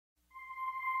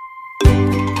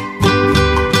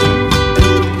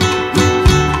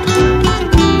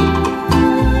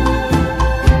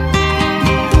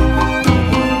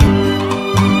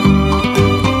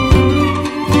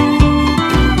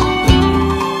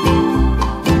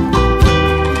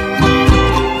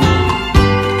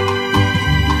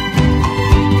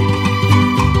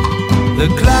The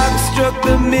clock struck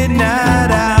the midnight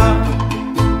hour,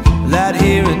 light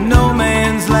here in no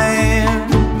man's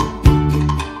land.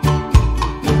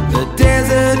 The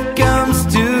desert comes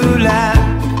to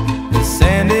light, the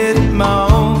sand it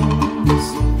moans.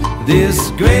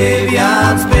 This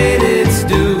graveyard's paid its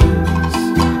dues,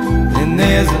 and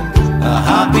there's a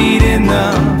heartbeat in the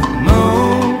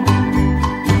moon.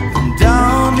 And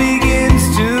dawn begins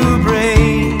to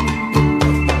break,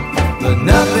 but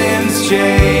nothing's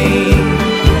changed.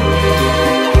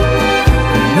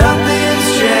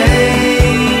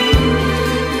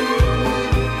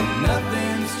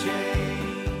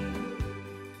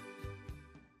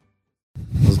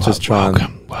 Just trying.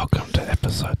 Welcome to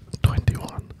episode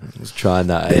 21. Just trying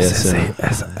that This is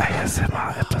ASMR.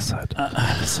 ASMR episode.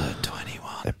 Episode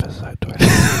 21. Episode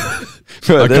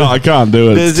 21. Bro, I can't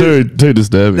do it. It's too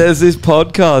disturbing. There's this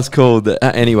podcast called.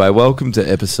 Anyway, welcome to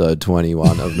episode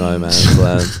 21 of No Man's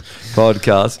Land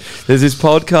podcast. There's this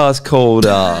podcast called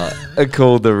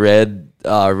the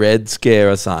Red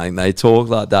Scare or something. They talk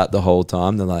like that the whole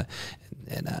time. They're like,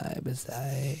 and I was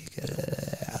like,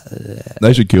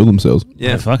 They should kill themselves.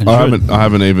 yeah, Fucking I should.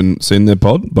 haven't even seen their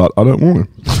pod, but I don't want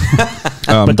to.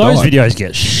 But those videos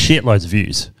get shitloads of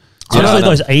views. Especially Yeah.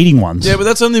 those eating ones. Yeah, but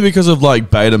that's only because of like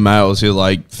beta males who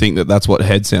like think that that's what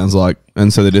head sounds like,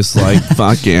 and so they're just like,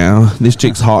 "Fuck yeah, this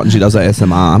chick's hot and she does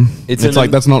ASMR." It's It's an-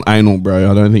 like that's not anal,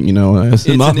 bro. I don't think you know what it's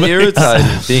ASMR an means. irritating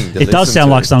thing. To It does listen sound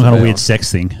to. like some kind of weird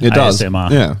sex thing. It does. ASMR.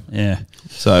 Yeah. Yeah.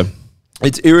 So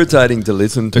It's irritating to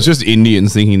listen to. it's just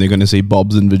Indians thinking they're going to see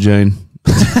Bob's and Vagine.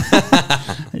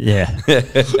 Yeah.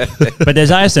 But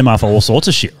there's ASMR for all sorts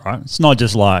of shit, right? It's not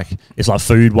just like, it's like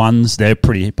food ones. They're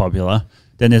pretty popular.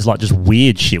 Then there's like just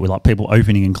weird shit with like people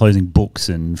opening and closing books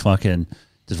and fucking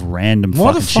just random Why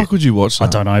fucking the fuck shit. would you watch that?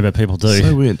 I don't know, but people do.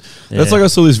 So weird. That's Yeah. like I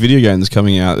saw this video game that's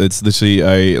coming out. It's literally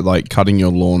a like cutting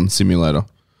your lawn simulator.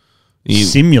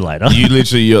 Simulator. You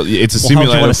literally, it's a Well,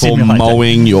 how would you simulator wanna for simulate that?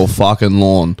 mowing your fucking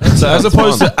lawn. So as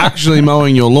opposed to actually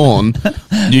mowing your lawn,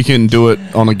 you can do it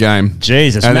on a game.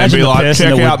 Jesus. And then Imagine be the like, person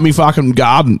check that out would, me fucking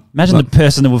garden. imagine the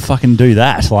person that would fucking do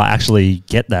that, like actually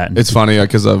get that. It's funny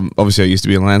because obviously I used to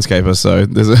be a landscaper, so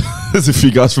there's a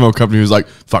few guys from our company who's like,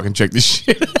 fucking check this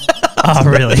shit. Oh,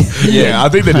 really? Yeah, I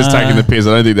think they're just taking the piss.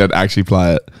 I don't think they'd actually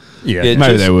play it. Yeah. Yeah,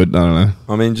 Maybe just- they would. I don't know.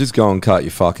 I mean, just go and cut your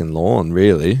fucking lawn,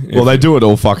 really. Well, they do it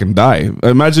all fucking day.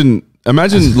 Imagine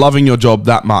loving your job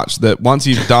that much that once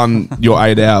you've done your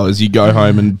 8 hours, you go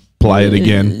home and play it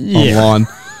again Yeah. online.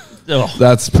 Ugh.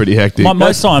 That's pretty hectic.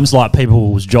 Most times, like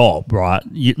people's job, right?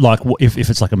 Like if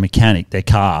it's like a mechanic, their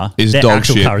car Is their dog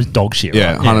actual shit. car is dog shit.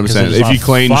 Yeah, right? 100%. 'cause it's If like, you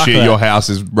clean fuck shit, that. your house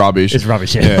is rubbish. It's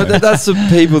rubbish. Yeah. Yeah. But that's the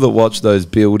people that watch those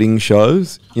building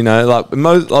shows. You know, like a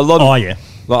lot of. Oh yeah.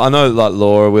 Like I know, like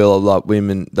Laura will, like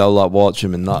women, they'll like watch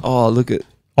them and like, oh look at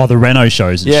Oh, the Renault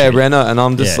shows. And yeah, shit. Renault, and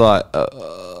I'm just Yeah. like,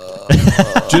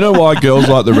 Do you know why girls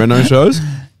like the Renault shows?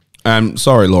 And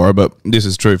sorry, Laura, but this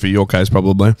is true for your case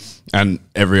probably, and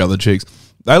every other chick's.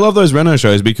 They love those Renault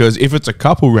shows because if it's a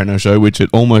couple Renault show, which it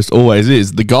almost always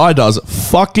is, the guy does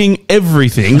fucking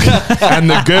everything, and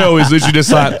the girl is literally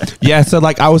just like, yeah. So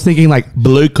like, I was thinking like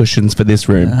blue cushions for this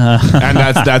room, and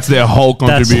that's their whole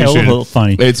That's contribution. hell of a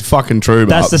funny. It's fucking true.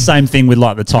 That's but the same thing with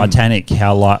like the Titanic.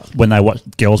 How like when they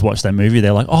girls watch that movie,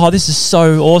 they're like, "Oh, this is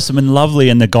so awesome and lovely,"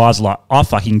 and the guy's like, "I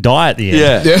fucking die at the end.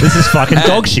 Yeah. This is fucking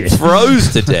dog shit."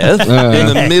 froze to death in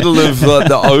the middle of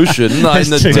the ocean, like,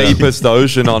 in the That's too- deepest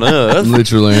ocean on earth.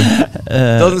 literally.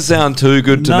 Doesn't sound too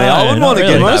good to me. no, I wouldn't not want to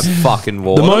really. get in that fucking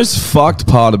water. The most fucked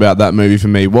part about that movie for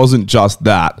me wasn't just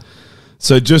that.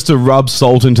 So just to rub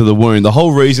salt into the wound, the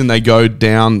whole reason they go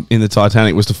down in the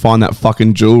Titanic was to find that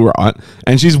fucking jewel, right?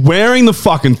 And she's wearing the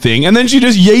fucking thing, and then she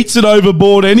just yeets it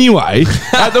overboard anyway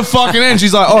at the fucking end.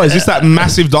 She's like, oh, is this that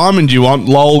massive diamond you want?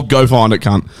 Lol, go find it,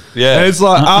 cunt. Yeah. And it's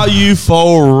like, are you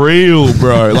for real,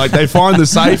 bro? Like, they find the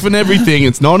safe and everything.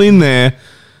 It's not in there.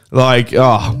 Like,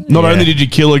 not Yeah. only did you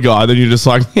kill a guy, then you're just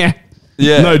like, yeah.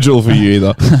 No jewel for you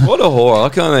either. What a whore! I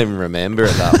can't even remember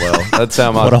it that well. That's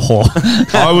how much. What a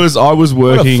whore! I was What a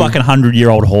working. fucking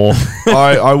 100-year-old whore!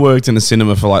 I worked in a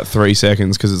cinema for like 3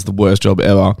 seconds because it's the worst job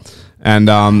ever, and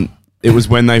it was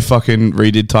when they fucking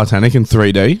redid Titanic in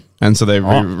 3D, and so they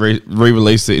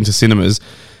re-released it into cinemas.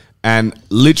 And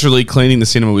literally cleaning the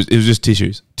cinema was just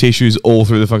tissues all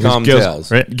through the fucking Calm girls.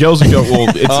 towels. Girls would go, well,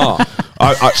 it's,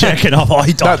 checking up. Oh,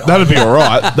 he died. That'd be all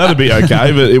right. That'd be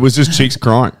okay. But it was just chicks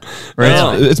crying.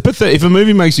 Really? It's pathetic. If a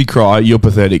movie makes you cry, you're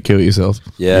pathetic. Kill yourself.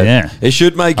 Yeah. Yeah. It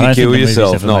should make I you don't kill think the movies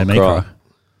yourself, ever not made me cry.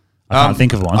 I can't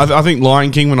think of one. I think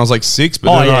Lion King when I was like 6, but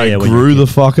Oh, then yeah, I yeah, when you grew were the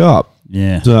fuck up.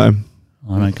 yeah. So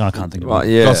I can't think of Right, one.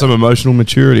 yeah. got some emotional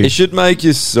maturity. It should make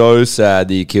you so sad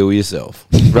that you kill yourself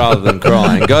rather than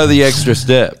crying. Go the extra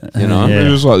step, you know? Yeah. It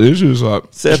was like this. It was like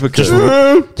Seppuku.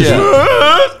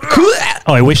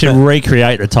 Oh, we should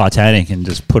recreate the Titanic and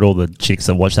just put all the chicks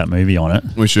that watch that movie on it.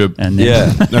 we should. And then, Yeah.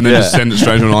 And then just send it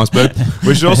straight to an iceberg.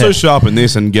 We should also sharpen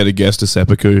this and get a guest to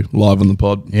Seppuku live on the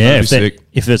pod. yeah, That'd be sick.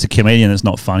 if it's a comedian that's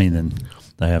not funny, then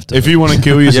they have to. If you want to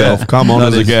kill yourself, Yeah, come on that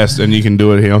as a is- guest and you can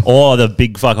do it here. or the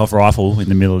big fuck off rifle in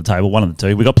the middle of the table, one of the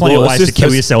two. We've got plenty of ways to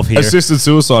kill yourself here. Assisted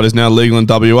suicide is now legal in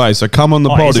WA, so come on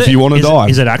the Oh, pod is if it? you want to Is it- die.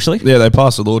 is it actually? Yeah, they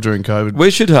passed the law during COVID. We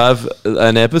should have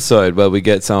an episode where we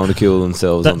get someone to kill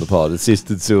themselves on the pod.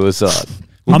 Assisted suicide.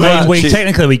 I mean, Actually-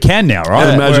 technically we can now,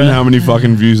 right? Imagine how many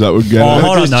fucking views that would get. Oh,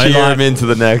 hold on, Just no, cheer like- him into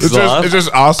the next It's life.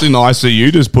 just us in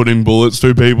ICU just putting bullets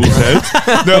through people's heads.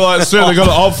 They're like, sir, they got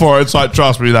to opt for it. It's like,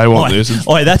 trust me, they want this. It's-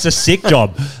 Oh, that's a sick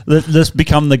job. Let's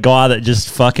become the guy that just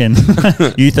fucking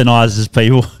euthanizes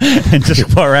people and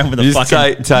just go around with a You just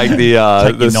fucking. take the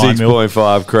Take your 9 mil.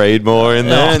 6.5 Creedmoor in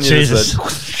there. Oh, and you just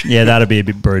Jesus. said, Yeah, that'd be a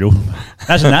bit brutal.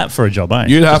 Imagine that for a job, eh?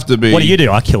 You'd have to be. What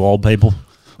do? I kill old people.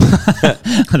 That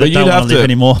you'd don't have want to live to-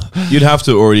 anymore. You'd have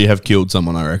to already have killed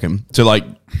someone, I reckon, to like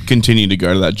continue to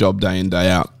go to that job day in day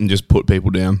out and just put people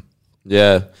down.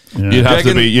 yeah. You'd have to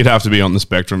Reckon- be. You'd have to be on the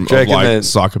spectrum of reckon like that-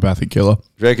 psychopathic killer. Do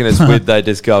you reckon it's weird they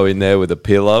just go in there with a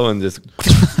pillow and just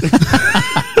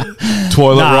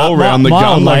Toilet Nah, roll my- around the my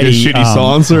gun old like lady, a shitty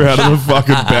silencer out of a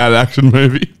fucking bad action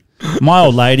movie. My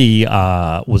old lady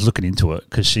was looking into it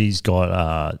because she's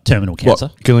got terminal cancer.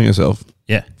 What? Killing herself?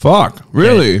 Yeah. Fuck.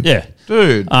 Really? Yeah.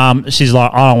 Dude. She's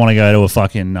like, I don't want to go to a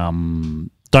fucking.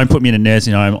 Don't put me in a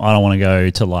nursing home. I don't want to go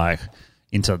to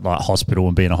into hospital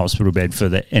and be in a hospital bed for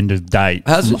the end of day.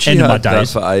 hasn't she end of my had that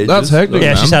days. for ages? That's hectic.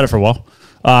 Yeah, man. she's had it for a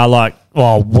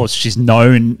while. She's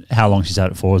known how long she's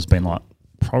had it for has been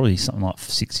probably something like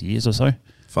 6 years or so.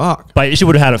 Fuck. But she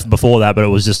would have had it before that, but it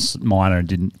was just minor and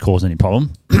didn't cause any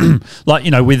problem.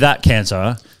 With that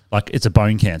cancer, it's a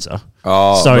bone cancer.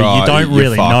 Oh, so right, you don't you're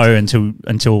really fucked. know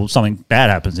until something bad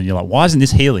happens, and you're like, "Why isn't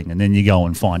this healing?" And then you go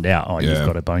and find out, "Oh, Yeah. you've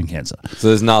got a bone cancer." So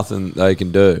there's nothing they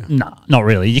can do. No, not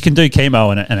really. You can do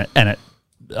chemo and it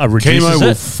reduces Chemo will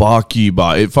it. fuck you,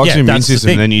 but it fucks Yeah, your immune that's the system,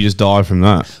 thing. and then you just die from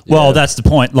that. Well, Yeah. that's the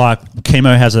point.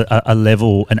 Chemo has a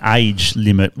level, an age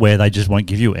limit where they just won't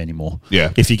give you it anymore. Yeah.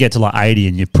 If you get to 80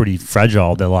 and you're pretty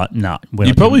fragile, they're like, "Nah, we're You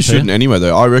not probably giving it to you." shouldn't anyway,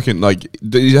 though. I reckon.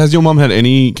 Has your mum had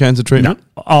any cancer treatment?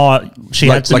 She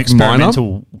Like- had some like minor?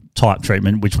 experimental type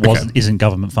treatment, which isn't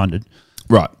government funded.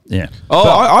 Right. Yeah. Oh,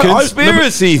 But I-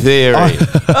 conspiracy theory.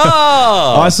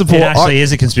 I support. It actually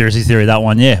is a conspiracy theory, that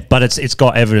one, yeah. But it's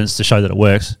got evidence to show that it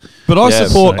works. But I Yeah,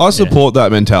 support. so, I support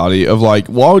that mentality of why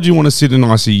would you want to sit in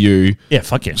ICU Yeah,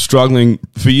 fuck yeah. struggling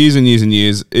for years and years and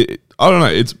years? I don't know.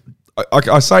 It's.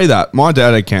 I say that my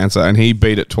dad had cancer and he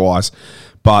beat it twice,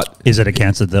 but Is it a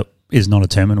cancer that is not a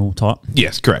terminal type?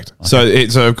 yes, correct. So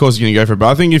of course you're gonna go for it. But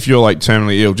I think if you're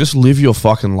terminally ill, just live your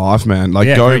fucking life, man.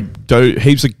 Yeah, Go agreed. do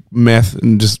heaps of meth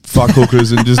and just fuck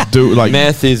hookers and just do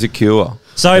Meth is a cure.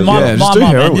 So Yeah, my just mum, do and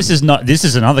heroin. this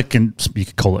is another, you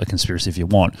could call it a conspiracy if you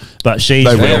want, but she's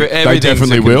They will. very, They Everything's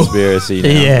definitely a will. conspiracy now.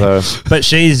 yeah, So. but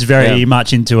she's very Yeah.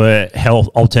 much into a health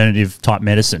alternative type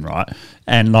medicine, right?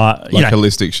 And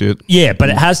holistic shit. yeah, but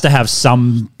it has to have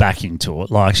some backing to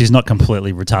it. She's not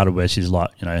completely retarded where she's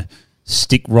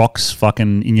stick rocks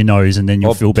fucking in your nose and then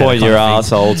you'll Or feel better. point kind your of thing.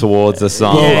 asshole towards the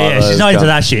sun. Yeah, like yeah, she's those not into guys.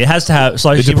 that shit. It has to have.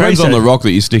 So It depends on the rock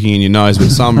that you're sticking in your nose, but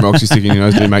some rocks you stick in your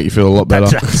nose do make you feel a lot better.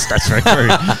 That's very true.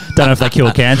 Don't know if they kill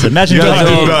cancer. Imagine You doing gotta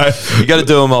do like, it. You got to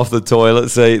do them off the toilet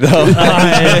seat. though.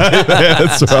 Yeah,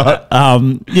 that's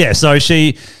right. yeah. So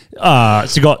she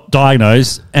got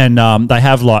diagnosed, and they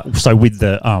have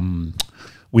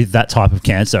with that type of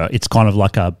cancer, it's kind of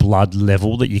like a blood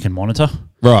level that you can monitor.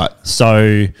 Right.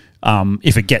 So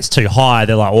if it gets too high,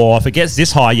 they're like, "Oh, if it gets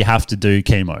this high, you have to do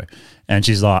chemo." And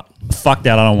she's like, "Fuck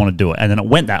that, I don't want to do it." And then it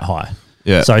went that high.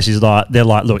 Yeah. So they're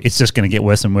like, "Look, it's just going to get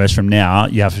worse and worse from now.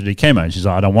 You have to do chemo." And she's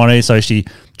like, "I don't want to." So she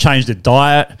changed the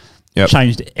diet, Yep.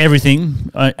 changed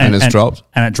everything, And it's dropped?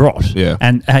 And it dropped. Yeah.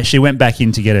 And she went back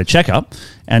in to get a checkup,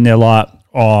 and they're like,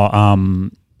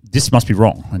 this must be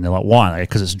wrong. And they're like, why?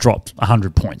 Because it's dropped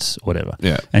 100 points or whatever.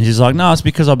 Yeah. And she's like, no, it's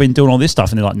because I've been doing all this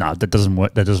stuff. And they're like, no, that doesn't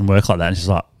work. That doesn't work like that. And she's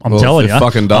like, I'm Well, telling it you,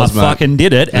 fucking does, I mate. fucking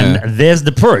did it. And Yeah. there's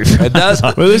the proof. That's,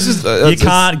 Well, this is you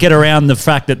can't get around the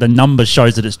fact that the number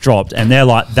shows that it's dropped. And they're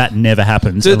like, that never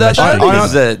happens. dude, unless you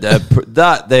do this.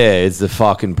 that there is the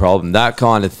fucking problem. That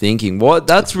kind of thinking. What?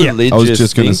 That's Yeah. religious I was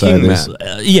just gonna say thinking, this.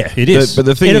 man. Yeah, it is. But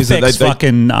the thing it is that affects they-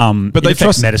 fucking, but it they affects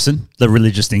trust- medicine, the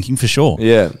religious thinking for sure.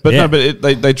 Yeah. But Yeah. no,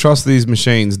 but they trust these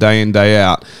machines day in, day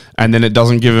out, and then it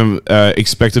doesn't give them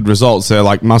expected results. They're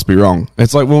like, must be wrong.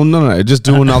 It's like, well, no, just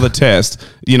do another test.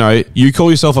 You know, you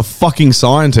call yourself a fucking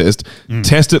scientist,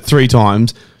 test it 3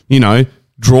 times, you know,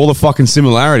 draw the fucking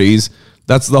similarities.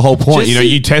 That's the whole point. Just You know, see-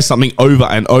 you test something over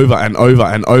and over and over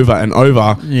and over and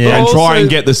over Yeah. and But try also- and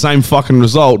get the same fucking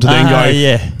result to then go,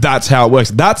 yeah. that's how it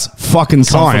works. That's fucking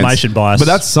science. Confirmation bias. But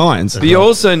that's science. But you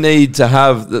also need to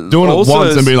have Doing it also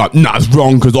once and being like, nah, it's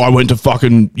wrong because I went to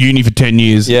fucking uni for 10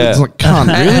 years. Yeah. It's like, can't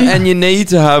really? and you need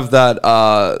to have that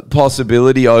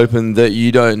possibility open that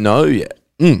you don't know yet.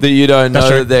 That you don't That's know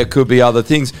true. that there could be other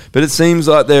things. But it seems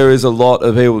like there is a lot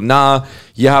of people,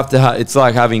 you have to it's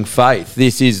like having faith.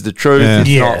 This is the truth. Yeah. It's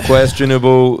Yeah. not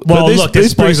questionable. Well, this- look, this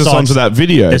there's brings both us sides- onto that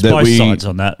video There's that both we- sides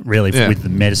on that, really, Yeah. with the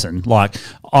medicine. Like,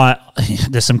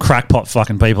 there's some crackpot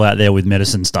fucking people out there with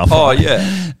medicine stuff. Oh, right? yeah.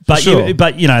 But Sure. at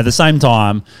the same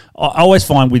time, I always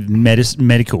find with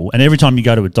medical, and every time you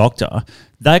go to a doctor,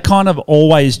 they're kind of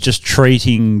always just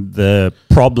treating the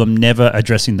problem, never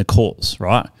addressing the cause,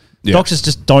 right? Yeah. Doctors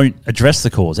just don't address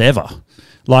the cause ever.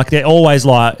 Like, they're always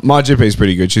like, My GP is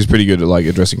pretty good. She's pretty good at like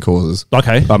addressing causes.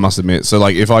 Okay. I must admit. So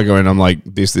like if I go in, I'm like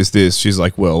this. She's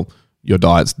like, well, your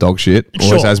diet's dog shit.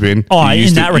 Always Sure. has been. Oh, you in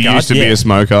used that to, regard, you used to be yeah. a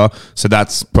smoker, so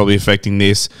that's probably affecting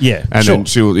this. Yeah, and sure. then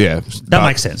she'll That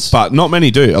makes sense. But not many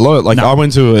do. A lot. Like No. I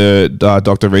went to a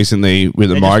doctor recently with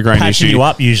a They're just migraine patching issue. you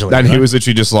up usually, and he right? was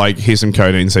literally just like, "Here's some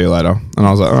codeine. See you later." And I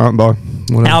was like, "All right, bye."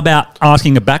 Whatever. How about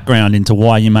asking a background into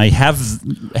why you may have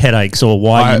headaches or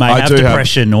why you may I have do have-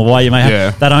 depression or why you may have...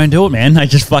 Yeah. They don't do it, man. They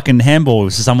just fucking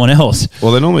handballs to someone else.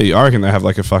 Well, they normally, I reckon they have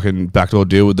like a fucking backdoor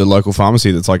deal with the local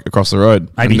pharmacy that's like across the road.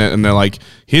 Maybe. And they're like,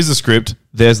 here's the script,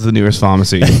 there's the nearest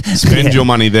pharmacy. Spend Yeah. your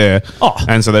money there. Oh.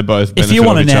 And so they both If you benefit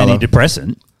want of an each other.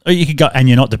 antidepressant, or you could go, and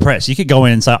you're not depressed, you could go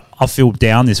in and say, I feel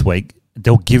down this week.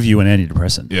 They'll give you an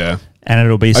antidepressant. Yeah. And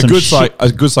it'll be A some good, shit.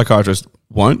 a good psychiatrist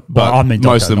won't, but Well, I mean,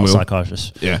 most doctor, of them not will.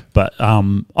 psychiatrist. Yeah. But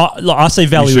I see You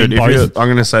value should. in If you're- both. I'm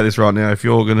going to say this right now. If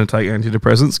you're going to take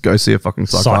antidepressants, go see a fucking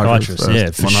psychiatrist. Yeah,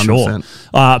 first, for 100%.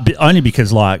 sure. Only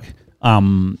because like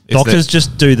doctors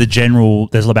just do the general.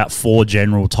 There's about 4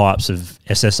 general types of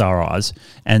SSRIs,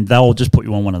 and they'll just put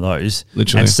you on one of those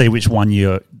Literally. and see which one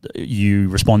you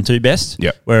respond to best.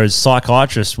 Yep. Whereas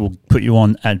psychiatrists will put you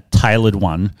on a tailored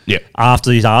one. Yep.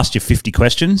 After he's asked you 50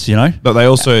 questions, you know. But they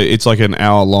also, it's like an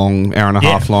hour and a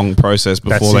Yeah. half long process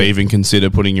before That's they it. even consider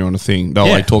putting you on a thing. They'll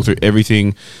Yeah. like talk through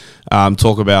everything,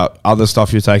 talk about other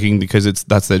stuff you're taking because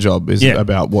that's their job is Yeah.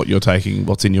 about what you're taking,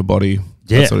 what's in your body,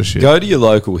 Yeah. that sort of shit. Go to your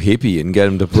local hippie and get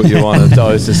them to put you on a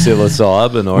dose of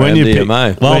psilocybin or When you pick-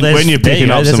 MDMA. Well, when there's- you're there you picking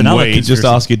go. up There's some another weed, just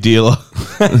conspiracy. ask your dealer.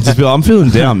 And just be like, I'm feeling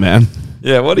down, man.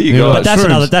 Yeah, what do you Yeah, got? But that's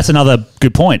shrooms. another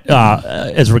good point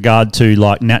as regard to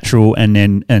like natural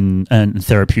and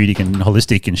therapeutic and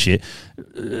holistic and shit.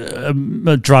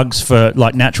 Drugs for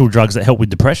like natural drugs that help with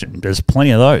depression. There's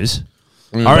plenty of those.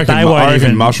 I reckon, they won't I reckon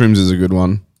even- mushrooms is a good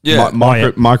one. Yeah.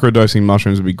 Microdosing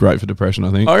mushrooms would be great for depression,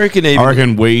 I think. I reckon even- I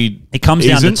reckon weed. It comes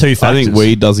down to isn't. 2 I think factors.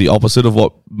 weed does the opposite of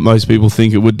what most people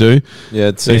think it would do. Yeah,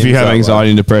 it So if you seems have that way. anxiety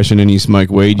and depression and you smoke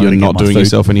weed, I'm you're gonna not get my doing food.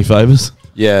 yourself any favors.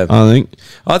 Yeah, I think.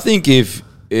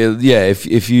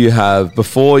 if you have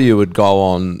before you would go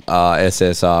on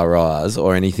SSRIs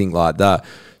or anything like that,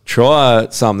 try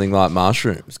something like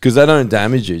mushrooms because they don't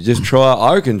damage you. Just try.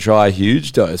 I reckon try a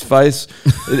huge dose.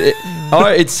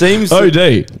 It seems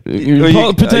OD.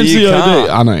 Potentially you OD. can't.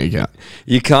 I know you can't.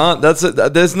 You can't.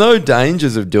 There's no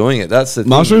dangers of doing it. That's the thing.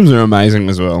 Mushrooms are amazing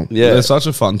as well. Yeah. They're such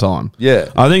a fun time. Yeah.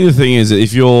 I think the thing is that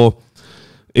if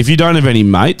you don't have any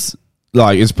mates,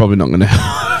 like it's probably not going to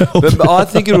help. But I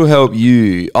think it'll help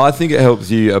you. I think it helps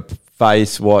you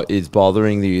face what is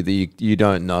bothering you that you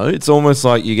don't know. It's almost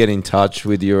like you get in touch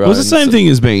with your Well, own. it's the same thing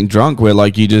as being drunk, where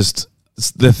like you just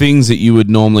the things that you would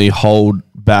normally hold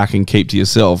back and keep to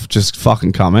yourself just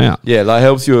fucking come out. Yeah, that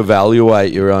helps you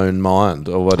evaluate your own mind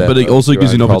or whatever. But it also your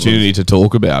gives you own an opportunity to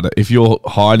talk about it. If you're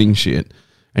hiding shit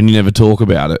and you never talk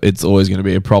about it, it's always going to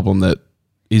be a problem that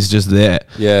is just there.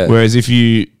 Yeah. Whereas if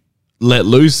you let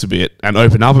loose a bit and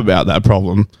open up about that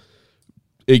problem,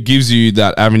 it gives you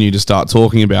that avenue to start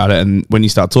talking about it. And when you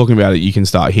start talking about it, you can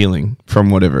start healing from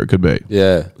whatever it could be.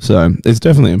 Yeah. So it's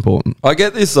definitely important. I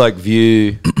get this like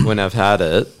view when I've had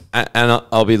it and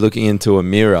I'll be looking into a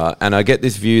mirror, and I get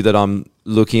this view that I'm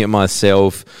looking at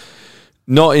myself,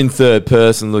 not in third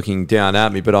person looking down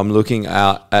at me, but I'm looking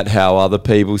out at how other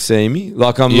people see me.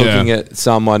 Like I'm looking at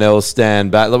someone else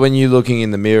stand back. Like when you're looking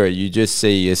in the mirror, you just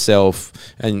see yourself.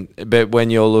 But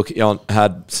when you're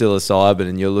had psilocybin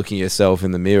and you're looking at yourself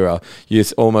in the mirror, you're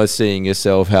almost seeing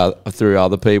yourself through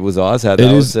other people's eyes, how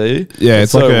they would see you. Yeah,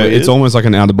 it's like weird. it's almost like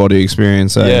an out of body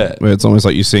experience. Yeah. Where it's almost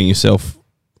like you're seeing yourself.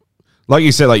 Like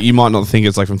you said, like you might not think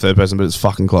it's like from third person, but it's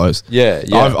fucking close. Yeah.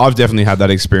 I've definitely had that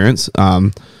experience.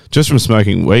 Just from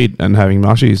smoking weed and having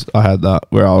mushies, I had that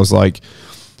where I was like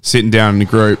sitting down in a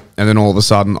group, and then all of a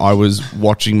sudden I was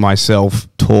watching myself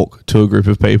talk to a group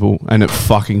of people, and it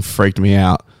fucking freaked me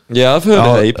out. Yeah, I've heard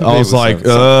a heap of I was people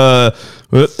like,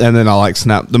 saying and then I like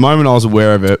snapped. The moment I was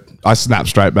aware of it, I snapped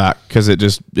straight back because it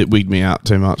wigged me out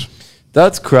too much.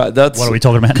 That's That's What are we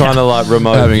talking about Kind now? of like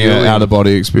remote Having viewing. an out of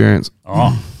body experience.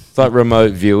 Oh, It's like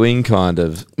remote viewing, kind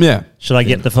of. Yeah. should I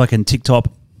get the fucking TikTok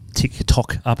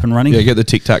up and running? Yeah, get the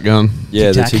Tic Tac going.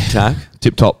 Yeah, the Tic Tic Tac.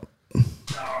 Tip top.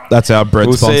 That's our bread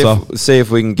We'll sponsor. see if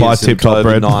we can Buy get some Tip Top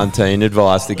bread. COVID-19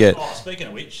 advice to get. Oh, speaking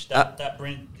of which,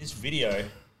 this video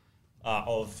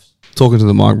of Talking to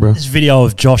the mic, bro.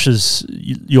 Josh's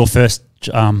your first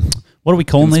what are we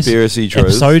calling Conspiracy this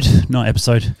truths. episode? Not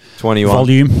episode. 21.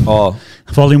 Volume. Oh,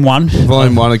 Volume 1.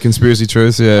 Volume 1 of Conspiracy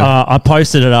Truths, yeah. I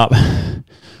posted it up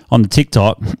on the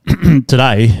TikTok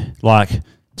today, like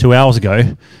 2 hours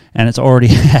ago, and it's already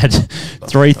had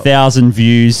 3,000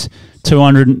 views,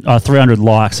 300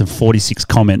 likes, and 46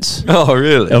 comments oh,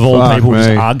 really? of all Fuck people just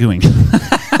me. arguing.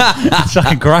 It's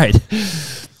fucking great.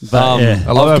 But yeah.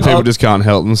 I love how people just can't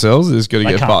help themselves. They just got to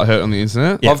They get can't. butt hurt on the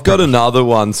internet. Yeah. I've got another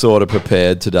one sort of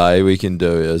prepared today. We can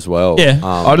do as well. Yeah.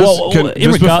 I just, Well,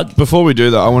 in regard- before we do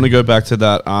that, I want to go back to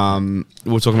that.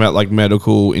 We're talking about like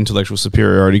medical intellectual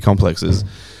superiority complexes.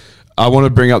 I want to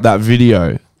bring up that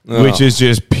video, which is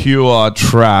just pure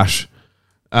trash.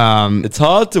 It's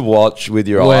hard to watch with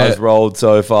your Where- eyes rolled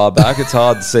so far back. It's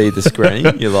hard to see the screen.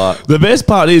 You're like, The best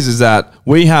part is that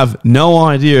we have no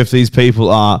idea if these people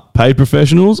are paid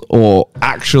professionals or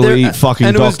actually fucking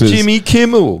and doctors. it was Jimmy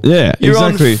Kimmel. Yeah, you're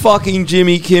exactly. on fucking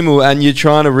Jimmy Kimmel, and you're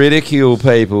trying to ridicule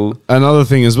people. Another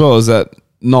thing as well is that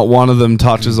not one of them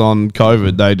touches on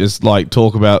COVID. They just like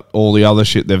talk about all the other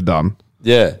shit they've done.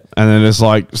 Yeah, And then it's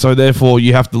like, so therefore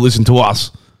you have to listen to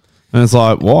us. And it's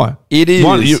like, why? It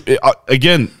is.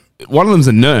 Again, one of them's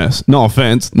a nurse. No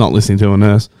offense, not listening to a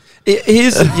nurse.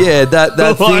 Here's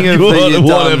that thing of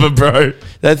whatever, bro.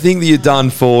 that thing that you've done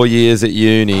 4 years at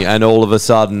uni, and all of a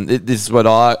sudden, this is what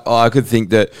I could think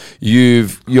that you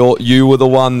were the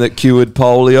one that cured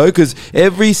polio, because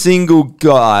every single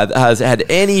guy that has had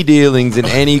any dealings in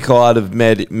any kind of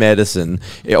medicine,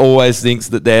 it always thinks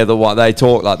that they're the one. They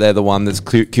talk like they're the one that's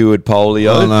cured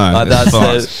polio. Oh, no. Like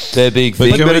that's their big But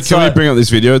thing. can, But we, it's can we like, bring up this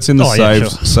video? It's in the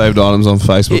saved items on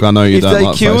Facebook. I know you if don't they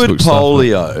like cured Facebook stuff.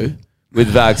 polio with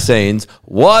vaccines,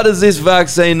 why does this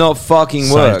vaccine not fucking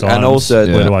work? Saved And items. also,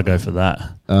 Where do I go for that?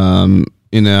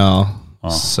 In our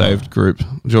saved group. Do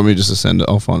you want me just to send it?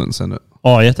 I'll find it and send it.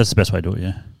 Oh yeah, that's the best way to do it.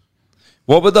 Yeah.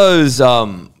 what were those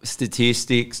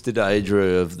statistics today,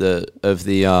 Drew, of the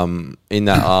in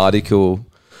that article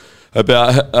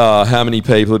about how many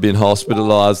people have been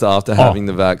hospitalised after having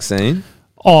the vaccine?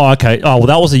 Oh, okay. Oh, well,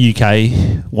 that was a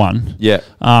UK one. Yeah.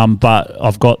 But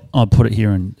I'll put it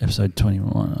here in episode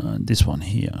 21. This one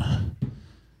here.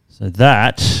 So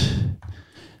that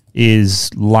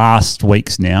is last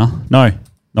week's now. No,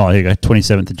 here you go.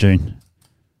 27th of June.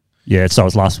 Yeah, so it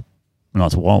was last. No,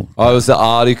 it's a while. Oh, it was the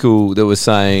article that was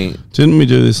saying. Didn't we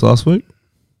do this last week?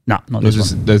 No, not this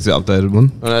one. There's the updated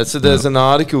one. So there's an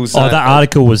article saying. Oh, that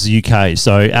article was UK.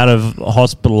 So out of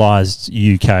hospitalised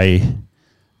UK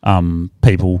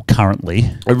people currently.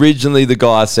 Originally, the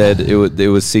guy said it was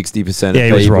 60% of Yeah, he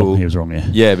people. was wrong. He was wrong, yeah.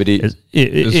 Yeah, but It's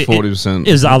 40%.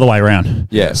 It was the other way around.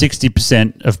 Yeah.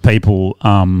 60% of people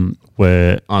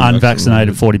were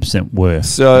unvaccinated, 40% were.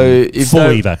 So if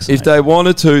fully vaccinated. if they want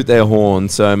to toot their horn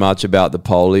so much about the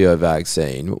polio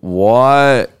vaccine,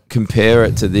 why compare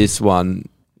it to this one?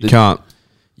 You can't.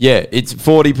 Yeah, it's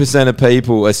 40% of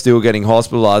people are still getting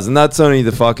hospitalised, and that's only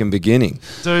the fucking beginning.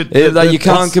 Dude, You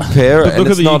can't compare it. But And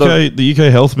look at the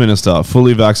UK health minister,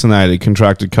 fully vaccinated,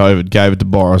 contracted COVID, gave it to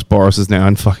Boris. Boris is now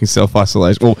in fucking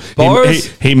self-isolation. Well, Boris-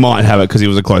 he might have it because he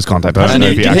was a close contact. I don't know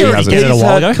if he he actually already has get it it. a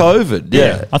while had ago? COVID.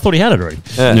 Yeah. I thought he had it already.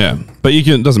 Yeah. But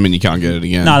doesn't mean you can't get it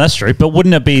again. No, that's true. But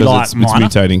wouldn't it be like it's minor?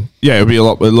 mutating. Yeah, it would be a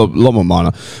lot more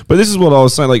minor. But this is what I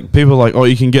was saying. Like, people are like, oh,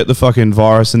 you can get the fucking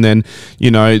virus and then,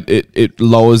 it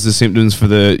lowers the symptoms for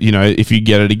the, if you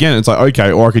get it again. It's like,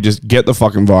 okay, or I could just get the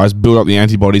fucking virus, build up the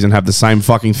antibodies and have the same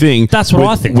fucking thing. That's what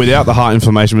I think. Without the heart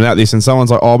inflammation, without this. And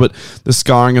someone's like, oh, but the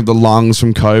scarring of the lungs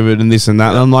from COVID and this and that.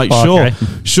 And I'm like,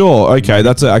 sure, okay,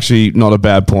 that's actually not a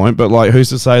bad point. But like, who's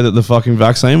to say that the fucking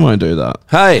vaccine won't do that?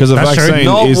 Hey, because the that's true. vaccine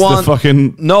Not is one- the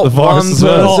fucking not the virus one as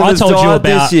well. person I has told you died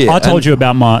about. this year. I told you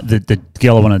about the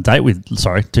girl I went on a date with.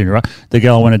 Sorry to interrupt. The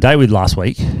girl I went on a date with last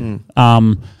week.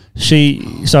 She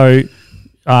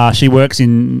works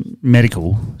in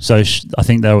medical, so I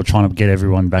think they were trying to get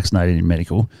everyone vaccinated in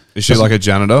medical. Is she like a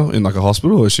janitor in like a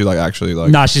hospital, or is she like actually like?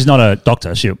 No, she's not a doctor.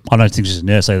 I don't think she's a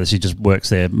nurse either. She just works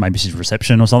there. Maybe she's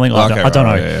reception or something. I don't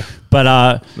know. Yeah.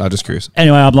 But No, just curious.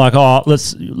 anyway, I'm like, oh,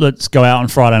 let's go out on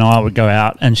Friday night. We'd go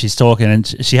out, and she's talking, and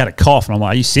she had a cough, and I'm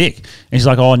like, are you sick? And she's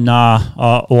like, oh,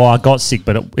 nah. Well, I got sick,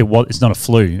 but it's not a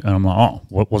flu. And I'm like, oh,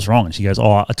 what's wrong? And she goes,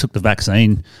 oh, I took the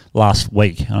vaccine last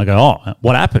week. And I go, oh,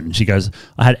 what happened? And she goes,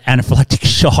 I had anaphylactic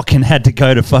shock and had to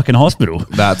go to fucking hospital.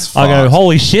 That's I go, fucked.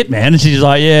 holy shit, man. And she's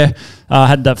like, yeah, I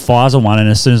had that Pfizer one, and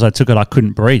as soon as I took it, I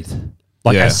couldn't breathe.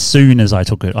 Like, Yeah. as soon as I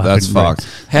took it, I That's couldn't breathe. fucked.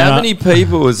 How And many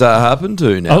people has that happened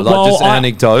to now? Oh, well, just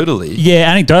anecdotally.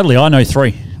 Yeah, anecdotally, I know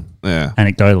 3. Yeah.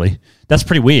 Anecdotally. That's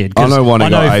pretty weird. I 'cause know one who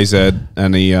got if- AZ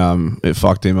and he it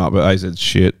fucked him up, but AZ's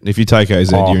shit. If you take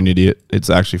AZ, Oh. you're an idiot.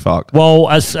 It's actually fucked. Well,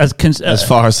 as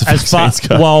far as the vaccines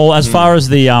go. well, as far as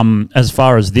the as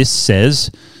far as this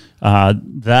says,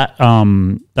 that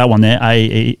one there,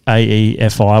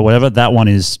 AEFI, whatever, that one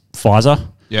is Pfizer.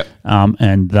 Yep.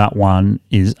 And that one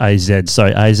is AZ. So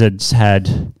AZ's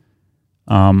had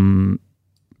a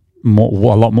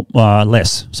lot more,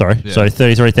 less. Sorry, Yeah. so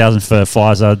 33,000 for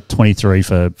Pfizer, 23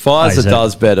 for Pfizer AZ.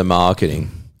 does better marketing.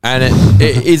 And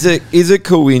is it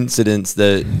coincidence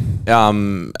that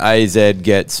AZ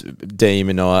gets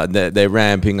demonized? They're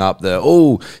ramping up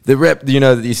the rep.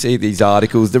 You see these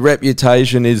articles. The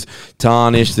reputation is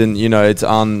tarnished, and it's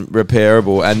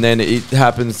unrepairable. And then it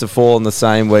happens to fall in the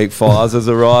same week Pfizer's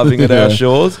arriving at our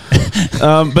shores.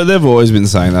 But they've always been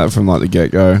saying that from like the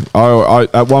get go. I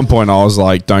at one point I was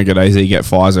like, "Don't get AZ, get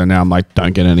Pfizer." Now I'm like,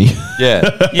 "Don't get any." Yeah,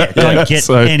 Don't get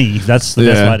so- any. That's the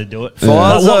best Yeah. way to do it.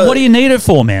 Pfizer- Like, what do you need it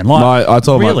for, man? Like, I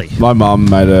told really? my mum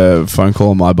made a phone call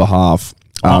on my behalf.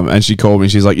 And she called me.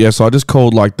 She's like, "Yeah, so I just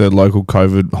called like the local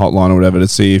COVID hotline or whatever to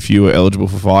see if you were eligible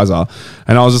for Pfizer."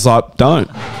 And I was just like, "Don't."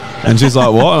 And she's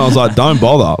like, "What?" And I was like, "Don't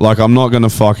bother. Like, I'm not gonna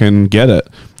fucking get it."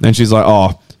 And she's like,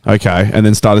 "Oh, okay." And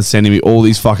then started sending me all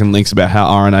these fucking links about how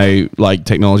RNA like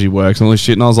technology works and all this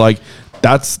shit. And I was like,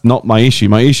 that's not my issue.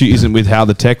 My issue isn't with how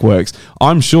the tech works.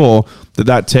 I'm sure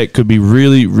that tech could be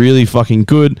really, really fucking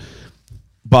good,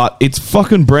 but it's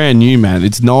fucking brand new, man.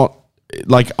 It's not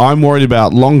like, I'm worried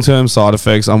about long-term side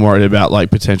effects. I'm worried about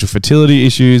like potential fertility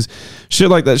issues,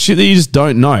 shit like that, shit that you just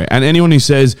don't know. And anyone who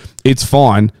says it's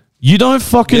fine, you don't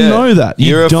fucking Yeah. know that.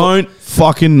 You don't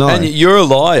fucking know. and you're a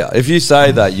liar. If you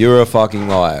say that, you're a fucking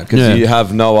liar because Yeah. you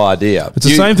have no idea. It's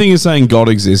the same thing as saying God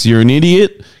exists. You're an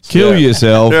idiot. Kill Yeah.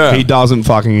 yourself. Yeah. He doesn't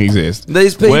fucking exist.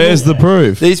 These people, Where's the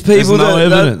proof? These people, There's no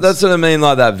evidence. that's what I mean,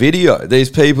 like that video. These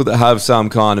people that have some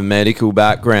kind of medical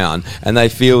background and they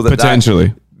feel that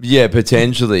Potentially. Yeah,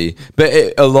 potentially. But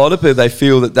a lot of people, they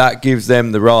feel that gives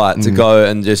them the right Mm. to go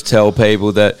and just tell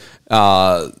people that,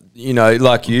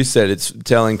 like you said, it's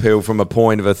telling people from a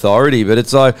point of authority. But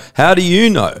it's like, how do you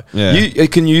know? Yeah.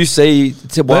 Can you see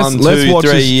to Let's 1, 2, watch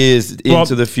 3 this- years Well,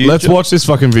 into the future? Let's watch this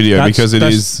fucking video That's-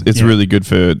 because it's yeah. really good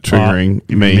for triggering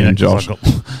Give me me a and minute, 'cause Josh.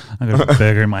 I got a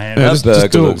burger in my hand. Yeah, That just burger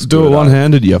do looks it good,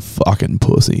 one-handed, you fucking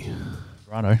pussy.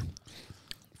 Righto.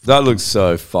 That looks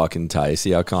so fucking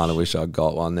tasty. I kind of wish I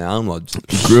got one now. I'm like,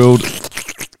 Grilled.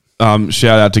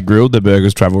 Shout out to Grilled. Their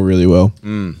burgers travel really well. I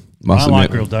Must don't like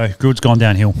admit. grilled though. Grilled's gone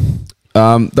downhill.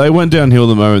 They went downhill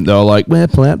the moment they were like, we're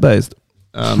plant-based.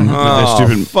 oh, they're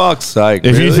stupid. fuck's sake.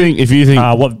 If really? you think You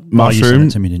sent mushroom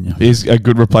it to me, didn't you? is a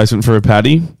good replacement for a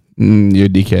patty, you're a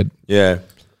dickhead. Yeah.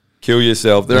 Kill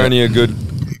yourself. They're only a good...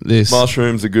 This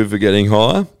Mushrooms are good for getting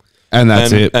high. and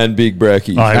that's and, it. And big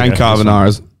brekkie. Oh, And okay.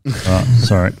 carbonaras.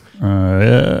 Sorry.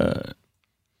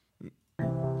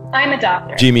 I'm a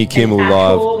doctor. Jimmy Kimmel an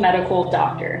Live. actual medical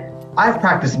doctor. I've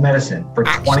practiced medicine for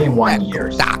 21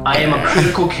 years. I am a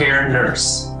critical care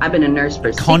nurse. I've been a nurse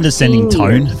for Condescending 16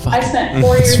 tone. years. I spent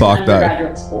 4 It's years in fucked, though.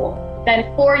 undergraduate school.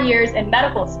 then 4 years in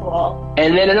medical school.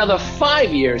 And then another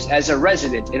 5 years as a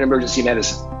resident in emergency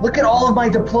medicine. Look at all of my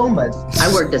diplomas.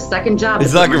 I worked a second job.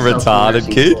 He's to like put a myself in retarded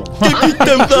nursing kid.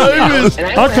 school.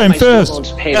 And I I came first.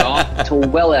 Loans paid off until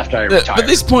well after I retired. But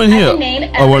this point here,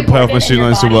 I won't pay off my student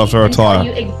loans until after I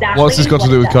retire. What's this got to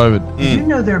do with COVID? Did you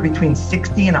know there are between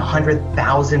 60 and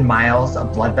 100,000 miles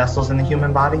of blood vessels in the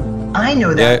human body? I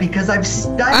know that Yeah. because I've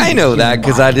studied I know the that human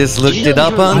because I body. just Did looked you know it the up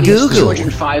human on body has Google.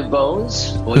 205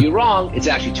 bones? Well, you're wrong. It's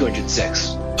actually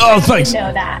 206. Oh, thanks. I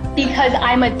know that because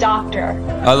I'm a doctor.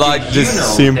 I like Did this you know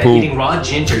simple. that eating raw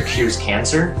ginger cures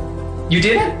cancer? You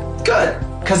didn't? Good,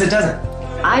 because it doesn't.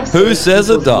 I've Who saved says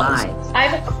it people's does? lives.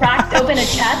 I've cracked open a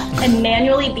chest and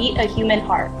manually beat a human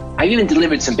heart. I've even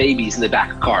delivered some babies in the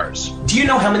back of cars. Do you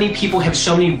know how many people have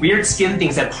shown me weird skin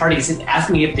things at parties and asked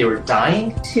me if they were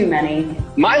dying? Too many.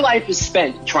 My life is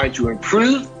spent trying to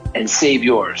improve and save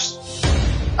yours.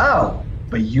 Oh,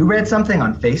 but you read something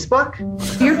on Facebook?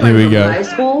 Your Here friend we from go. high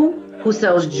school who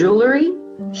sells jewelry,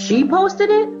 she posted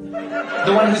it?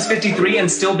 The one who's 53 and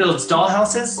still builds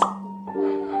dollhouses?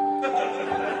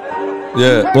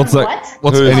 Yeah. What's that? What?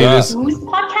 What's Who is any of that? this? Whose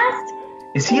podcast?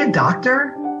 Is he a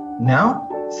doctor? No.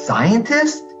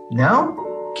 Scientist?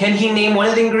 No. Can he name one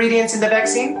of the ingredients in the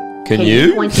vaccine? Can you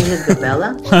you? point to his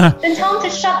glabella? Then tell him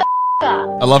to shut the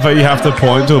up. I love how you have to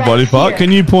point to a body part.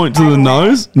 Can you point to the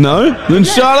nose? No? Then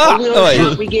shut The up. little Oh, wait.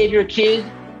 shot we gave your kid,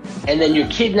 and then your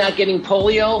kid not getting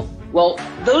polio. Well,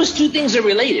 those two things are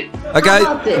related. Okay. How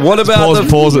about this? What about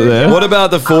Pause it there. What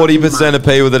about the 40% of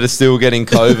people that are still getting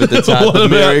COVID that's had What the about-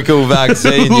 miracle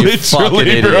vaccine? You fucking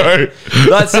Literally, idiot.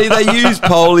 Like, see, they use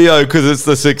polio because it's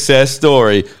the success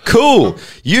story. Cool.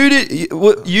 You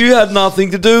had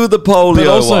nothing to do with the polio. But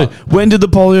also, one. when did the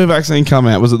polio vaccine come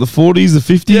out? Was it the 40s, the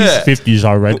 50s? Yeah. 50s,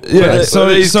 I read. Yeah, so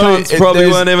these cunts it- probably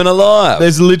there's- weren't even alive.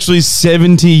 There's literally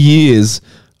 70 years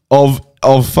of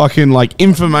fucking like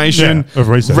information, Yeah, of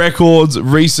research. records,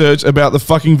 research about the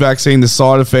fucking vaccine, the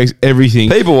side effects, everythking.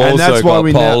 People And also got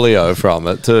now- polio from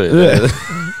it too.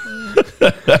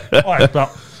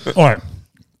 All right,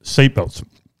 seatbelts.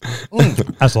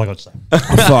 That's all I got to say.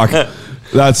 Fuck.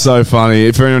 That's so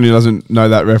funny. For anyone who doesn't know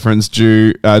that reference,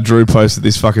 Drew posted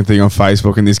this fucking thing on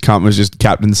Facebook, and this cunt was just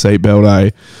Captain Seatbelt,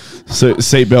 eh? So,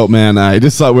 seatbelt man, eh?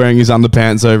 Just like wearing his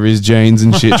underpants over his jeans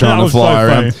and shit, trying That to was fly so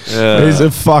around. funny. He's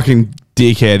a fucking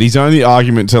dickhead. His only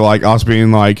argument to like us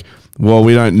being like, well,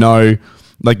 we don't know.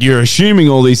 Like, you're assuming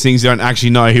all these things you don't actually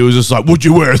know. He was just like, would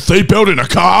you wear a seatbelt in a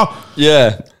car?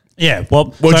 Yeah. Yeah,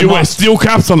 well, Would so you my- wear steel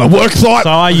caps on a work site? So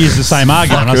I used the same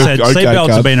argument. I said Okay, seatbelts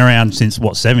cunt. have been around since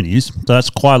what 70s, so that's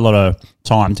quite a lot of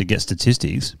time to get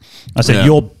statistics. I said Yeah.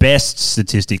 your best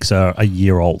statistics are a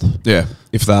year old. Yeah,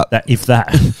 if that. If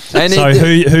that. And so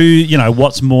it- who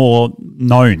what's more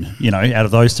known, out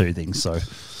of those two things. So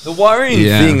The worrying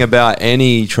Yeah. thing about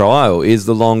any trial is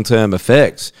the long-term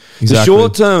effects. The Exactly.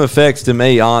 short-term effects to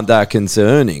me aren't that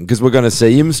concerning because we're going to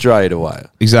see them straight away.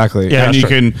 Exactly. Yeah, and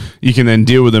that's you can then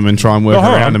deal with them and try and work Well,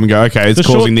 hold around on. them and go, okay, it's The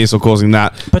causing short- this or causing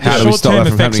that. but How the do we stop short-term that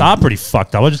from effects happening? are pretty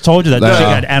fucked up. I just told you that They chick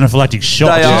are. had anaphylactic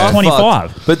shock. They She's are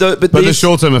 25. fucked. But But the this-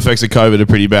 short-term effects of COVID are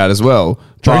pretty bad as well.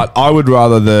 True. But I would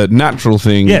rather the natural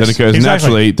thing Yes, that occurs exactly.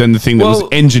 naturally than the thing that Well, was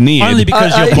engineered. Only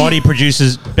because I- your body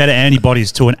produces better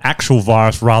antibodies to an actual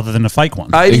virus rather than a fake one.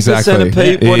 80% of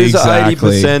Exactly. people, what is it, Exactly.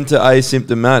 80% to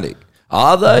asymptomatic?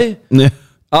 Are they? Yeah.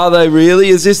 Are they really?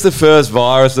 Is this the first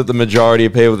virus that the majority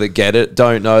of people that get it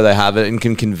don't know they have it and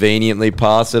can conveniently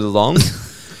pass it along?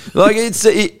 Like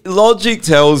logic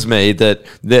tells me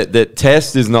that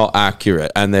test is not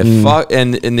accurate and they're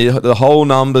and the whole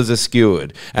numbers are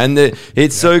skewed and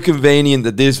it's so convenient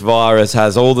that this virus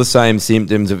has all the same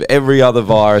symptoms of every other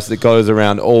virus that goes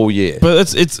around all year.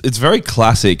 But it's very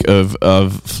classic of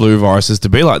flu viruses to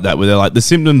be like that, where they're like, the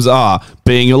symptoms are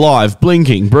being alive,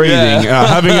 blinking, breathing, Yeah.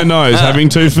 having a nose, having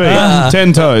 2 feet,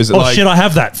 10 toes. Oh like, shit! I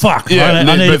have that. Fuck! Yeah,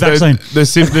 I need a but vaccine. The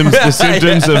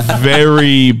symptoms are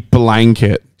very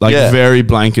blanket, very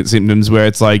blanket symptoms. Where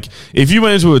it's like, if you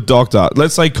went into a doctor,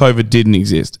 let's say COVID didn't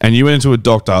exist, and you went into a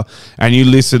doctor and you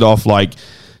listed off like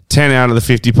 10 out of the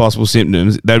 50 possible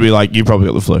symptoms, they'd be like, you probably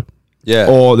got the flu. Yeah.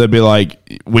 Or they'd be like,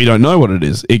 we don't know what it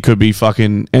is. It could be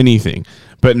fucking anything.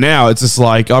 But now it's just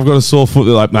like, I've got a sore foot.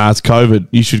 They're like, nah, it's COVID.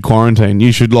 You should quarantine.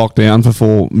 You should lock down for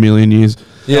 4 million years.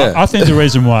 Yeah. I think the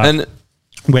reason why And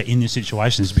we're in this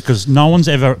situation is because no one's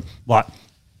ever, like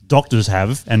doctors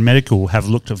have and medical have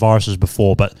looked at viruses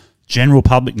before, but general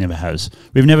public never has.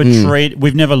 We've never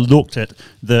we've never looked at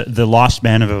the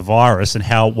lifespan of a virus and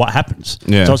what happens.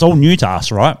 Yeah. So it's all new to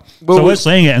us, right? Well, so we're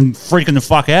seeing it and freaking the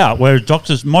fuck out.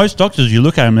 Whereas most doctors, you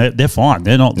look at them, they're fine.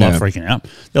 They're not like freaking out.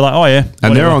 They're like, oh yeah,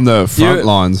 And they're whatever. on the front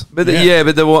lines. But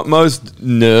what most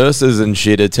nurses and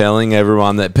shit are telling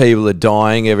everyone that people are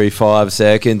dying every 5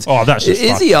 seconds. Oh, that's just is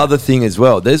fucked. the other thing as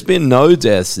well. There's been no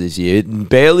deaths this year.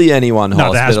 Barely anyone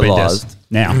No, there has been hospitalised. deaths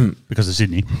now because of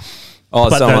Sydney. Oh,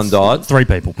 But someone that's died. 3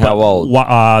 people. How But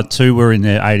old? 2 were in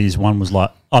their 80s. One was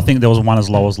like, I think there was one as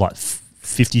low as like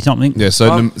 50 something. Yeah,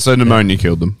 so pneumonia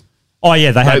killed them. Oh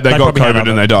yeah, they They got probably had COVID and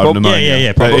other- they died of pneumonia. Yeah.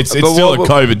 But Probably. it's But still what-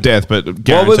 a COVID death, but What were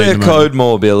guaranteed their pneumonia.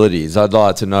 comorbidities? I'd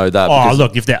like to know that. Oh, because-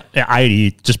 look, if they're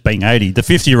 80, just being 80, the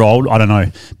 50-year-old, I don't know.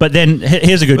 But then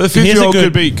here's a good. The 50-year-old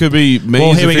could be me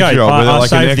Well, as a here we go. 50-year-old, where they're I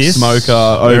like an saved this.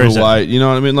 ex-smoker, Where is it? overweight. You know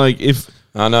what I mean? Like if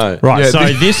I know. Right, Yeah,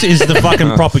 so this is the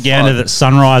fucking propaganda that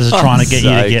Sunrise is trying to get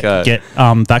you to get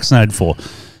vaccinated for.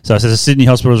 So it says a Sydney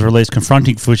hospital has released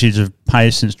confronting footage of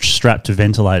patients strapped to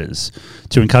ventilators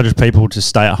to encourage people to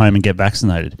stay at home and get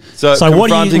vaccinated. So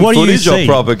confronting what do you footage or see?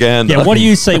 propaganda? Yeah, what do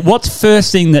you see? What's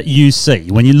first thing that you see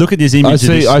when you look at this image?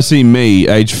 I see me,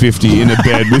 age 50, in a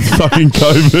bed with fucking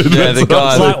COVID. Yeah, the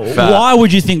guy Like, looked fat. why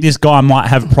would you think this guy might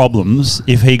have problems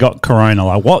if he got corona?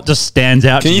 Like, what just stands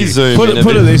out Can to you you? zoom Put in a it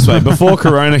bit? this way: before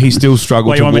Corona, he still struggled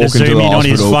What, to you want me walk to into zoom the in on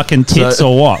his hospital. fucking tits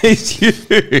or what? It's you.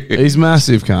 He's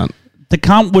massive, cunt. The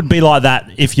cunt would be like that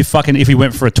if he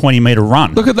went for a 20-meter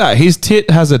run. Look at that. His tit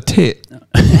has a tit.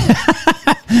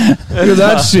 Look at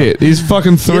that shit. He's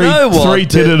fucking know what?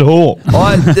 three-titted whore.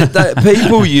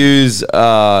 People use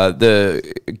the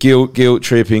guilt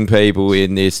tripping people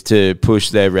in this to push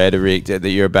their rhetoric that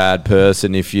you're a bad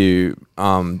person if you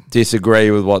disagree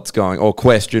with what's going or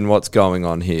question what's going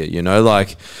on here. You know,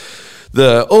 like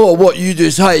what you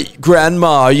just hate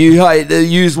grandma, you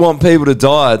just want people to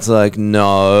die. It's like,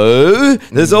 no.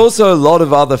 There's also a lot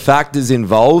of other factors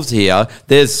involved here.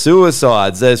 There's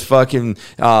suicides, there's fucking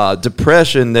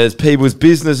depression, there's people's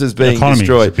businesses being economy is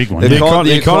destroyed. a big one.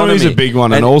 The economy is a big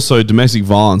one, and also domestic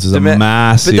violence is a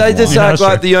massive But they just one. Yeah, act that's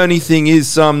like true. the only thing is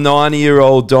some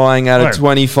 90-year-old dying out of Right.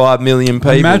 25 million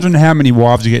people. Imagine how many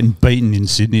wives are getting beaten in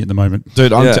Sydney at the moment.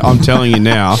 Dude, Yeah. I'm telling you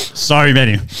now. So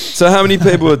many. So how many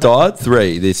people have died?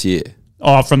 3 this year.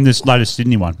 Oh, from this latest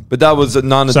Sydney one. But that was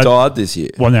none have So- died this year.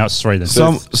 Well, now it's 3 then.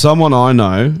 Someone I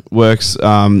know works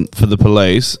for the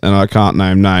police, and I can't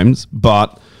name names,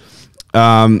 but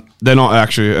they're not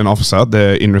actually an officer.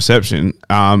 They're in reception,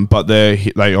 but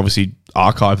they obviously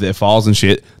archive their files and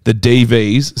shit. The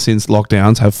DVs since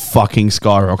lockdowns have fucking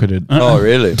skyrocketed. Oh,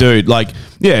 really? Dude, like,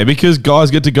 yeah, because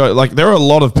guys get to go, like, there are a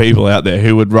lot of people out there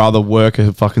who would rather work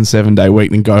a fucking 7-day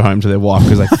week than go home to their wife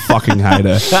because they fucking hate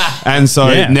her. And so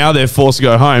Yeah. now they're forced to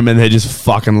go home and they're just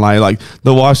fucking lay. Like,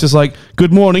 the wife's just like,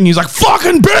 good morning. He's like,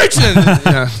 fucking bitch! And,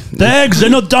 yeah. The eggs, they're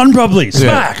not done properly.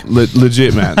 Yeah, Smack!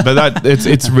 legit, man. But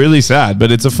it's really sad,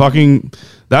 but it's a fucking,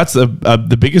 that's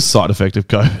the biggest side effect of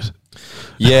COVID.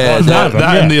 Yeah. That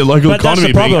and the local But that's economy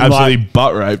the problem, being absolutely like-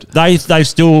 butt raped. They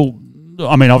still,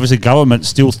 I mean, obviously government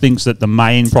still thinks that the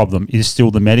main problem is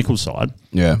still the medical side.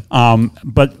 Yeah.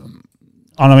 But,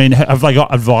 I mean, have they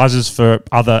got advisors for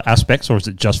other aspects or is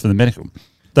it just for the medical?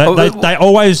 They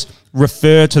always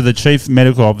refer to the chief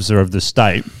medical officer of the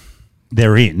state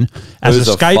they're in as a Who's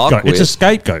a scapegoat. fuckwit. It's a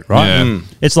scapegoat, right? Yeah.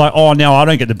 It's like, oh, now I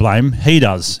don't get the blame. He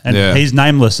does. And Yeah. he's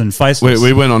nameless and faceless.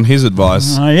 We went on his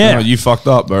advice. Oh, yeah. You fucked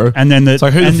up, bro. And then it's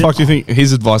like, who the fuck do you think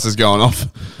his advice is going off?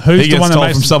 Who's he the gets one that told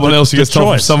makes from someone else. He the gets told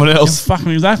from choice? someone else. Yeah,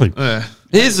 fucking exactly. Yeah.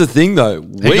 Here's the thing, though.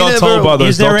 He got told by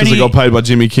those is there doctors any- that got paid by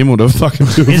Jimmy Kimmel to fucking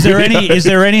do Is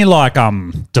there any like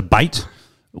debate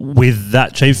with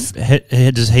that chief?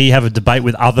 Does he have a debate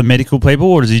with other medical people,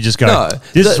 or does he just go, No,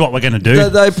 "This is what we're going to do"?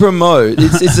 They promote.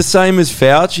 It's the same as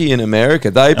Fauci in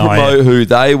America. They promote who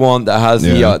they want that has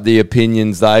the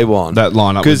opinions they want. that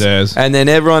line up with 'Cause- theirs. And then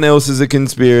everyone else is a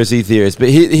conspiracy theorist. But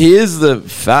here's the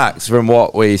facts from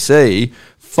what we see.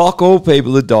 Fuck all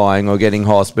people are dying or getting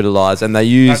hospitalised, and they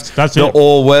use That's it.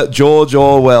 George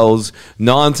Orwell's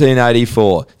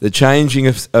 1984. The changing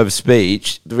of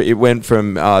speech. It went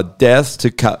from deaths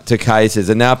to cases,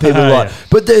 and now people are like, yeah.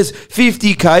 but there's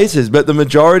 50 cases, but the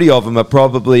majority of them are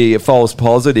probably false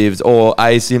positives or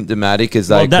asymptomatic, as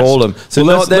they Well, that's- call them. So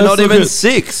well, let's they're not look even at-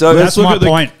 sick. So That's look my at the-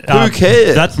 point. who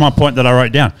cares? That's my point that I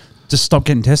wrote down. Just stop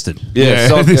getting tested. yeah,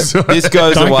 Yeah. this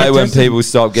goes Don't away get when tested. people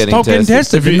stop getting Stop getting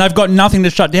tested. tested, and they've got nothing to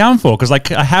shut down for because they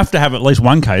have to have at least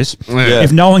one case. Yeah.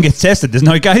 If no one gets tested, there's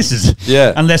no cases.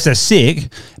 Yeah. unless they're sick.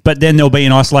 But then they'll be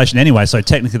in isolation anyway. So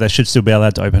technically, they should still be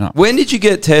allowed to open up. When did you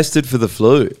get tested for the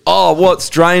flu? Oh, what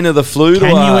strain of the flu do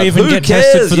Can I you have? even Who get cares?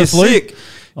 tested for the You're flu? sick.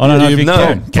 I don't know if you No.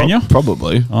 can. Can you?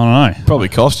 Probably. I don't know. Probably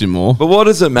cost you more. But what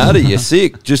does it matter? You're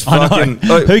sick. Just I know. fucking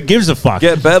Who gives a fuck?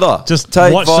 get better. Just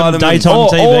take watch some vitamins. daytime Or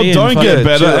TV and don't fucking- get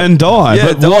better chill. and die. Yeah,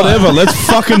 but die. whatever. Let's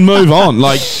fucking move on.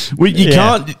 Like you Yeah.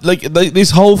 can't. Like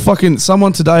this whole fucking.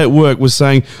 Someone today at work was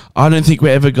saying, "I don't think we're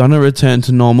ever gonna return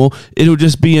to normal. It'll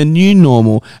just be a new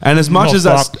normal." And as much Oh, as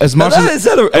that's fuck. as much as Is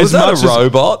that a as much as-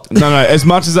 robot? No, as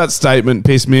much as that statement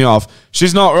pissed me off,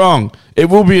 she's not wrong. It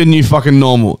will be a new fucking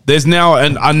normal. There's now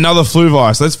another flu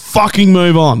virus. Let's fucking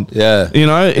move on. Yeah. You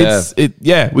know, it's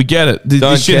we get it. This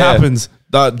Don't shit care. happens.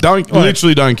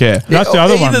 Literally don't care. That's the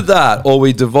other one. Either that, or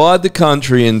we divide the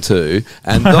country in two,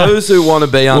 and those who want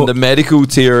to be under medical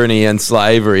tyranny and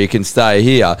slavery can stay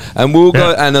here, and we'll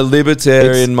go and a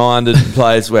libertarian-minded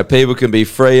place where people can be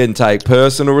free and take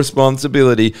personal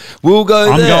responsibility. We'll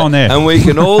go I'm there, going there. and we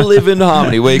can all live in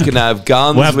harmony. We can have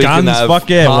guns. We'll have we can guns, have fuck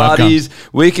yeah, we'll have parties.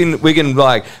 We can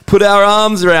like put our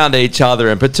arms around each other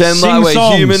and pretend Sing like we're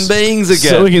songs. human beings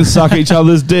again. So we can suck each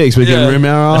other's dicks. We Yeah. can rim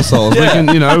our assholes.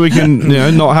 Yeah. We can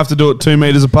not have to do it 2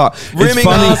 meters apart. Rimming it's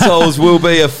funny. assholes will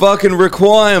be a fucking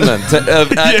requirement at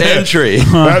entry.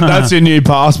 That's your new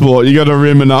passport. You got to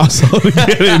rim an asshole to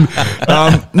get in.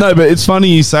 No, but it's funny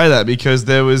you say that because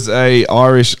there was a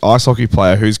Irish ice hockey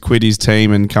player who's quit his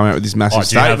team and come out with this massive Oh,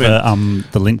 do you have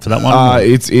statement. the link for that one?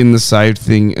 It's in the saved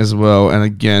thing as well, and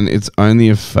again, it's only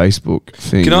a Facebook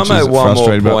thing. Can I which make is one more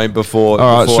frustrating, but- point before?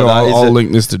 All right, before sure. that? Is I'll it-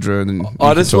 link this to Drew. And then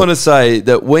I just want to say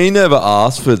that we never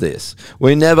asked for this.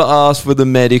 We never asked for the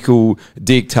medical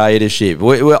dictatorship. None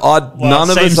Well, of it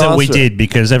us seems that asked we for it. did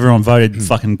because everyone voted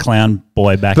fucking clown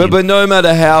boy back in. But no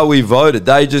matter how we voted,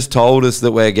 they just told us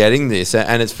that we're getting this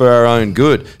and it's for our own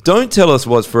good. Don't tell us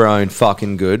what's for our own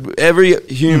fucking good. Every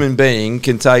human being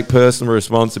can take personal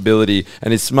responsibility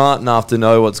and is smart enough to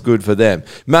know what's good for them.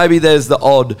 Maybe there's the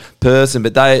odd person,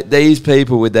 but these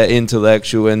people with their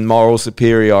intellectual and moral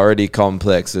superiority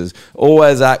complexes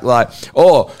always act like,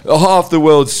 oh, half the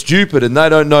world's stupid and they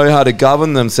don't know how to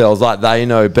govern themselves like they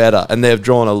know better. And they've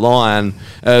drawn a line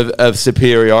of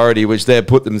superiority, which they've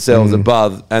put themselves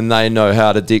above, and they know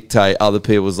how to dictate other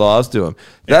people's lives to them.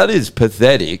 That is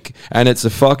pathetic, and it's a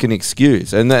fucking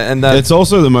excuse. And that It's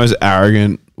also the most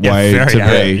arrogant way very to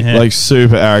arrogant, be. yeah. Like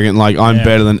super arrogant. Like I'm Yeah.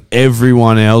 better than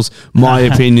everyone else. My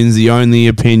opinion's the only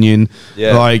opinion.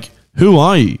 Yeah. Like who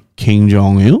are you, King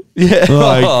Jong Il? yeah,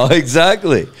 Like-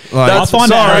 exactly. Like, I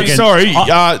find it arrogant. sorry.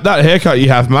 that haircut you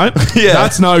have, mate. Yeah.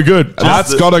 That's no good.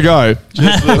 That's the- got to go.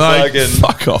 Like, fucking-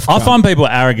 fuck off. I cunt. find people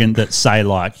arrogant that say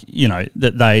like,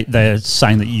 that they're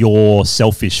saying that you're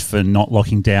selfish for not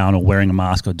locking down or wearing a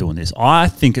mask or doing this. I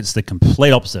think it's the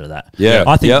complete opposite of that. Yeah.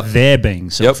 I think Yep. they're being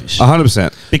selfish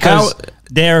 100%. because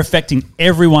they're affecting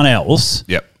everyone else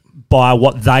Yep. by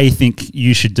what they think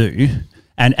you should do.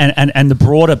 And the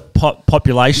broader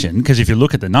population, because if you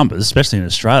look at the numbers, especially in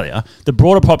Australia, the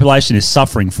broader population is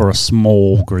suffering for a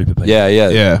small group of people.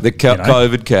 Yeah. The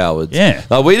COVID cowards. Yeah.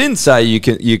 Like, we didn't say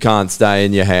you can't stay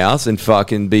in your house and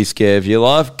fucking be scared for your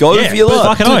life. Go Yeah, for your but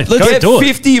life. fucking oath, go Get do it.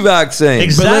 50 vaccines.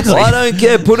 Exactly. I don't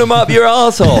care. Put them up your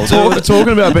asshole.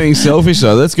 Talking about being selfish,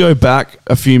 though, let's go back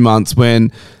a few months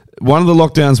when one of the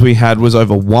lockdowns we had was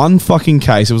over one fucking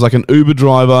case. It was like an Uber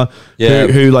driver Yeah.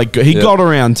 who got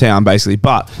around town basically,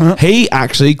 but he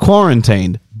actually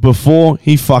quarantined before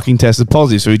he fucking tested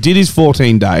positive. So he did his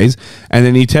 14 days and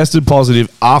then he tested positive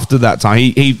after that time.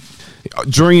 He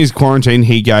during his quarantine,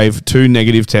 he gave 2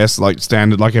 negative tests, like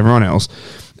standard, like everyone else.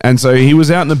 And so he was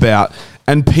out and about,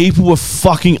 and people were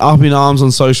fucking up in arms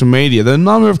on social media. The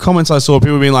number of comments I saw,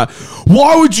 people being like,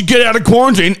 why would you get out of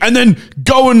quarantine and then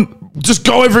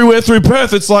go everywhere through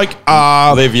Perth? It's like,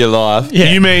 Live your life.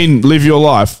 you mean live your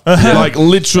life? Like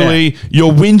literally,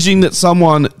 you're whinging that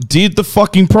someone did the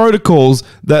fucking protocols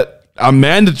that are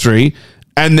mandatory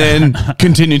and then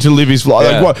continue to live his life.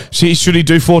 Yeah. Like what? Should he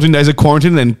do 14 days of quarantine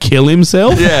and then kill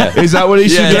himself? Yeah. Is that what he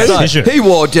should Yeah, do? it's like, he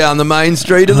walked down the main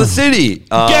street of the city.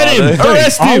 Get him!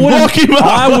 Arrest him! Lock him up!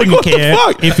 I Like, wouldn't what the care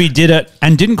fuck? if he did it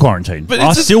and didn't quarantine. But I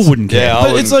it's just- still wouldn't care. Yeah, I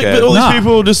But wouldn't it's like, care. but all these Nah.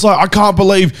 people are just like, I can't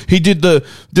believe he did the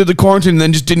quarantine and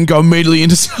then just didn't go immediately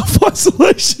into self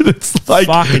isolation. It's like,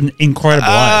 Fucking incredible.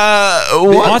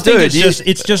 what? I think dude,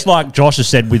 it's just like Josh has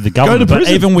said with the government, but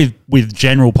prison. even with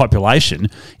general population,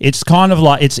 it's kind of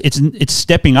like it's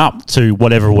stepping up to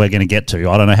whatever we're going to get to.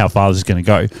 I don't know how far this is going to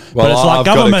go, Well, but it's like I've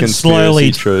got a government conspiracy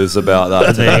slowly. truths about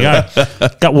that. There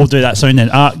you go. We'll do that soon then.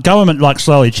 Government like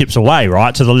slowly chips away,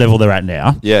 right, to the level they're at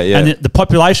now. Yeah, yeah. And the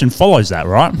population follows that,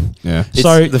 right? Yeah.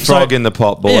 It's the frog in the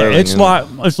pot boiling. Yeah, it's isn't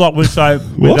like we say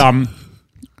with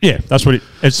Yeah, that's what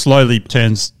it slowly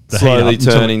turns the Slowly heat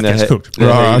up turning until it the gets cooked. heat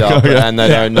up, okay. and they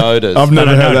don't notice. I've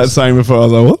never don't heard that notice. saying before. I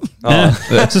was like, what?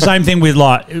 Yeah. It's the same thing with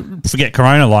forget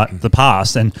Corona, the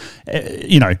past, and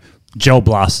gel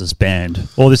blasters banned,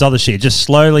 all this other shit just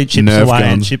slowly chips Nerf away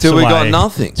and guns. chips Till away. we got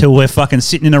nothing. Till we're fucking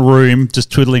sitting in a room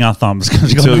just twiddling our thumbs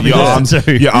because Until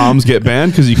your arms get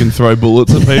banned because you can throw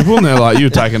bullets at people, and they're like, "You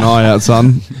take an eye out,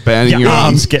 son." Banning your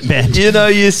arms get banned. You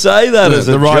say that as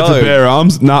a the right joke. to bear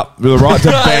arms, the right to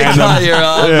ban Cut them. your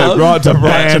arms Yeah, off. right to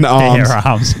ban arms. Bare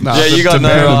arms. No, Yeah, you to got no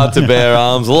ban 'em. right to bear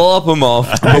arms. Lop them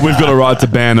off. But we've got a right to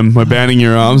ban them. We're banning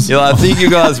your arms. I think you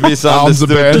guys Arms are misunderstood.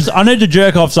 banned. Just, I need to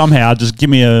jerk off somehow. Just give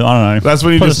me a, I don't know. That's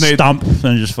when you put just a need- stump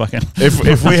and just fucking.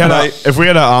 If we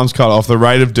had our arms cut off, the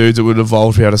rate of dudes that would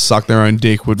evolve to be able to suck their own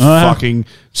dick would fucking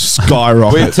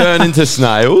skyrocket. We turn into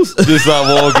snails, just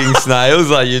like walking snails,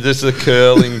 like you're just a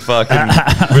curling fucking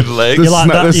with legs. the You're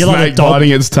like that- the you're like a snake dog.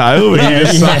 biting its tail, and you're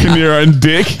just sucking your own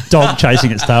dick. Dog chasing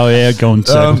its tail, yeah, going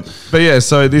to. But yeah,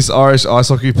 so this Irish ice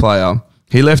hockey player,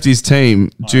 he left his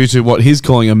team due to what he's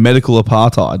calling a medical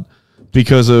apartheid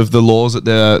because of the laws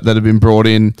that have been brought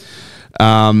in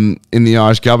the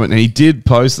Irish government. And he did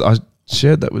post. I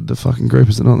shared that with the fucking group.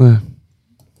 Is it not there?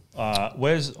 I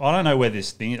don't know where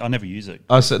this thing is. I never use it.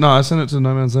 I sent it to the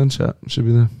No Man's Land chat. It should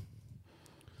be there.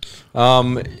 You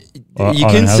I can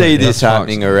don't have see it. this That's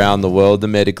happening around the world, the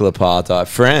medical apartheid.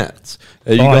 France.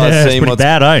 Have you Oh, guys yeah, it's seen pretty what's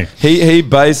bad, eh? He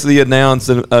basically announced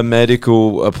a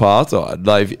medical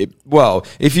apartheid.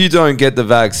 If you don't get the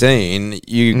vaccine,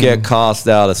 you get cast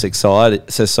out of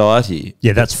society.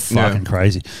 Yeah, that's fucking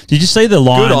crazy. Did you see the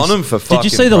lines? Good on 'em for Did you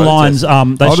see fucking the lines?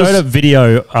 protesting. They showed a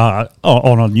video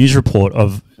on a news report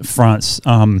of France,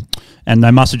 and they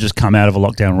must have just come out of a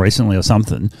lockdown recently or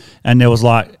something. And there was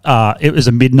it was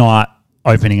a midnight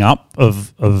opening up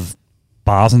of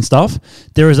bars and stuff.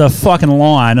 There is a fucking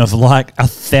line of more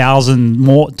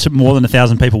than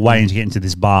 1,000 people waiting to get into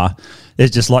this bar.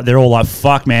 It's just they're all like,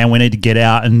 "Fuck, man, we need to get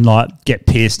out and get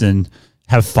pissed and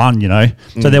have fun,"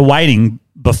 So they're waiting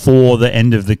before the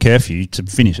end of the curfew to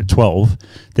finish at 12.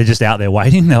 They're just out there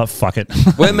waiting. They're like, "Fuck it."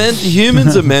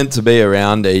 Humans are meant to be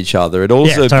around each other. It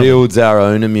also totally. builds our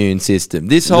own immune system.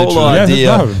 This whole Literally. idea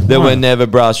Yeah, no, that no. we're never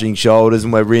brushing shoulders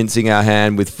and we're rinsing our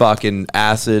hand with fucking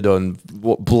acid on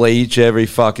bleach every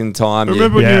fucking time.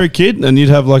 Remember when Yeah. you were a kid and you'd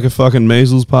have a fucking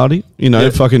measles party?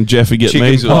 Fucking Jeff would get Chicken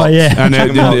measles. pox. Oh, yeah. And,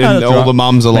 Chicken then- pox. and all the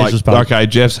mums are like, Measles party. okay,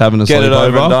 Jeff's having a Get it sleepover.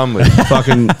 over and done with.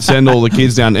 Fucking send all the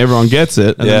kids down. Everyone gets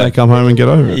it. And Yeah. then they come home and get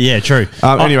over it. Yeah, true.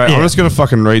 Anyway, yeah. I'm just going to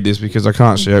fucking read this because I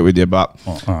can't share it with you. But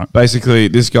all right. basically,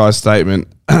 this guy's statement.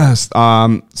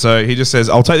 So he just says,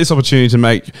 "I'll take this opportunity to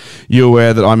make you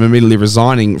aware that I'm immediately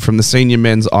resigning from the senior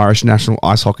men's Irish national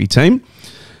ice hockey team."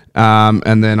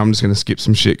 And then I'm just going to skip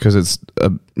some shit because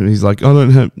he's like, "I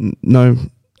don't have no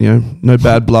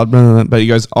bad blood," blah, blah, blah. But he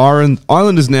goes, Ireland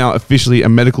is now officially a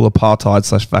medical apartheid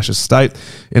 / fascist state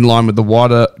in line with the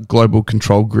wider global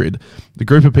control grid. The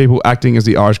group of people acting as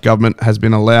the Irish government has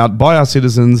been allowed by our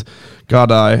citizens,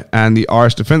 Gardaí, and the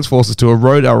Irish Defence Forces to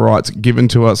erode our rights given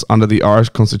to us under the Irish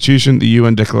Constitution, the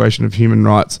UN Declaration of Human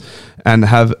Rights, and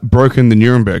have broken the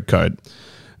Nuremberg Code.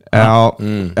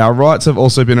 Our rights have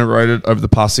also been eroded over the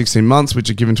past 16 months, which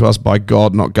are given to us by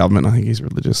God, not government. I think he's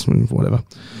religious, whatever.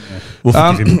 We'll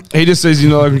forgive him. He just says,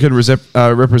 can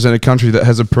represent a country that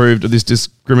has approved of this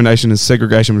discrimination and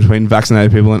segregation between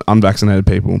vaccinated people and unvaccinated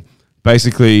people.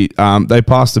 Basically, they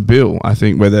passed a bill, I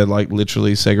think, where they're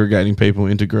literally segregating people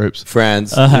into groups.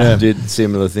 France did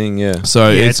similar thing, yeah. So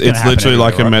Yeah, it's it's gonna literally happen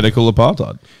like a everywhere, right? medical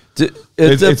apartheid.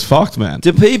 It's It's fucked, man.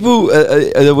 Do people,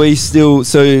 are we still,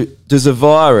 so does a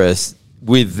virus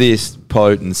with this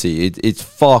potency, it's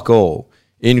fuck all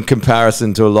in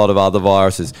comparison to a lot of other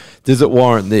viruses. Does it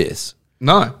warrant this?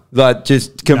 No.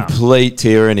 Just complete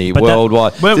tyranny But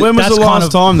worldwide. When was That's the kind last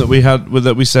of- time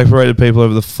that we separated people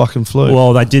over the fucking flu?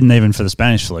 Well, they didn't even for the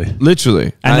Spanish flu.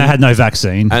 Literally. And they had no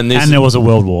vaccine, and and, this- there was a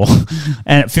world war,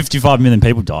 and 55 million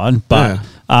people died. But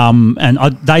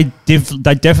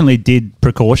they definitely did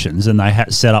precautions, and they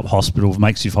had set up hospitals,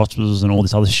 makeshift hospitals, and all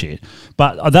this other shit.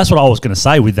 But that's what I was going to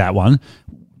say with that one.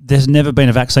 There's never been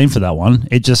a vaccine for that one.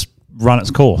 It just run its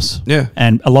course. Yeah.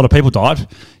 And a lot of people died.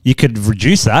 You could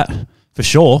reduce that for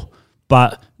sure,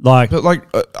 but I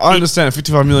understand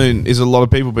 55 million is a lot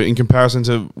of people, but in comparison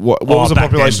to what was the back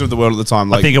population then, of the world at the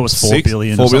time? I think it was 4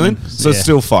 billion 4 or billion? something. So it's Yeah.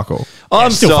 still fuck all.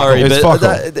 I'm still fuck sorry, all. It's but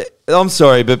fuck I'm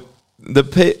sorry, but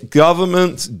the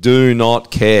governments do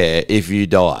not care if you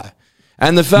die.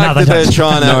 And the fact No, they that they're don't.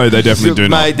 trying to No, they definitely do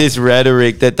not. make this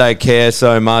rhetoric that they care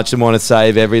so much and want to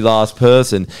save every last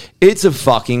person, it's a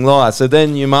fucking lie. So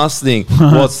then you must think,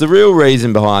 what's the real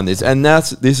reason behind this? And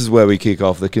this is where we kick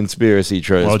off the conspiracy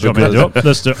truth. Well, do you want me to do it?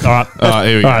 Let's do it. All right.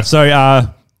 Here we go. All right.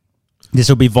 So this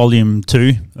will be volume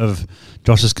 2 of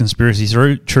Josh's conspiracy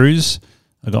truths.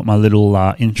 I got my little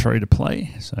intro to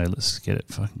play, so let's get it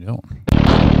fucking going.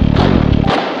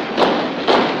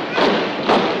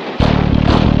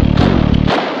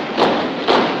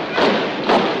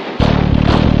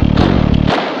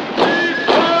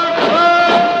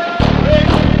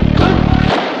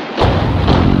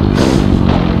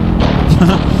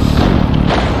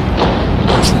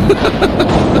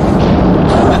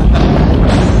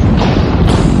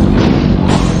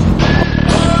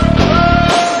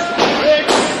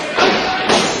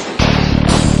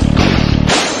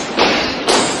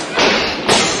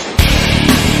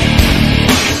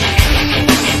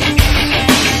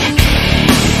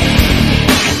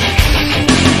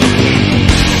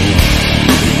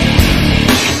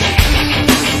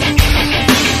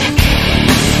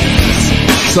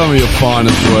 Some of your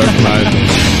finest work, mate.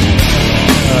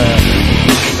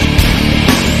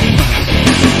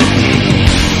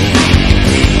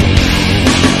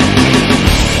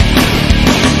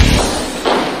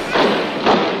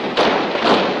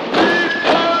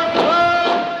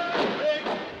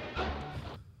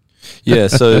 Yeah,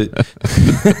 so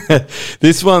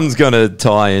this one's going to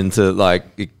tie into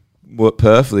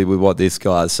perfectly with what this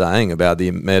guy's saying about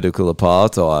the medical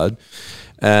apartheid.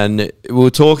 And we were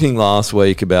talking last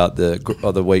week about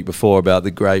the week before about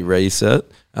the Great Reset.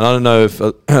 And I don't know if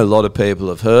a lot of people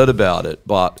have heard about it,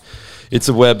 but it's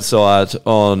a website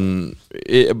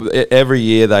every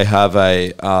year they have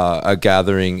a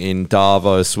gathering in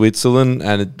Davos, Switzerland,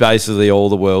 and it basically all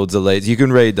the world's elites. You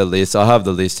can read the list. I have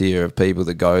the list here of people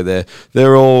that go there.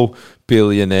 They're all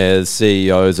billionaires,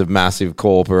 CEOs of massive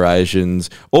corporations,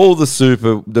 all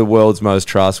the world's most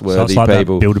trustworthy So it's like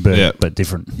people. that Bilderberg, Yeah. but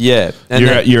different. Yeah. And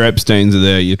Your Epsteins are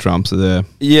there, your Trumps are there.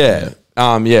 yeah.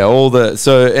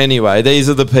 So anyway, these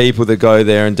are the people that go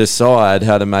there and decide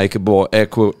how to make a more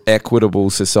equitable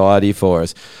society for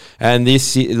us. And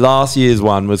last year's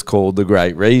one was called the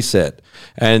Great Reset.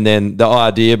 And then the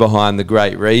idea behind the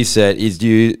Great Reset is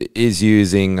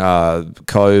using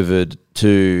COVID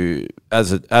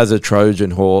as a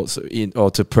Trojan horse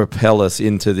or to propel us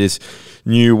into this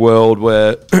new world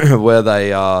where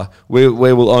we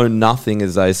will own nothing,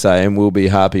 as they say, and we'll be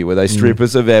happy, where they strip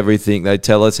us of everything. They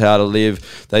tell us how to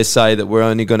live. They say that we're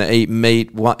only going to eat meat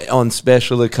on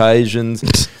special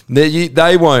occasions.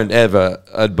 They won't ever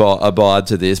abide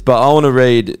to this. But I want to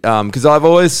read, because I've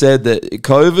always said that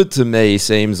COVID to me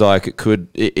seems like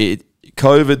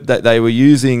COVID, that they were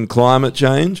using climate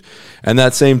change, and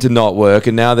that seemed to not work,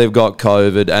 and now they've got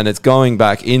COVID and it's going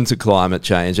back into climate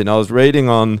change. And I was reading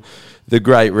on the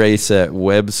Great Reset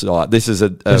website. This is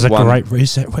There's a Great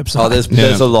Reset website. Oh,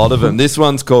 there's a lot of them. This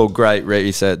one's called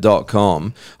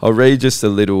greatreset.com. I'll read just a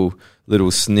little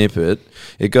snippet.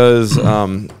 It goes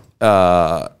over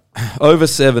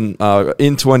 7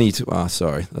 in 22.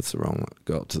 Sorry, that's the wrong one.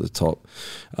 Go up to the top.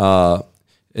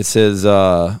 It says,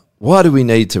 why do we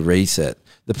need to reset?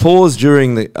 The pause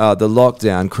during the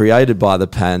lockdown created by the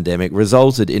pandemic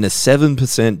resulted in a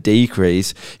 7%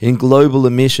 decrease in global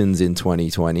emissions in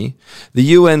 2020. The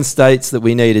UN states that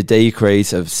we need a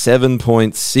decrease of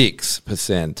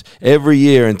 7.6% every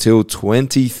year until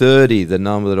 2030, the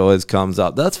number that always comes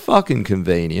up. That's fucking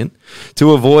convenient,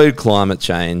 to avoid climate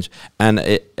change and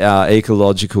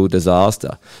ecological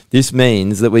disaster. This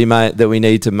means that we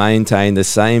need to maintain the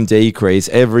same decrease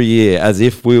every year as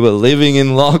if we were living in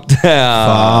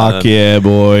lockdown. Fuck yeah,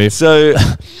 boy. So,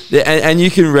 and you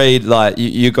can read, like,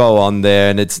 you go on there,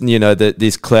 and it's,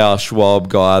 this Klaus Schwab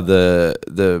guy, the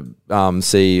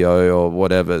CEO or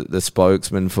whatever, the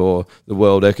spokesman for the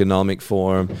World Economic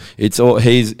Forum. It's all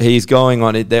he's going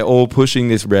on it. They're all pushing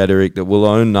this rhetoric that we'll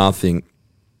own nothing.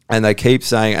 And they keep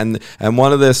saying, and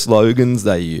one of their slogans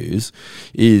they use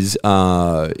is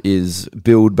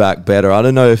 "Build Back Better." I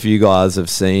don't know if you guys have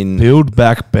seen Build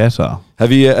Back Better.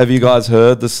 Have you guys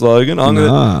heard the slogan? I'm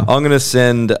gonna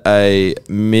send a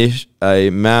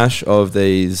mash of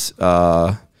these.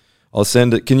 I'll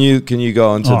send it. Can you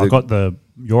go into I got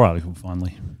your article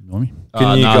finally. You want me?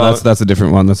 That's a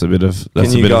different one. That's a bit of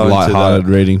lighthearted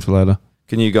reading for later.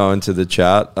 Can you go into the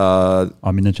chat?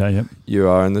 I'm in the chat. Yep. You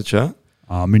are in the chat.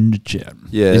 I'm in the chat.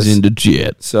 Yes. He's in the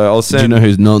chat. So I'll send. Do you know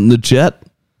who's not in the chat?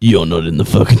 You're not in the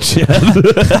fucking chat.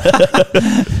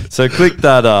 So click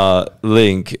that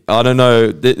link. I don't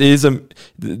know. They've Seems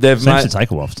made. to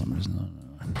take a while for some reason.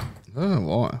 I don't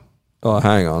know why. Oh,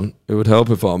 hang on. It would help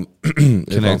if I'm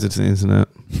Connected to the internet.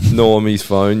 Normie's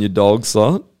phone, your dog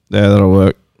slot. Yeah, that'll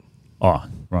work. Oh,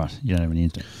 right. You don't have any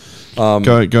internet.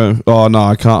 Go. Oh, no,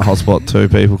 I can't hotspot 2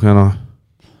 people, can I?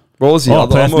 What was the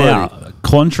other? Perth I'm already- Now.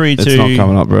 Contrary It's to not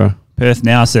coming up, bro. Perth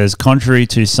Now says, contrary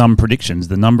to some predictions,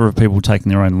 the number of people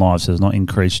taking their own lives has not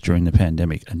increased during the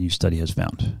pandemic, a new study has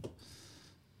found.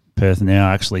 Perth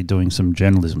Now actually doing some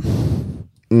journalism.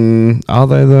 Are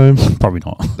they, though? Probably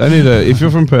not. They need to. If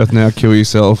you're from Perth Now, kill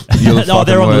yourself. You're the No,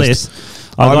 they're fucking on the worst.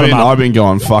 list. I've been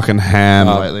going fucking ham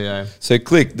lately, eh? So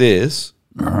click this.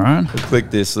 All right.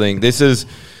 Click this link.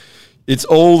 It's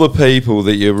all the people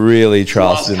that you really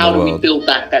trust in How the do we world. build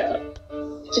back better?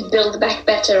 To build back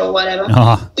better or whatever.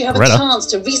 We have Greta. a chance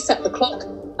to reset the clock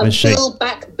and Where's she? build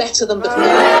back better than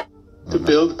before. To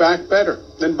build back better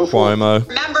than before. Cuomo.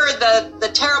 Remember the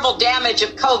terrible damage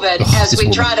of COVID as we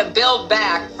try to build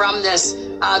back from this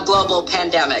global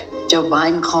pandemic. Joe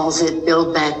Biden calls it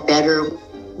build back better.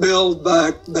 Build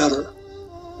back better.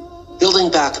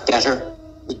 Building back better.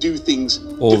 To do things.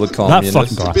 All the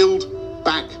communists. To build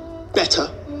back better.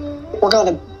 We're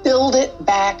going to build it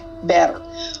back better.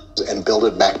 And build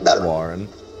it back better. Warren.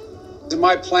 It's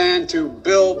my plan to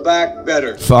build back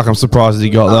better. Fuck, I'm surprised he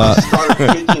got that.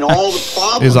 all the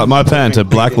problems. He's like, my plan to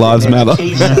Black Lives Matter.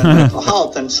 Mental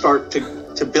health and start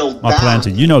to build My back plan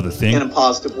to, you know the thing. in a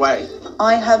positive way.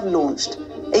 I have launched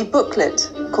a booklet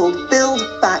called Build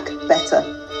Back Better,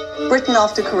 written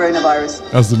after coronavirus.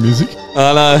 That's the music.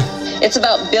 I know. It's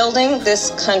about building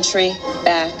this country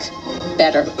back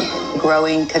better.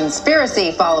 Growing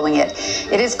conspiracy following it.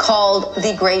 It is called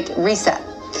the Great Reset.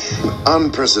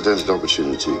 Unprecedented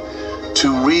opportunity to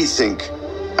rethink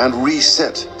and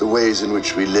reset the ways in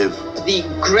which we live. The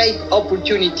great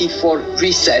opportunity for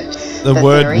reset. The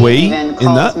word "we" in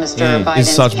that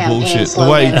is such bullshit. The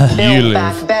way you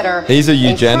live. Better He's a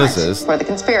in front eugenicist. for the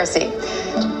conspiracy.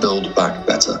 Build back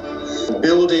better.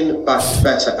 Building back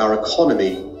better our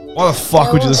economy. Why the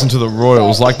fuck would you listen to the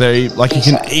Royals? Like you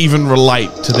can even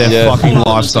relate to their fucking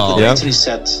lifestyle. Great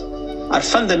resets are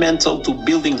fundamental to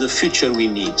building the future we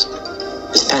need.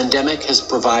 This pandemic has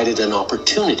provided an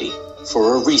opportunity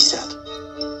for a reset.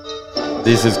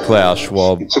 This is Klaus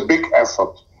Schwab. It's a big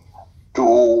effort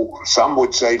to, some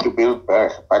would say, to build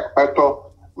back better.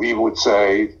 We would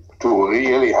say to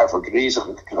really have a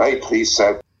great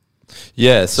reset.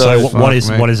 Yeah. So what is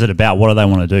it about? What do they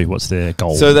want to do? What's their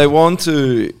goal? So they want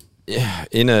to,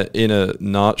 in a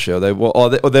nutshell,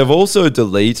 they've also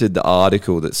deleted the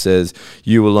article that says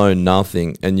you will own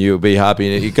nothing and you'll be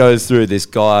happy. And it goes through this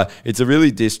guy. It's a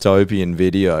really dystopian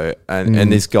video,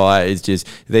 and this guy is just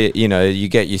you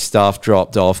get your stuff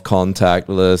dropped off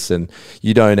contactless, and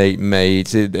you don't eat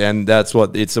meat, and that's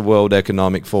what it's a World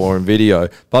Economic Forum video.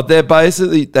 But they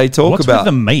talk What's about with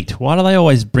the meat. Why do they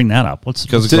always bring that up?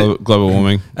 Because of global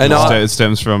warming. And it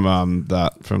stems from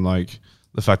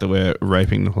the fact that we're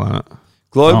raping the planet.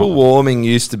 Global warming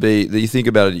used to be. You think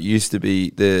about it. It used to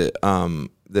be a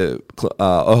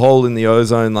hole in the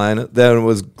ozone layer. Then it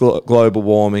was global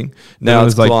warming. Now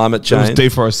it's climate change. It was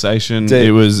deforestation.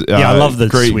 It was I love the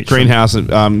switch greenhouse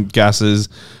gases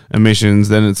emissions.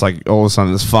 Then it's like all of a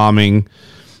sudden it's farming.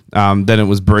 Then it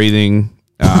was breathing.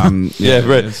 Cows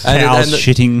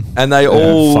shitting, and they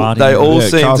all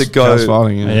seem to go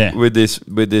farting,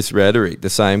 with this rhetoric, the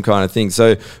same kind of thing.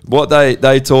 So what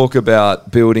they talk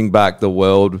about building back the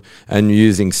world and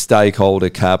using stakeholder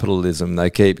capitalism.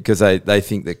 Because they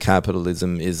think that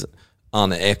capitalism is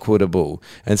unequitable,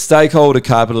 and stakeholder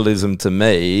capitalism to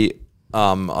me.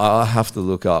 I have to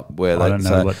look up where I they don't say,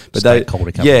 know what but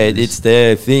stakeholder capitalism is. it's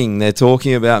their thing. They're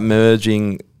talking about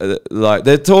merging, they're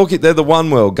the one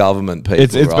world government people.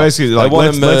 It's right? basically like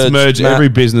let's merge every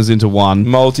business into one,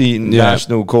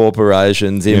 multinational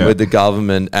corporations in with the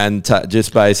government, and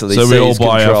just basically so we all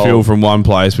buy control. our fuel from one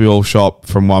place, we all shop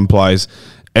from one place.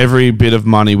 Every bit of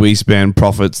money we spend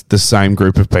profits the same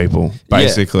group of people,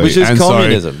 basically. Which is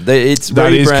communism. That is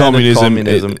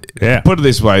communism. Put it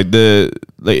this way,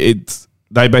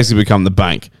 they basically become the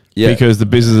bank because the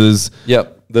businesses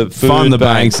the fund the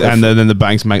banks and then the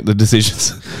banks make the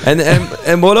decisions.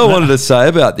 And what I wanted to say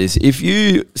about this, if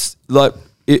you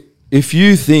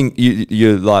think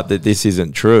you're like that this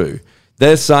isn't true,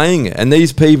 they're saying it, and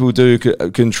these people do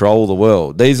control the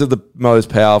world. These are the most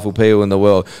powerful people in the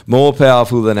world, more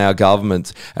powerful than our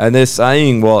governments, and they're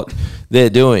saying what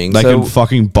they're doing. They can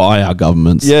fucking buy our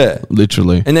governments. Yeah.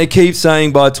 Literally. And they keep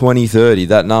saying by 2030,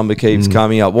 that number keeps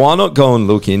coming up. Why not go and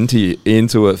look into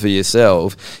it for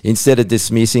yourself instead of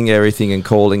dismissing everything and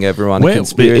calling everyone a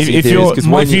conspiracy theorist?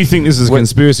 If you think this is a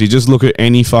conspiracy, just look at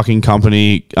any fucking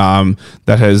company that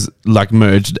has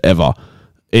merged ever.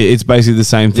 It's basically the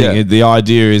same thing. Yeah. The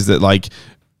idea is that like,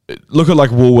 look at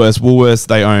like Woolworths. Woolworths,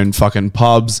 they own fucking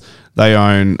pubs. They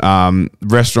own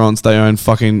restaurants. They own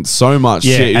fucking so much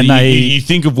shit. And you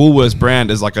think of Woolworths brand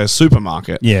as like a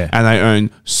supermarket. Yeah. And they own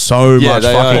so much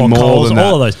they fucking own more Coles, than that.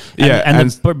 all of those.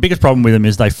 And the biggest problem with them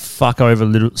is they fuck over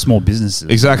little small businesses.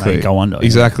 Exactly. They go under.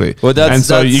 Exactly. Well, and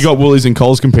so you got Woolies and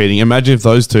Coles competing. Imagine if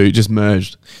those two just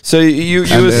merged. So you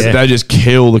And were they just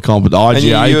kill the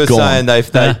competition. and you were gone. saying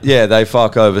they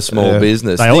fuck over small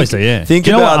business. They always do, yeah. Think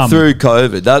Do you know about what, through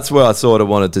COVID. That's where I sort of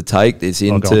wanted to take this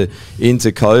into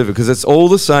COVID, because it's all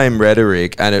the same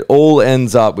rhetoric, and it all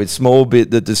ends up with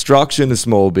the destruction of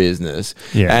small business,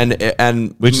 and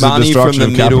Which is the money from destruction the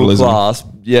of middle capitalism. class,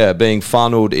 being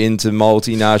funneled into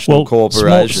multinational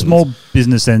corporations. Small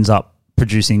business ends up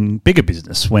producing bigger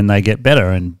business when they get better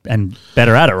and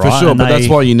better at it, right? For sure, And but that's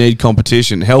why you need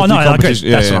competition. Healthy I agree.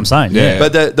 competition. That's what I'm saying. Yeah.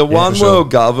 But the one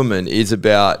world government is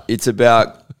about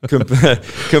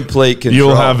complete control.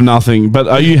 You'll have nothing, but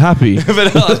are you happy?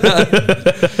 But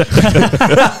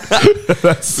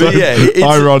it's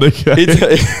ironic.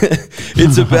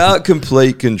 It's about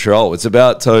complete control. It's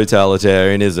about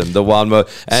totalitarianism. The one where,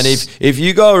 and if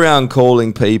you go around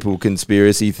calling people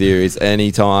conspiracy theories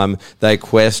anytime they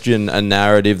question a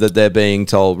narrative that they're being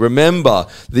told, remember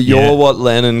that you're what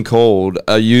Lenin called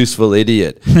a useful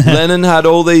idiot. Lenin had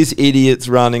all these idiots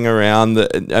running around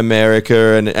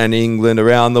America and England,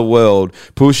 around the world,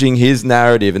 pushing his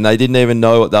narrative, and they didn't even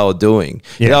know what they were doing.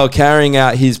 They were carrying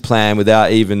out his plan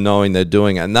without even knowing they're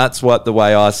doing it. And that's what the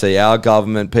way I see our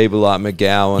government, people like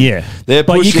McGowan, they're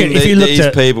pushing these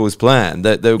people's plan.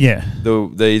 The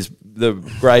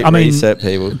great reset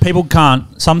people.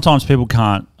 Sometimes people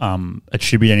can't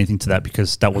attribute anything to that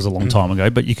because that was a long time ago,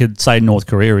 but you could say North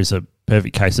Korea is a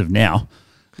perfect case of now.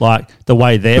 Like the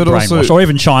way they're brainwashed, or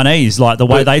even Chinese, like the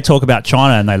way they talk about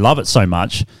China and they love it so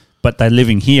much, but they're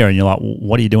living here, and you're like, well,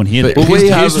 what are you doing here? But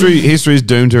history is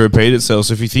doomed to repeat itself.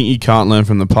 So if you think you can't learn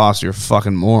from the past, you're a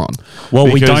fucking moron. Well,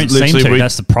 we don't seem to.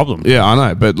 That's the problem. Yeah, I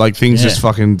know, but like things just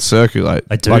fucking circulate.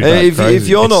 They do. Like if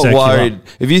you're not worried,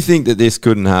 if you think that this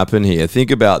couldn't happen here,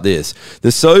 think about this.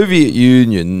 The Soviet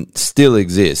Union still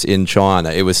exists in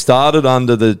China. It was started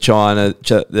under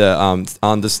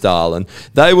under Stalin.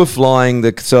 They were flying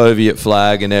the Soviet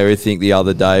flag and everything the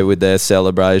other day with their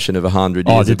celebration of 100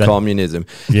 years of communism.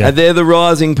 Yeah. And they're the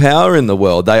rising power in the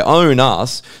world. They own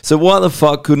us. So why the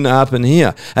fuck couldn't it happen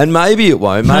here? And maybe it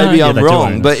won't. Maybe I'm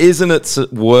wrong. But isn't it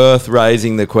worth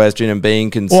raising the question and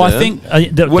being concerned? Well, I think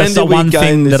that's the one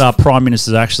thing that our Prime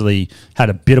Minister's actually had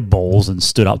a bit of balls and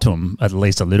stood up to him at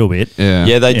least a little bit.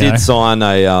 Yeah, they did sign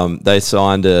they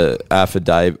signed a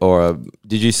affidavit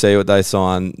did you see what they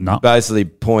signed? No. Basically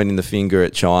pointing the finger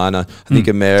at China. I think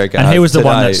America. And he was the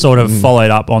one that sort of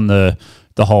followed up on the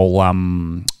whole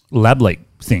lab leak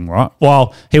thing, right?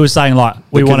 Well, he was saying like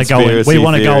we want to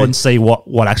go and see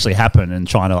what actually happened, and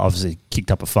China obviously kicked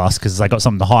up a fuss because they got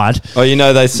something to hide.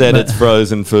 Oh, they said it's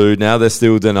frozen food. Now they're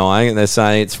still denying it. They're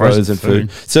saying it's frozen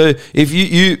food. So if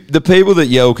you the people that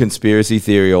yell conspiracy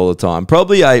theory all the time,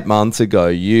 probably 8 months ago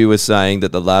you were saying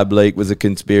that the lab leak was a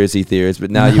conspiracy theorist,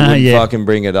 but now you wouldn't fucking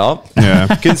bring it up.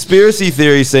 Yeah. Conspiracy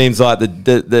theory seems like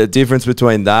the difference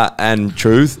between that and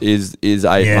truth is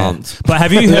 8 months. But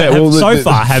have you heard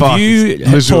have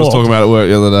you Lucia was talking about it at work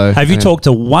the other day. Have you talked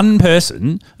to one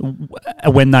person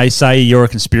when they say you're a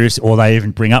conspiracy, or they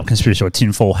even bring up conspiracy or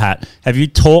tinfoil hat? Have you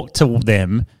talked to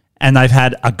them and they've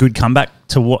had a good comeback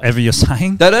to whatever you're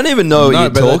saying? They don't even know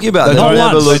what you're talking about. They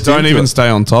don't even stay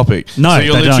on topic. No,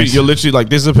 so you're literally like,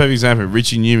 this is a perfect example of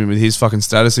Richie Newman with his fucking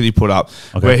status that he put up,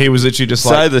 where he was literally just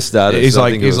say the status. He's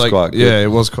like, quite good. Yeah, it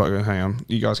was quite good. Hang on,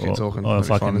 you guys keep talking. All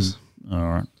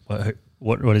right.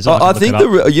 What is it? I think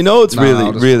it's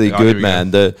really good,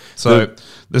 man. The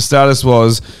status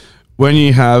was, when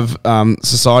you have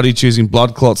society choosing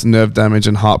blood clots, nerve damage,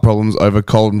 and heart problems over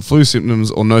cold and flu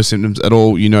symptoms, or no symptoms at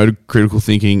all, critical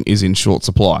thinking is in short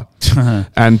supply.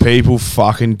 And people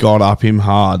fucking got up him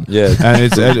hard. Yeah, and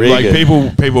it's like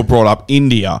people brought up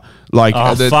India. Like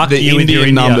the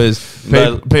Indian numbers.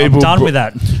 I'm done with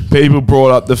that. People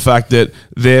brought up the fact that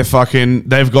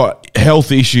they've got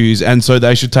health issues, and so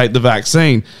they should take the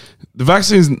vaccine. The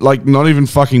vaccine's like not even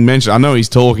fucking mentioned. I know he's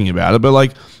talking about it, but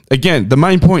like, again, the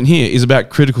main point here is about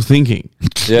critical thinking.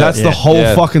 That's the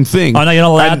whole fucking thing. I know you're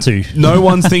not allowed to. No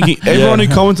one's thinking. Everyone who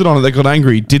commented on it that got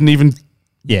angry didn't even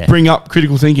bring up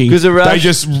critical thinking. They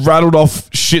just rattled off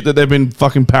shit that they've been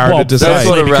fucking parroted to say. That's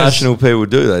what irrational people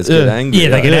do. They just get angry. Yeah,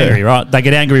 they get angry, right? They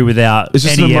get angry without it's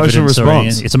just any an emotional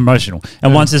response. It's emotional.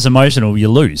 And once it's emotional, you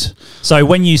lose. So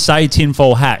when you say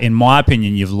tinfoil hat, in my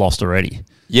opinion, you've lost already.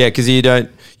 Yeah, because you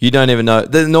don't You don't even know.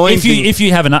 The annoying thing, if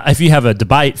you have a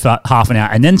debate for half an hour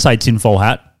and then say tinfoil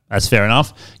hat, that's fair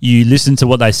enough. You listen to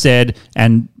what they said,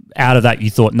 and out of that you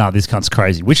thought, no, this cunt's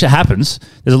crazy, which it happens.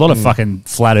 There's a lot of fucking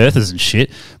flat earthers and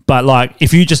shit. But like,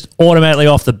 if you just automatically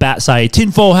off the bat say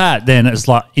tinfoil hat, then it's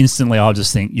like instantly I'll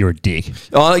just think you're a dick.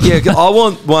 Oh yeah, I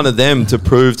want one of them to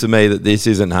prove to me that this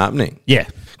isn't happening. Yeah.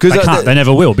 They can't. They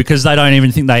never will, because they don't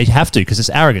even think they have to, because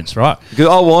it's arrogance, right? Because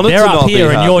I want it they're to up not here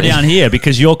be and you're down here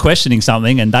because you're questioning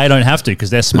something, and they don't have to because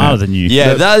they're smarter than you.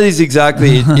 Yeah, that is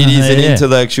exactly it. It is an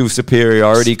intellectual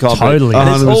superiority complex. Totally. And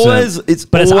it's always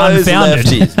unfounded.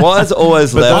 lefties. Why is it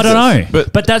always lefties? I don't know.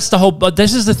 But that's the whole. But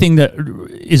this is the thing that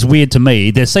is weird to me.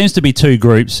 There seems to be two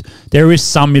groups. There is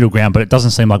some middle ground, but it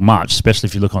doesn't seem like much, especially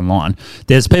if you look online.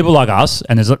 There's people like us,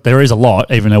 and there is a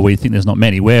lot, even though we think there's not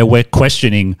many, where we're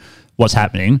questioning what's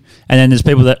happening, and then there's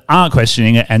people that aren't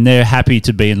questioning it, and they're happy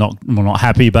to be not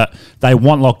happy, but they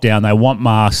want lockdown, they want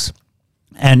masks,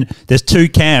 and there's two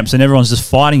camps, and everyone's just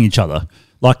fighting each other.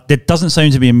 Like, there doesn't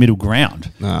seem to be a middle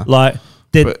ground. Nah. Like,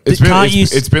 it's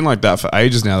been like that for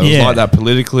ages now. It was like that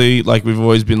politically. Like, we've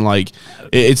always been like,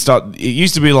 it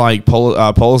used to be like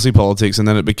policy politics, and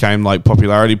then it became like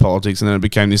popularity politics, and then it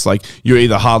became this like, you're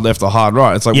either hard left or hard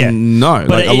right. It's like, well, no.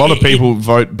 But like, a lot of people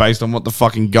vote based on what the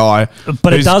fucking guy.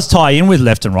 But it does tie in with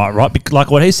left and right?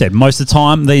 Like what he said, most of the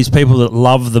time, these people that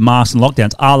love the masks and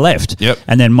lockdowns are left. Yep.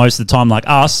 And then most of the time, like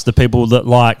us, the people that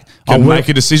like can make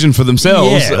a decision for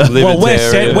themselves. Yeah. Well,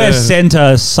 we're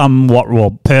centre somewhat,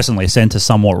 well, personally centre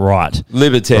somewhat right.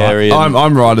 Libertarian. Right.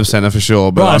 I'm right of centre for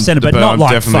sure. But right of centre, but not I'm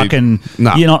like fucking,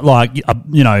 you're not like,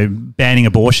 banning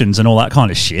abortions and all that kind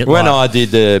of shit. When I did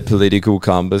the political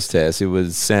compass test, it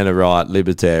was centre right,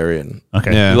 libertarian.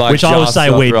 Okay. Yeah. Like, which I would say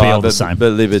we'd be all the same.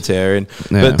 But libertarian.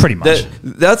 Yeah. But pretty much.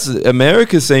 That's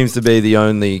America seems to be the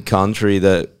only country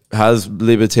that has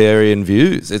libertarian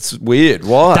views. It's weird.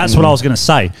 Why? That's what I was going to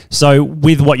say. So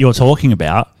with what you're talking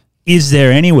about, is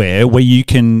there anywhere where you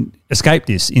can escape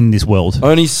this in this world?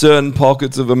 Only certain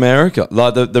pockets of America,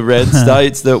 like the red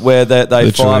states where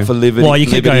they fight for liberty. Well, you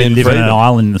could go and live freedom. in an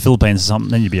island in the Philippines or something,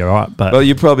 then you'd be all right. But well,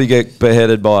 you probably get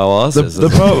beheaded by ISIS.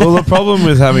 The problem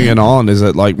with having an island is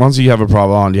that, like, once you have a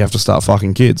private island, you have to start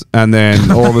fucking kids, and then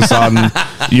all of a sudden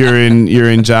you're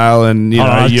in jail, and you're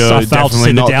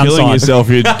definitely not killing yourself.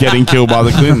 You're getting killed by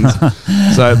the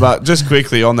Clintons. So, but just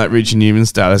quickly on that Richard Newman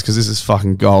status, because this is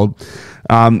fucking gold.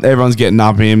 Everyone's getting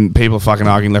up at him. People are fucking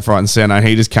arguing left, right, and centre. And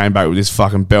he just came back with this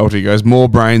fucking belt. He goes, "More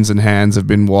brains and hands have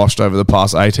been washed over the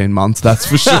past 18 months. That's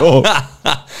for sure."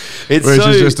 Which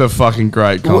is just a fucking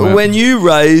great comment. When you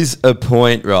raise a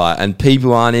point, right, and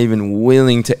people aren't even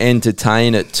willing to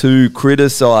entertain it, to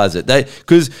criticise it,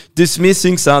 because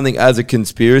dismissing something as a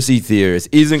conspiracy theorist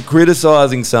isn't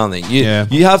criticising something.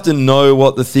 You have to know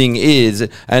what the thing is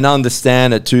and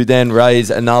understand it to then raise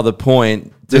another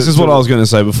point. This is what I was going to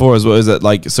say before as well, is that,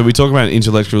 like, so we talk about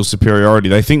intellectual superiority.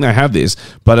 They think they have this,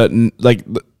 but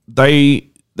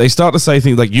they start to say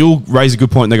things like, you'll raise a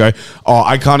good point and they go, "Oh,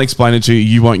 I can't explain it to you.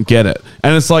 You won't get it."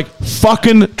 And it's like,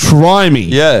 fucking try me.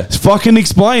 Yeah. Fucking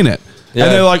explain it. Yeah.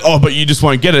 And they're like, "Oh, but you just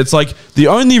won't get it." It's like, the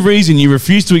only reason you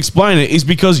refuse to explain it is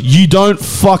because you don't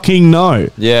fucking know.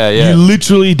 Yeah. You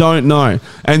literally don't know.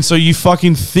 And so you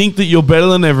fucking think that you're better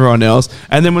than everyone else.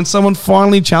 And then when someone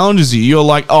finally challenges you, you're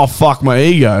like, "Oh, fuck my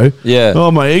ego." Yeah.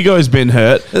 "Oh, my ego's been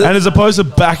hurt." And as opposed to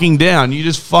backing down, you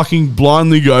just fucking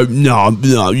blindly go, no,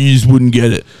 you just wouldn't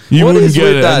get it. You wouldn't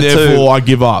get it, and therefore I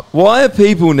give up. Why are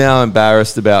people now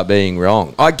embarrassed about being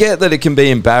wrong? I get that it can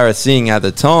be embarrassing at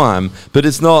the time, but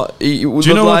it's not.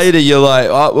 Later, you're like,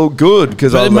 "Oh, well, good,"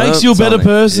 because it makes you a better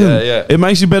person. Yeah. It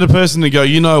makes you a better person to go,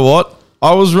 "You know what?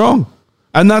 I was wrong."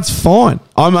 And that's fine.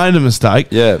 I made a mistake.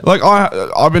 Yeah. Like,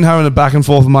 I've been having a back and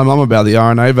forth with my mum about the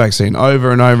RNA vaccine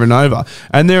over and over and over.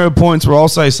 And there are points where I'll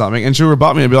say something and she'll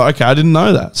rebut me and be like, "Okay, I didn't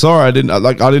know that. Sorry, I didn't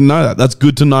know that. That's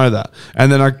good to know that." And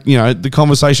then the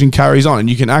conversation carries on, and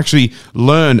you can actually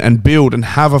learn and build and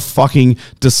have a fucking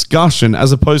discussion,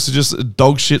 as opposed to just a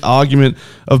dog shit argument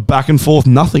of back and forth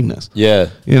nothingness. Yeah.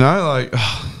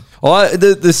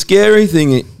 The scary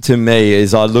thing to me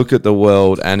is I look at the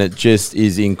world and it just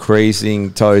is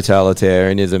increasing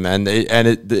totalitarianism, and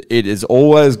it has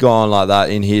always gone like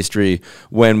that in history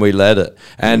when we let it,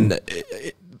 and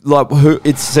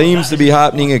it seems to be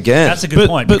happening again. That's a good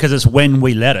point, because it's when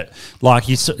we let it. Like,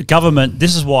 government.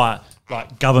 This is why,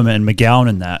 like, government and McGowan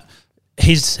and that,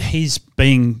 he's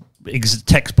being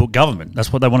textbook government.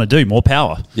 That's what they want to do, more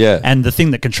power. Yeah. And the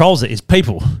thing that controls it is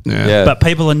people. Yeah. But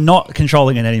people are not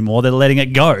controlling it anymore. They're letting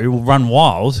it go, run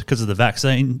wild because of the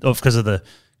vaccine, or because of the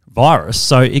virus.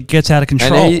 So it gets out of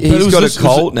control. And he's got a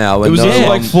cult now. It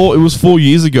was 4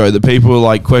 years ago that people were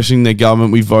like questioning their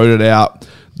government. We voted out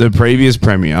the previous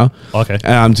premier. Okay.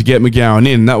 To get McGowan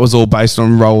in. That was all based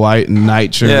on roll 8 and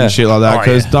nature Yeah. and shit like that. Oh,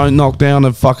 Because yeah. don't knock down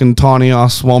a fucking tiny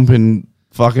ass swamp in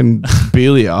fucking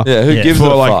Belia. Yeah, who gives for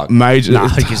a like fuck? major. Nah,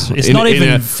 it's not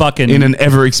even fucking- in an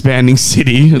ever expanding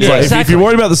city. It's Yeah, like if exactly. you're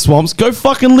worried about the swamps, go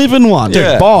fucking live in one.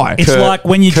 Yeah. Bye. It's like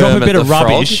when you drop a Kermit bit of the Frog.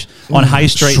 rubbish on Hay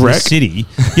Street in the Shrek. city,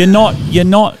 you're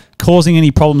not causing any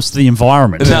problems to the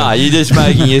environment. Nah, you're just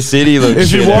making your city look If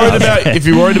shit.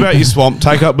 you're worried about your swamp,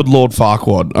 take up with Lord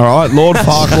Farquaad. All right, Lord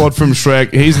Farquaad from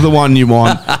Shrek. He's the one you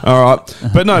want. All right,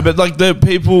 but like the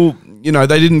people, you know,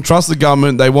 they didn't trust the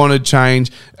government. They wanted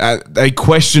change. They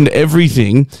questioned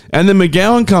everything, and then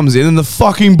McGowan comes in, and the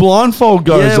fucking blindfold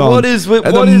goes Yeah, on. what is- what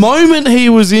At the is- moment he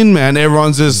was in, man,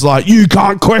 everyone's just like, you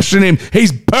can't question him.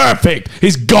 He's perfect.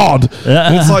 He's God.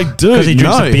 And it's like, dude, 'Cause he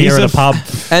drinks no, a beer he's at a pub.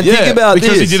 And think about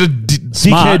because this. he did a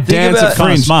Smart. dickhead Think dance about- at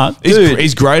Fringe. Smart.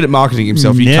 He's great at marketing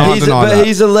himself. You Yeah. can't deny that.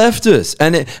 He's a leftist,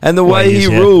 and the way he he is,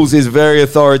 yeah. rules is very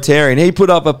authoritarian. He put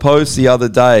up a post the other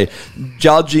day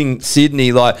judging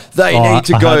Sydney like they Oh, need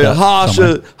to I heard go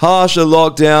that harsher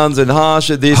lockdowns and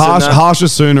harsher this and that. Harsher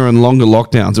sooner and longer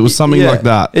lockdowns. It was something Yeah. like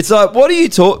that. It's like, what are you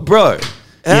talking, bro?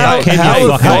 Yeah, can How you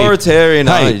fucking- authoritarian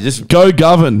are Hey, you? Just go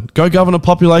govern a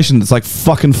population that's like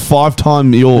fucking 5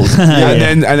 times yours,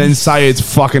 and then say it's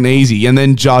fucking easy, and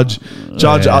then judge.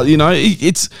 Yeah. You know,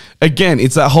 it's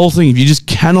that whole thing. If you just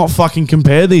cannot fucking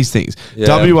compare these things. Yeah.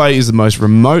 WA is the most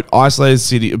remote, isolated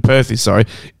city. Perth is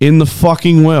in the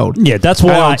fucking world. Yeah, that's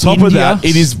why And on top of India- that,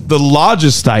 it is the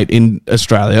largest state in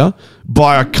Australia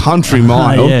by a country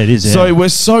mile. Yeah, it is, yeah. So we're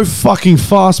so fucking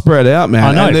far spread out, man.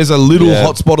 I know. And there's a little Yeah.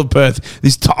 hotspot of Perth,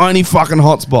 this tiny fucking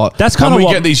hotspot. That's kinda and we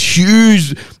what- get these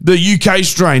huge, the UK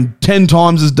strain 10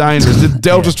 times as dangerous, the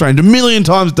Delta strain a million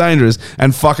times dangerous,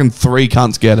 and fucking 3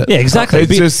 cunts get it. Yeah, exactly.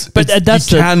 It's just, but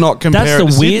that's you cannot compare that's it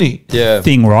the to weird Sydney. Yeah.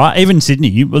 thing, right? Even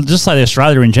Sydney, well, just say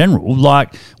Australia in general,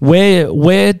 like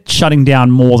we're shutting down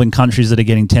more than countries that are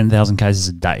getting 10,000 cases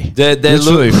a day. They're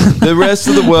Literally. the rest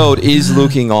of the world is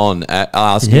looking on at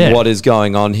asking Yeah. what is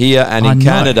going on here and I in know.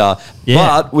 Canada.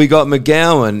 Yeah. But we got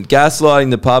McGowan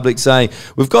gaslighting the public saying,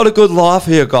 we've got a good life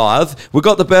here, guys. We've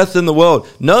got the best in the world.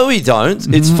 No, we don't.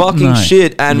 It's fucking no.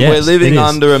 shit. And Yes, we're living it is.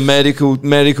 under a medical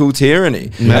tyranny.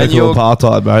 And Medical you're-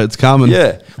 apartheid, bro. It's coming.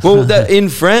 yeah. Well, in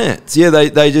France,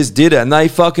 they just did it and they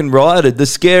fucking rioted. The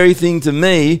scary thing to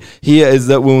me here is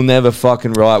that we'll never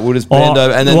fucking riot. We'll just bend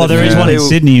over. And then well, there is one in people-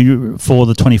 Sydney for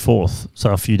the 24th,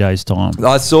 so a few days' time.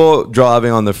 I saw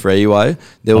driving on the freeway.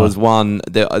 There was one.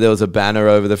 There was a banner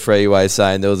over the freeway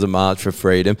saying there was a march for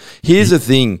freedom. Here's the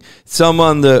thing: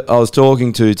 someone that I was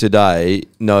talking to today,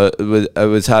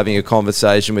 was having a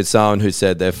conversation with someone who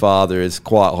said their father is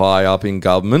quite high up in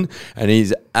government, and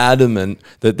he's adamant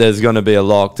that there's going to be a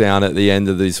lockdown at the end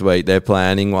of this week. They're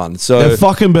planning one. So They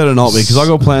fucking better not be, because I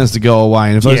got plans to go away,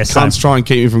 and if those Yeah, same. cunts try and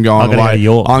keep me from I going gotta go away, to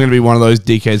York. I'm going to be one of those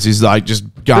dickheads who's like just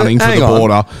gunning But for hang the on.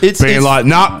 border, It's- being like,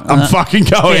 nah, I'm fucking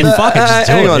going. Yeah, fuck it, just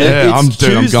do hang it. on, Yeah, it's I'm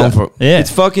Tuesday. going for it. Yeah.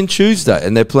 It's fucking Tuesday,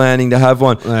 and they're planning to have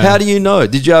one. Yeah. How do you know?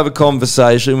 Did you have a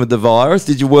conversation with the virus?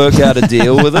 Did you work out a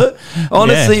deal with it?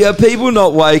 Honestly, are people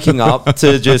not waking up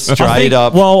to just straight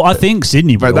up? Well, I think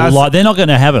Sydney, But will. that's- Like they're not going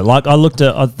to have it. Like I looked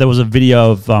at, there was a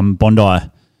video of Bondi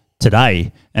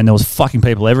today, and there was fucking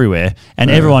people everywhere, and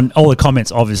everyone, all the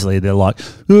comments, obviously, they're like,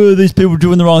 oh, these people are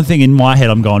doing the wrong thing. In my head,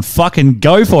 I'm going, fucking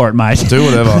go for it, mate. Do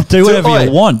whatever. Do whatever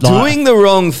you want. Like, Doing the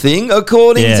wrong thing,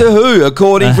 according Yeah. to who?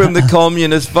 According from the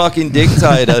communist fucking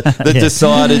dictator that Yeah.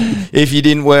 decided if you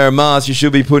didn't wear a mask, you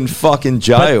should be put in fucking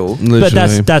jail. but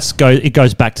it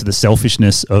goes back to the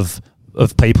selfishness of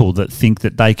people that think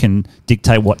that they can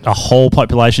dictate what a whole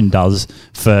population does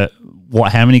for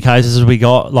how many cases have we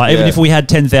got? Like, even Yeah. if we had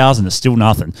 10,000, it's still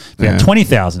nothing. If we had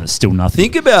 20,000, it's still nothing.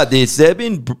 Think about this. They've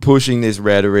been pushing this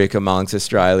rhetoric amongst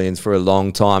Australians for a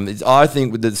long time. I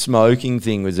think the smoking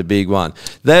thing was a big one.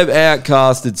 They've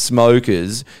outcasted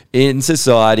smokers in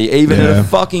society, even in a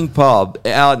fucking pub,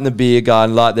 out in the beer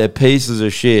garden, like they're pieces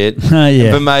of shit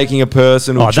Yeah. for making a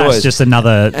personal choice. That's just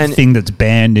another And- thing that's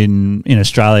banned in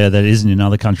Australia that isn't in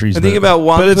other countries. And think that- about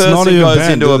one But it's person not even goes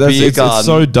banned. into a beer It's garden.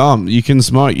 so dumb. You can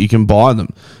smoke, you can buy them.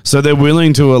 So they're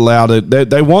willing to allow it.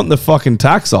 They want the fucking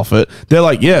tax off it. They're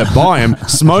like, yeah, buy them.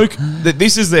 Smoke.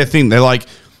 This is their thing. They're like,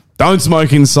 don't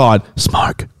smoke inside.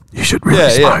 Smoke. You should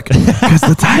really smoke. Because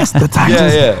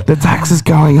the tax is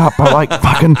going up by like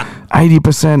fucking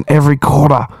 80% every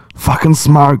quarter. Fucking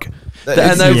smoke.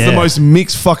 It's the most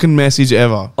mixed fucking message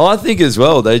ever. I think as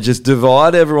well, they just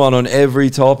divide everyone on every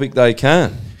topic they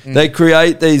can. They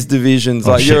create these divisions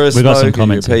like, shit. you're a We got some smoker, you're a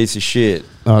comments here. piece of shit.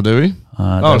 Oh, do we? they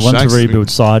want to rebuild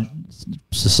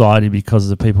society because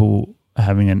the people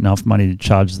having enough money to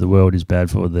charge the world is bad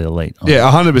for the elite.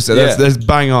 Yeah, 100%. Yeah. That's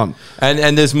bang on.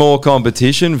 And there's more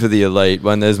competition for the elite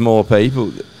when there's more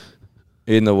people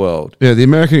in the world. Yeah, the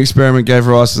American experiment gave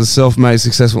rise to the self-made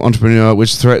successful entrepreneur,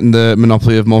 which threatened the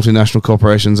monopoly of multinational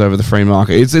corporations over the free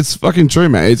market. It's fucking true,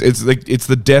 man. It's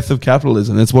the death of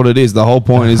capitalism. That's what it is. The whole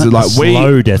point is that, like,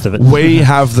 slow death of it. We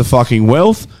have the fucking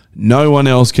wealth. No one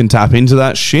else can tap into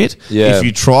that shit. Yeah. If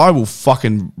you try, we'll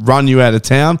fucking run you out of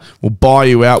town. We'll buy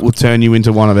you out. We'll turn you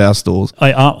into one of our stores.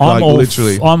 I'm all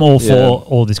literally. I'm all for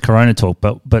all this Corona talk,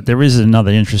 but there is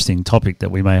another interesting topic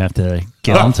that we may have to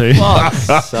get onto.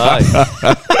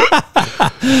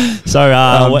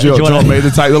 So, do you want me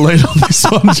to take the lead on this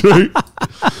one, Drew?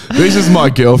 This is my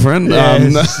girlfriend.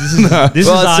 This is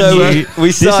our new.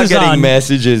 We start getting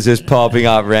messages just popping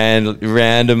up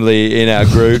randomly in our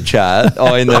group chat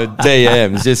or in the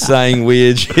DMs, just saying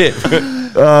weird shit.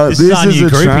 This is a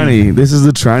tranny. This is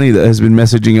the tranny that has been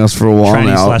messaging us for a while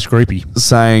now. Tranny/groupie.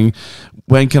 Saying,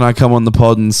 when can I come on the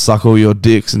pod and suck all your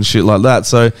dicks and shit like that?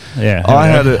 So yeah, I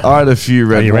had a few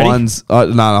red wines.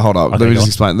 No, hold up. Okay, Let me just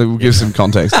explain. We'll give some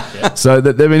context. So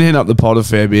they've been hitting up the pod a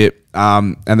fair bit,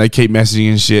 and they keep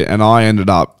messaging and shit. And I ended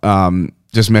up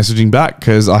just messaging back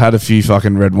because I had a few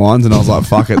fucking red wines, and I was like,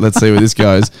 "Fuck it, let's see where this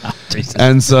goes."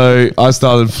 And so I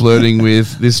started flirting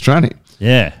with this tranny.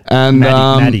 Yeah, and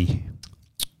Maddie.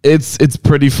 It's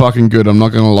pretty fucking good. I'm not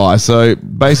gonna lie. So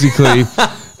basically,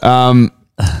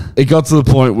 it got to the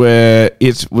point where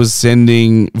it was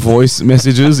sending voice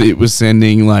messages. It was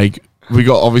sending, like, we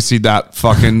got obviously that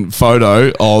fucking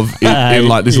photo of it in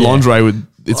like this lingerie with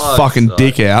its fucking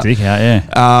dick out. Dick out, yeah.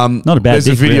 Not a bad There's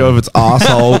dick, a video really. of its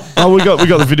arsehole. we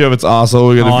got the video of its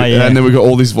arsehole. And then we got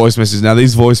all these voice messages. Now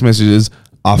these voice messages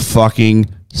are fucking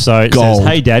So it gold. says,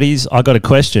 "Hey, daddies, I got a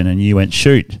question," and you went,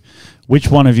 "Shoot. Which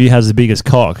one of you has the biggest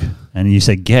cock?" And you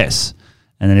said, "Guess."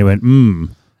 And then he went,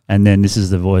 And then this is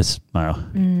the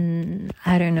voicemail.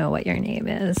 I don't know what your name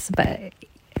is, but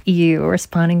you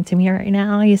responding to me right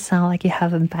now, you sound like you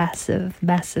have a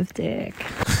massive dick.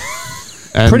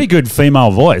 And pretty good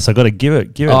female voice. I got to give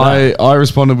it. I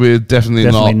responded with definitely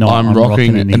not. I'm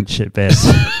rocking an inch at best.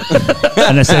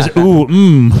 And it says,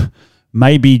 "Ooh,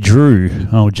 maybe Drew."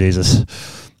 Oh Jesus!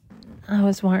 I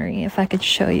was wondering if I could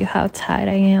show you how tight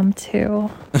I am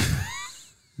too.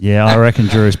 Yeah, I reckon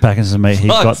Drew is packing some meat. He's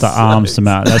got the arms to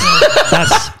mount.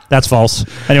 That's false.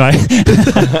 Anyway,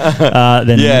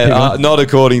 then not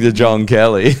according to John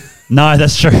Kelly. No,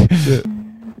 that's true.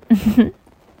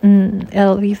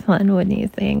 It'll be fun, wouldn't you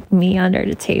think? Me under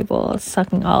the table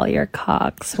sucking all your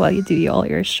cocks while you do all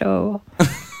your show.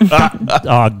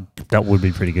 That would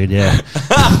be pretty good. Yeah.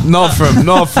 not from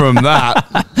that.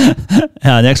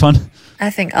 Next one. I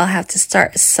think I'll have to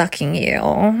start sucking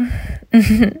you.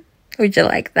 Would you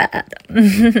like that?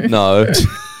 No.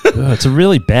 It's a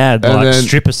really bad,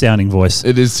 stripper sounding voice.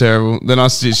 It is terrible. Then I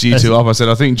stitched you two up. I said,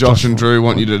 I think Josh and Drew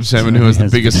want you to determine who has the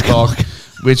biggest cock,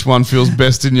 which one feels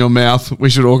best in your mouth. We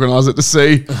should organise it to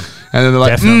see. And then they're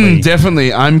like,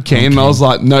 definitely, I'm keen. And I was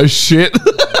like, no shit.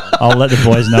 I'll let the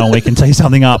boys know and we can tee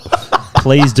something up.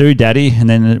 Please do, Daddy. And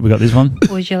then we got this one.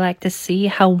 Would you like to see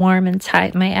how warm and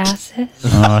tight my ass is?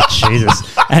 Oh, Jesus.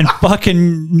 And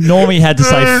fucking Normie had to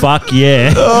say, fuck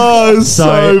yeah. Oh, it's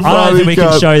so funny. I don't think we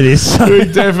can show this. We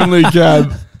definitely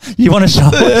can. You want to show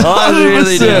it? I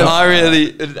really do.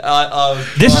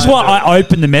 This is what I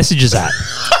opened the messages at.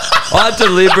 I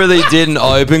deliberately didn't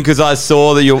open because I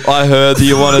saw that I heard that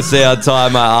you want to see how tight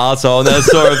my arsehole, and then I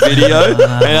saw a video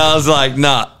and I was like,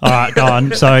 nah. All right, go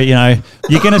on. So,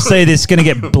 you're going to see this, going to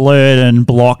get blurred and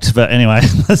blocked, but anyway,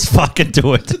 let's fucking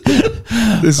do it.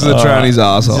 This is a tranny's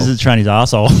arsehole. This is a tranny's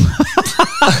arsehole.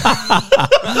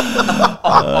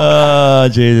 Oh,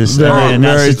 Jesus.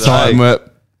 Very tight and wet.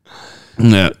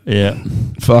 Yeah. Yeah.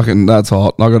 Fucking, that's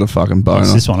hot. I got a fucking boner.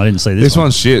 What's this one? I didn't see this one. This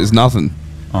one's shit. It's nothing.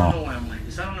 Oh.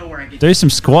 Do some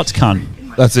squats, cunt.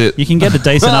 That's it. You can get a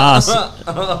decent ass.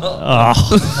 I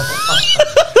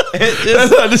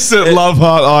just said love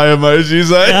heart eye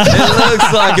emojis, eh? It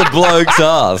looks like a bloke's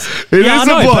ass. It is a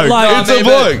bloke. It's a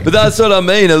bloke. But that's what I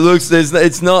mean. It looks.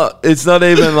 It's not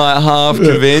even like half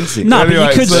convincing. No, but you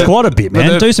could squat a bit,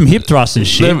 man. Do some hip thrusts and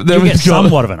shit. Then you get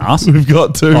somewhat of an ass. We've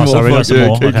got two more. Sorry, we got some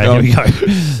more. Okay, here we go.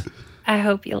 I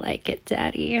hope you like it,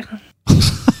 Daddy.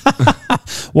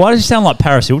 Why does he sound like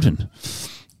Paris Hilton?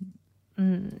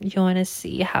 You want to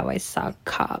see how I suck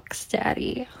cocks,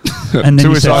 Daddy? And then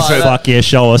you said, fuck yeah,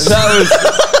 show us.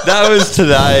 That was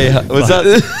today. Was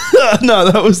that?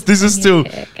 No, this is still.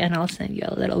 And I'll send you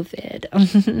a little vid.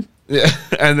 Yeah,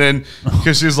 and then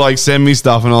because she was like, send me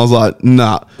stuff, and I was like,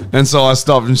 nah. And so I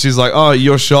stopped, and she's like, oh,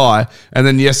 you're shy. And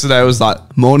then yesterday it was like,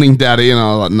 morning, daddy, and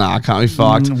I was like, nah, I can't be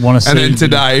fucked. Wanna see and then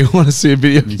today, want to see a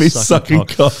video of me sucking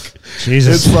cock.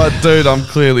 Jesus. It's like, dude, I'm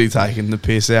clearly taking the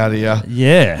piss out of you.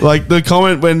 Yeah. Like the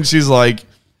comment when she's like,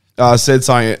 said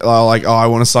something like, oh, I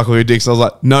want to suckle your dicks. I was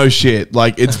like, no shit.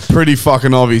 Like, it's pretty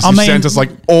fucking obvious. You sent us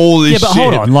like all this shit. Yeah, but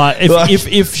hold on. Like,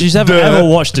 if she's ever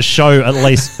watched a show at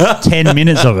least 10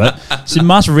 minutes of it, she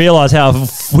must realise how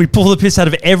we pull the piss out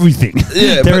of everything.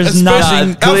 Yeah, there is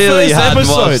nothing. Clearly hadn't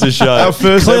watched the show. Our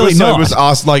first Clearly episode not. was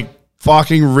us like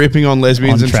fucking ripping on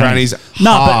lesbians and trannies.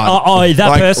 No, hard. but that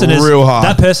Like, person is real hard.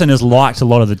 that person has liked a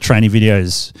lot of the tranny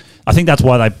videos. I think that's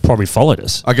why they probably followed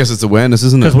us. I guess it's awareness,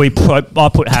 isn't it? Because I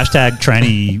put hashtag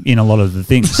tranny in a lot of the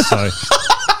things, so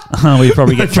we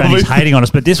probably get trannies hating on us.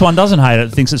 But this one doesn't hate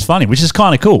it; thinks it's funny, which is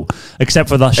kind of cool. Except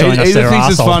for the showing us Either their thinks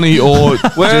it's arsehole. funny or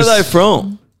Where are they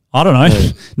from? I don't know.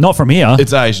 Not from here.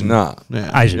 It's Asian. Nah.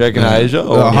 Asian. You reckon Asia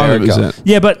or America? 100%.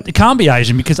 Yeah, but it can't be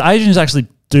Asian because Asians actually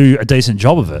do a decent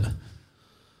job of it,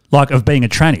 like of being a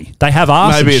tranny. They have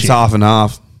arse. Maybe and it's shit. half and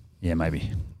half. Yeah,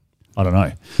 maybe. I don't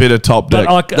know. Bit of top deck.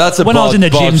 But like, That's a when I was in the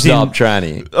gyms boxed up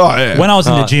tranny. Oh yeah. when I was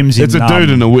in the gyms in it's a dude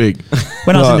in a wig.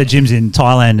 when I was in the gyms in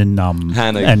Thailand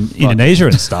and Indonesia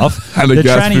and stuff, Hannah the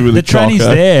Gatsby with the a cock, trannies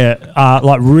eh? there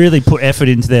like really put effort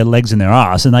into their legs and their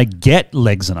ass, and they get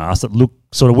legs and ass that look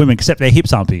sort of women, except their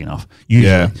hips aren't big enough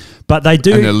usually. Yeah. But they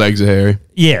do. And their legs are hairy.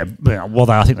 Yeah, well,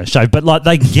 I think they shave, but like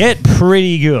they get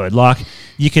pretty good. Like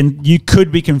you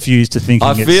could be confused to thinking.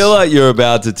 I feel like you're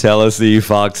about to tell us that you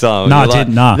fucked someone. No, I You're like,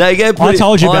 didn't, no. They get I pretty,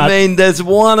 told you about- I mean, there's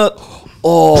one.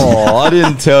 I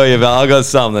didn't tell you about. I got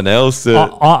something else to.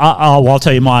 I'll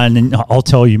tell you mine, and I'll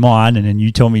tell you mine, and then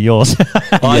you tell me yours.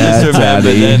 I just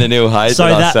remember then, and he'll hate So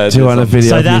that I that- said Do you this want a on- video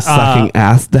So of me that, sucking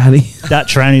ass, daddy? That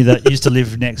tranny that used to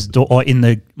live next door or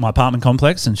in my apartment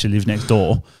complex, and she lived next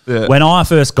door. Yeah. When I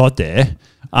first got there,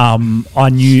 I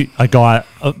knew a guy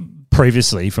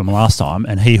previously from last time,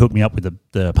 and he hooked me up with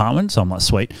the apartment. So I'm like,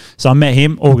 sweet. So I met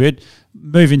him, all good.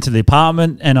 Move into the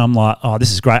apartment, and I'm like, oh,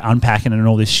 this is great, unpacking and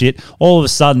all this shit. All of a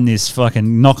sudden, this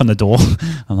fucking knock on the door.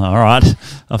 I'm like, all right.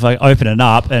 I open it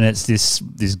up, and it's this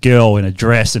girl in a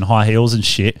dress and high heels and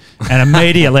shit. And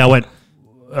immediately I went,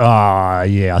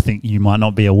 yeah, I think you might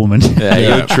not be a woman. Yeah,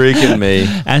 you're tricking me.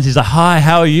 And she's like, hi,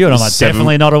 how are you? And I'm like,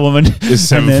 definitely not a woman. This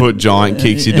 7 foot giant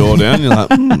kicks your door down. You're like,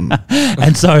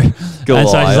 And so she's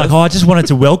like, oh, I just wanted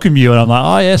to welcome you. And I'm like,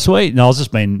 oh, yeah, sweet. And I was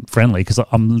just being friendly because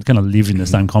I'm going to live in the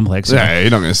same complex. you know. yeah,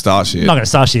 you're not going to start shit. Not going to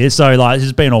start shit. So, like,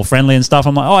 just being all friendly and stuff.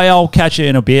 I'm like, oh, yeah, I'll catch you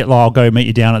in a bit. Like, I'll go meet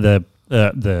you down at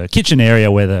the kitchen area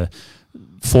where the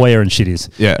foyer and shit is.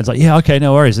 Yeah. It's like, yeah, okay,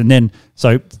 no worries. And then,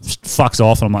 so fucks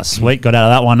off. And I'm like, sweet, got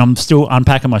out of that one. I'm still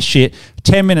unpacking my shit.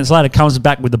 10 minutes later, comes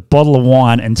back with a bottle of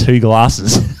wine and 2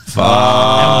 glasses.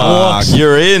 Fuck,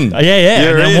 you're in. Yeah.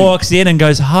 You're And then in. walks in and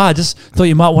goes, hi, I just thought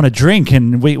you might want to drink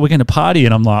and we're going to party.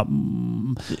 And I'm like,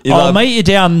 You're I'll like- meet you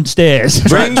downstairs.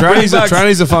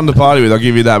 Trannies are fun to party with. I'll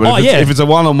give you that. But Oh, if, it's, yeah. if it's a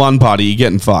one-on-one party, you're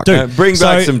getting fucked. Dude, Bring So-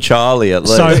 back some Charlie at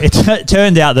least. So it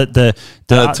turned out that the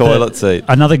toilet seat.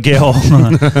 another girl,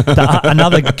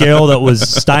 another girl that was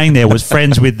staying there was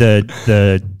friends with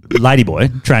the ladyboy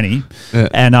tranny,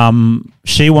 and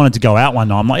she wanted to go out one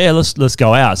night. I'm like, yeah, let's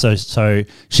go out. So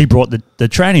she brought the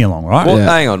tranny along, right? What,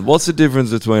 hang on. What's the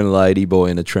difference between a lady boy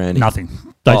and a tranny? Nothing.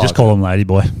 They just call him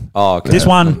ladyboy. Oh, okay. This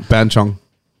one, Banchong.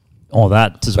 or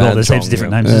that as well. There's Banchong, heaps of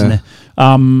different yeah. names, isn't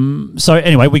there? So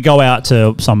anyway, we go out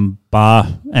to some bar,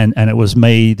 and it was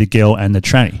me, the girl, and the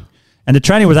tranny. And the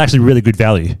tranny was actually really good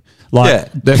value. Like, Yeah,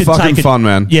 they're could fucking take it- fun,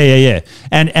 man. Yeah.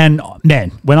 And man,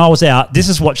 when I was out, this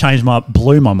is what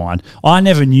blew my mind. I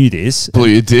never knew this. Blew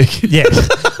your dick. Yeah.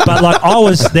 But like I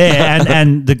was there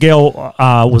and the girl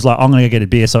was like, I'm going to go get a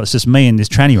beer. So it's just me and this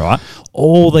tranny, right?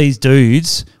 All these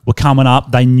dudes were coming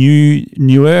up. They knew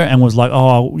her and was like,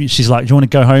 oh, she's like, do you want to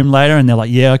go home later? And they're like,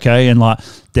 yeah, okay. And like,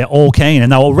 they're all keen.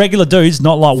 And they were regular dudes,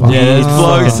 not like Yeah, weird. there's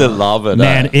blokes that love it.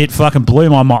 Man, it fucking blew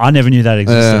my mind. I never knew that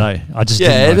existed. I just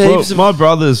didn't know. Well, my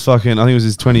brother's fucking, I think it was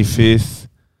his 25th.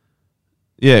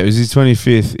 Yeah, it was his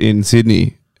 25th in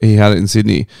Sydney. He had it in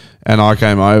Sydney. And I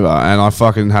came over and I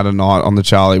fucking had a night on the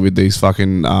Charlie with these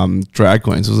fucking drag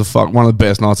queens. It was one of the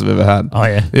best nights I've ever had. Oh,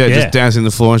 yeah. Yeah, Yeah. just dancing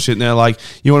the floor and shit. And they're like,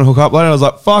 you want to hook up later? I was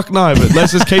like, fuck no, but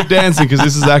let's just keep dancing because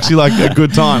this is actually like a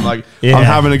good time. Like, I'm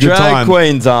having a good Drag time.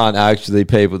 queens aren't actually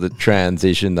people that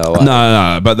transition though.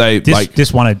 No, but they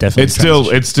This one, it definitely.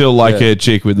 it's still like Yeah. a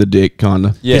chick with the dick kind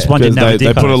of. Yeah. This one didn't have a They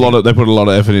dick. put I a don't lot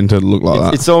of effort into it to look like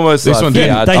that. It's almost This like one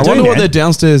didn't. they I do, wonder what man. their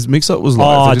downstairs mix up was like.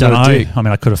 Oh, if I they don't didn't know. have a dick. I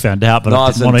mean, I could have found out, but I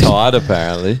nice didn't and want to. tight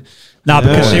apparently. No,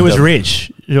 because Yeah. she was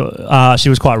rich. She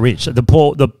was quite rich.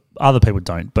 The other people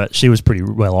don't, but she was pretty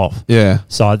well off. Yeah.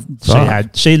 So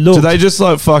she looked. Do they just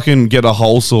like fucking get a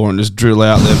hole saw and just drill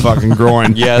out their fucking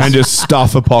groin Yes. and just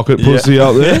stuff a pocket pussy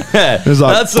up there? Yeah, It's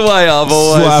like, that's the way I've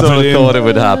always slap sort it of in. thought it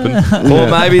would happen. Or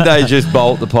maybe they just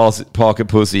bolt the pocket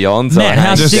pussy on. So Man, it how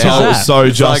hangs sick is down. that? So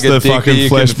It's just like a the dick that fucking you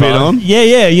flesh can bit fuck. on?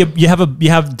 Yeah. You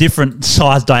have different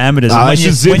size diameters. Ah, And they when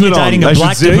should zip you're it on. dating a They should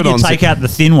black zip dude, it you on. take out the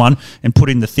thin one and put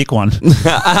in the thick one. Do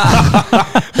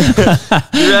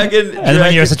you reckon? And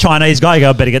when you're a Chinese guy, you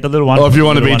go, better get the little one. Or if you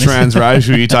want to The be little one is-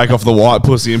 transracial, you take off the white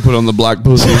pussy and put on the black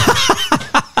pussy.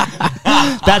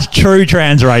 That's true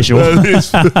transracial.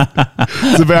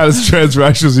 It's about as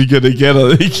transracial as you're going to get,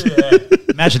 I think.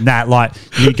 Imagine that. Like,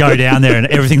 you go down there and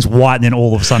everything's white and then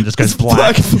all of a sudden just goes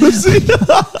black. pussy.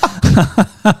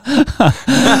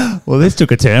 Well, this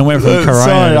took a turn. Went from corona.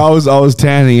 Sorry, I was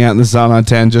tanning out in the sun. I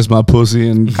tanned just my pussy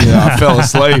and I fell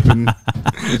asleep. And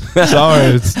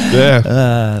sorry, it's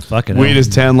fucking hell.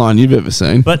 weirdest tan line you've ever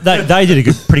seen. But they did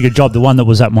a pretty good job. The one that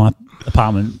was at my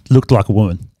apartment looked like a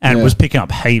woman and Yeah. was picking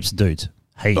up heaps of dudes.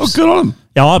 Heaps. Oh, good on him.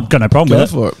 Yeah, I've got no problem Go with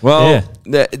it. for it. Well,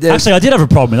 Yeah. Actually, I did have a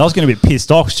problem with it. I was getting a bit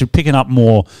pissed off. She was picking up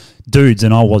more dudes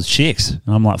than I was chicks. And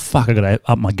I'm like, fuck, I got to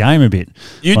up my game a bit.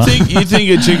 You Like- think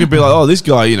a chick would be like, oh, this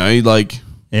guy,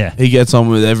 Yeah. he gets on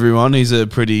with everyone. He's a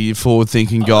pretty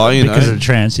forward-thinking guy, you know. Because of the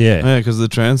trans, yeah. Yeah, because of the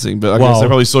trans thing. But I Well- guess they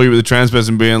probably saw you with a trans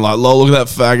person being like, lol, look at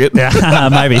that faggot. Yeah,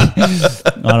 maybe. I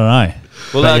don't know.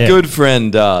 Well, But our yeah. good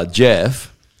friend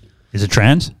Jeff. Is it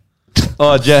trans?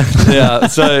 Oh, Jeff. Yeah.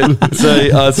 So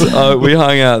we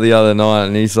hung out the other night,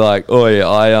 and he's like, "Oh yeah,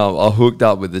 I hooked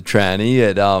up with the tranny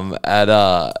at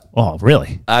Oh,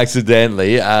 really?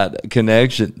 accidentally at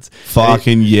Connections."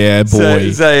 Fucking yeah,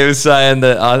 boy. So he was saying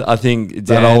that I think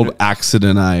Dan, that old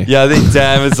accident, eh? Yeah, I think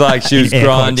Dan was like she was In air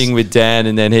grinding quotes. with Dan,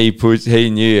 and then he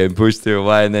knew and pushed her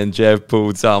away, and then Jeff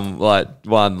pulled some like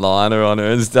one liner on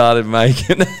her and started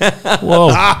making.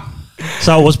 Whoa.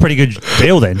 So it was a pretty good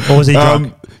deal then? Or was he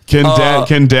drunk?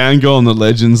 Can Dan go on the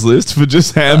legends list for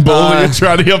just handballing a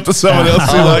tranny up to someone else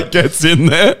who gets in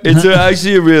there? It's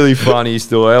actually a really funny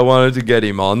story. I wanted to get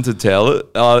him on to tell it.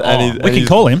 We can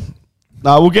call him.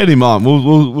 No, we'll get him on.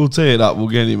 We'll tee it up. We'll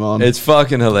get him on. It's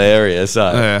fucking hilarious.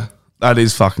 Yeah, that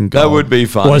is fucking gold. That would be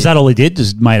funny. Or is that all he did?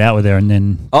 Just made out with her and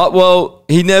then... Well,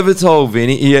 he never told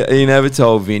Vinny. He never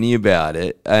told Vinny about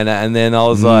it, and then I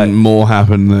was like, more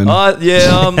happened then.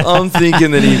 I'm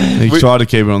thinking that He tried to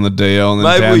keep it on the DL, and then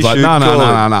Maybe Dan's we like, should no,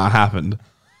 call him. it happened.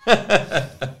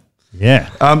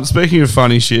 Yeah. Speaking of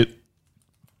funny shit,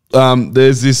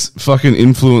 there's this fucking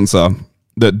influencer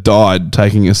that died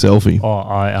taking a selfie. Oh,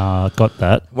 I got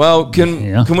that. Well,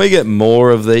 can we get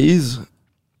more of these?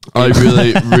 I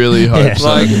really hope Yeah. so.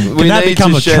 Like, Can that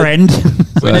become a trend?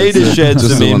 We need to shed Just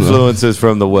some the one of them. influences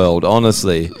from the world,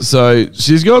 honestly. So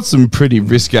she's got some pretty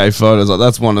risque photos. Like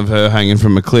that's one of her hanging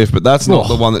from a cliff, but that's not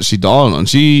the one that she died on.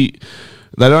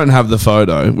 They don't have the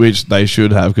photo, which they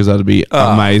should have because that'd be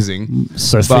amazing.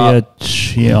 Sophia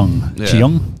Cheong. Yeah.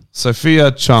 Cheong?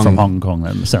 Sophia Chung From Hong Kong.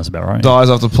 That sounds about right. dies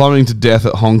after plummeting to death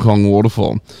at Hong Kong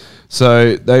waterfall.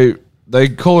 So they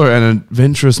call her an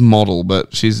adventurous model,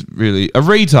 but she's really a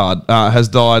retard. Has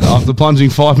died after plunging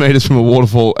 5 meters from a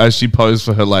waterfall as she posed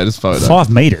for her latest photo. 5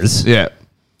 meters? Yeah.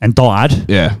 And died?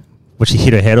 Yeah. Was she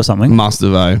hit her head or something? Must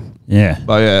have, eh? Yeah.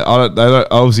 But yeah, they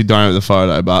obviously don't have the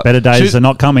photo, but Better days are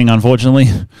not coming, unfortunately.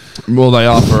 Well, they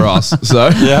are for us. So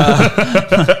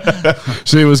Yeah.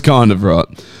 she was kind of right.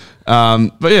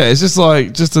 But yeah, it's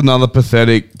just another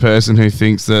pathetic person who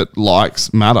thinks that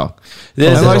likes matter.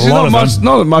 There's And, like, a she's lot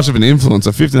not of much of an influencer.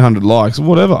 1,500 likes,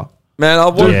 whatever. Man, I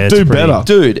want do better.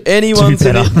 Dude, anyone's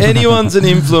Do better. anyone's an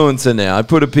influencer now. I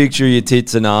put a picture of your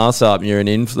tits and ass up and you're an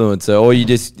influencer. Or you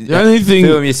just only thing-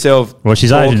 film yourself. Well,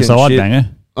 she's Asian, talking so I'd shit. bang her.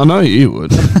 I know you would,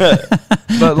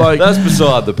 but like That's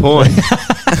beside the point.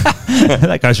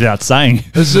 That goes without saying.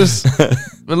 it's just.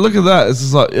 But look at that. It's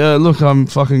just like, yeah, look, I'm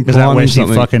fucking. Is that climbing where she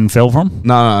something. fucking fell from?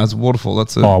 No, it's a waterfall.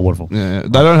 That's a waterfall. Yeah, they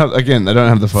don't have they don't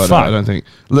have the photo. Fuck. I don't think.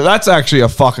 Look, that's actually a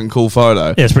fucking cool photo.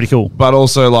 Yeah, it's pretty cool. But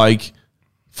also like,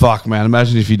 fuck, man,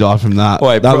 imagine if you died from that.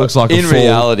 Wait, that looks like in a fall.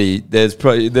 reality, there's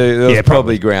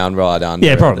probably ground right under.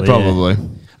 Yeah, it. probably. Probably.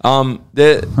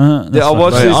 I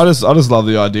watched Mate, this. I just love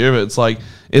the idea of it. It's like,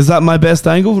 is that my best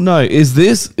angle? No. Is the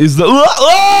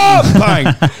bang?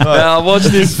 I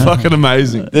watched this. It's fucking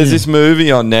amazing. There's this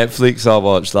movie on Netflix I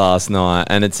watched last night,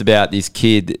 and it's about this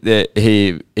kid that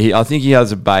he I think he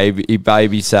has a baby. He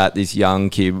babysat this young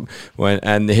kid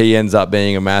and he ends up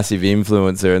being a massive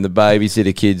influencer. And the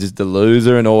babysitter kid's just a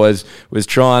loser and always was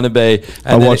trying to be.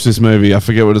 I watched this movie. I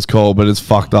forget what it's called, but it's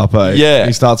fucked up. Eh? Yeah.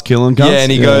 He starts killing cunts. Yeah,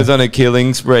 and he goes on a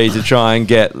killing spree to try and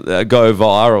go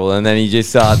viral, and then he just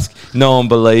starts. No one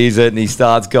believes believes it, and he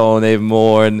starts going even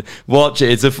more. And watch it;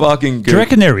 it's a fucking. Do you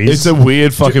reckon there is? It's a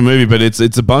weird fucking movie, but it's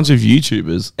a bunch of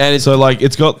YouTubers, and it's so like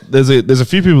it's got there's a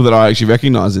few people that I actually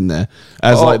recognize in there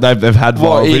as like they've had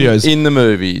viral videos in the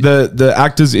movie. The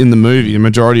actors in the movie, the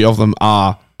majority of them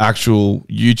are actual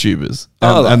YouTubers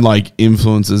and like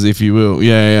influencers, if you will.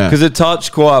 Yeah. Because it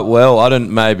touched quite well. I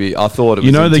thought it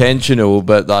was intentional,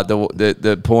 but like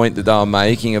the point that they were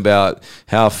making about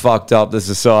how fucked up the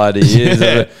society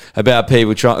is, about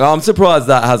people trying. I'm surprised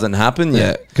that hasn't happened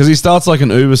yet. Because he starts like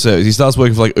an Uber service. He starts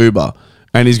working for like Uber.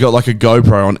 And he's got like a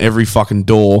GoPro on every fucking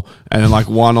door, and then like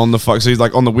one on the so he's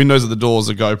like on the windows of the doors,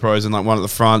 the GoPros, and like one at the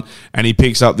front. And he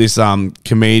picks up this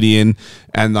comedian,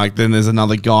 and like then there's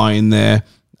another guy in there,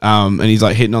 and he's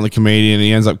like hitting on the comedian, and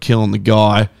he ends up killing the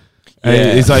guy.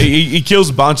 And it's like he kills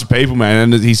a bunch of people,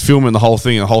 man, and he's filming the whole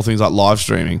thing, and the whole thing's like live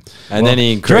streaming. And then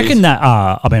he do you reckon that?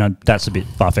 I mean, that's a bit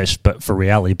far fetched, but for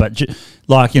reality, but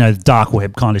like dark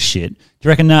web kind of shit. Do you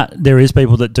reckon that there is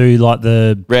people that do like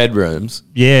the red rooms?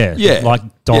 Yeah, like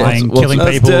dying, killing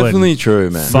that's people. That's definitely true,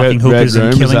 man. Fucking hookers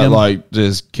and killing them. Like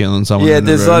just killing someone. Yeah, in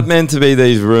the there's room? like meant to be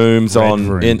these rooms on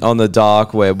the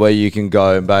dark web where you can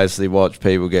go and basically watch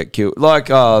people get killed, like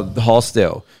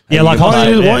Hostel. Yeah, like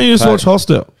why don't you just watch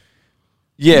Hostel?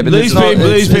 Yeah, but these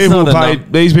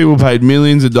people paid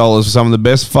millions of dollars for some of the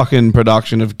best fucking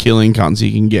production of killing cunts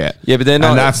you can get. Yeah, but they're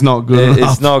not. And that's not good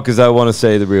enough. It's not because they want to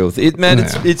see the real thing.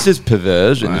 It's just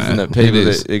perversion, isn't it? People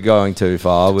that are going too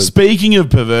far. Speaking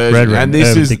of perversion, and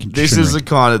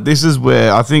this is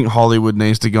where I think Hollywood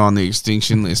needs to go on the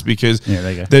extinction list, because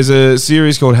there's a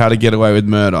series called How to Get Away with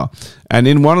Murder, and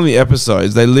in one of the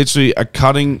episodes they literally are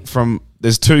cutting from.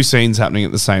 There's two scenes happening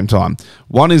at the same time.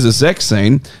 One is a sex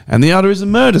scene, and the other is a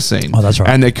murder scene. Oh, that's right.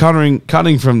 And they're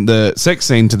cutting from the sex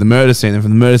scene to the murder scene, and from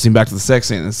the murder scene back to the sex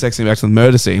scene, and the sex scene back to the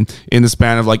murder scene in the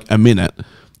span of like a minute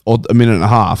or a minute and a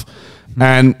half.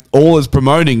 And all it's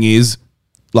promoting is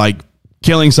like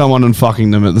killing someone and fucking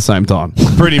them at the same time.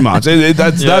 Pretty much.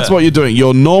 That's what you're doing.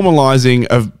 You're normalizing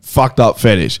a fucked up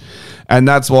fetish. And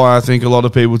that's why I think a lot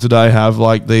of people today have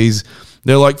like these...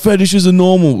 They're like, fetishes are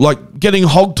normal. Like, getting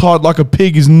hog-tied like a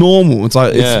pig is normal. It's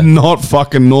like, it's not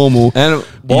fucking normal. And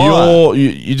why?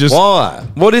 You just... Why?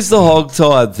 What is the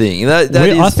hog-tied thing?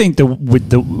 I think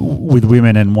with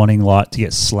women and wanting like to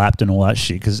get slapped and all that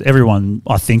shit, because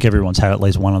I think everyone's had at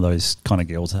least one of those kind of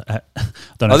girls. I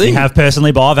don't know if you have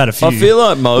personally, but I've had a few. I feel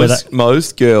like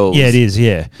most girls... Yeah, it is,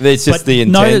 yeah. It's just the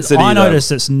intensity. I notice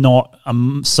it's not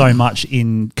so much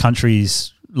in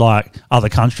countries... like other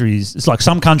countries. It's like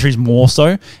some countries more so,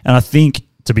 and I think,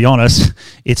 to be honest,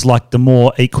 it's like the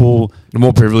more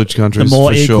privileged countries, the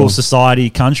more equal society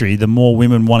country, the more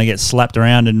women want to get slapped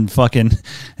around and fucking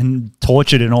and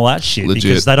tortured and all that shit. Legit.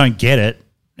 Because they don't get it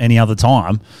any other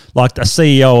time. Like a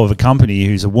CEO of a company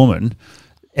who's a woman,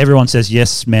 everyone says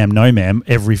yes ma'am, no ma'am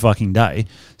every fucking day.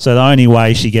 So the only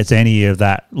way she gets any of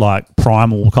that like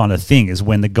primal kind of thing is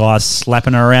when the guy's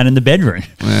slapping her around in the bedroom.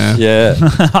 Yeah.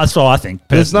 That's what I think.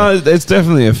 It's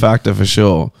definitely a factor for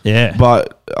sure. Yeah.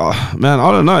 But man,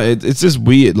 I don't know. It's just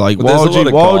weird. Like, why would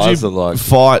you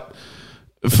fight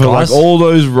for like all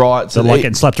those rights that like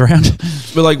getting slapped around?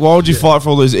 But like, why would you fight for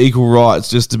all those equal rights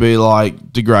just to be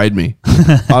like, degrade me?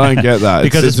 I don't get that.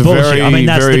 Because it's bullshit. I mean,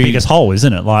 that's the biggest hole,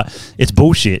 isn't it? Like, it's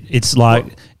bullshit. It's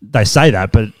like they say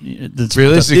that, but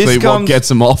realistically, what gets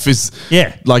them off is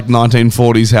like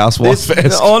 1940s housewife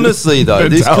fest. Honestly, though,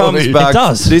 this comes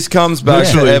back. This comes back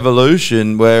to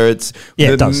evolution, where it's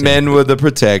men were the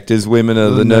protectors, women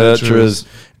are the nurturers.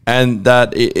 And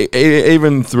that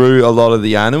even through a lot of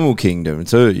the animal kingdom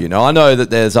too, you know. I know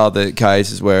that there's other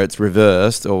cases where it's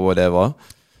reversed or whatever.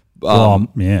 But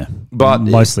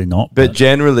mostly not. But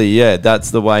generally, that's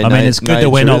the way. I mean, it's good that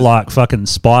we're not like fucking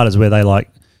spiders where they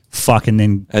like fuck and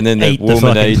then the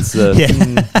woman eats the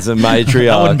matriarch.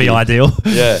 That wouldn't be ideal.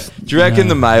 Yeah. Do you reckon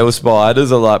the male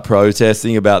spiders are like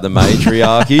protesting about the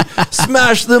matriarchy?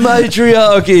 Smash the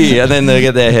matriarchy! And then they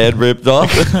get their head ripped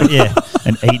off.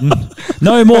 And eaten.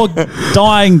 No more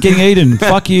dying, getting eaten.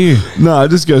 Fuck you. No, it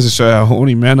just goes to show how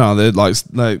horny men are. They're like,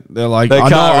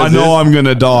 I know I'm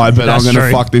gonna die, but I'm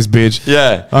gonna fuck this bitch.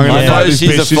 Yeah, I'm gonna fuck this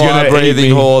bitch. She's a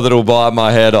fire-breathing whore that'll bite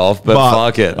my head off, but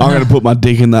fuck it. I'm gonna put my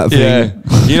dick in that thing.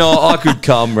 Yeah. You know, I could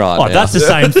come right now. That's the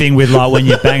same thing with like when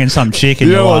you're banging some chick and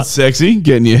you know what's sexy?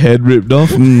 Getting your head ripped off.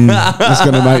 That's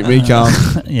gonna make me come.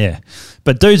 Yeah,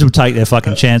 but dudes will take their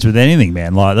fucking chance with anything,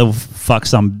 man. Like they'll fuck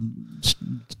some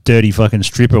dirty fucking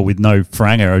stripper with no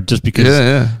franger just because.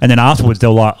 And then afterwards they're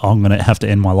like, oh, I'm gonna have to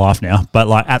end my life now. But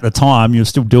like at the time, you'll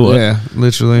still do it. Yeah,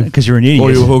 literally. Because you're an idiot.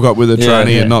 Or you'll hook up with a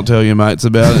tranny and not tell your mates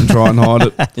about it and try and hide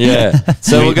it. Yeah.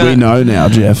 So we know now,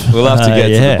 Jeff. We'll have to get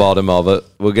to the bottom of it.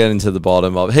 We'll get into the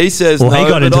bottom of it. He says, well, he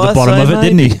got into the bottom of it,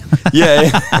 didn't he? Yeah.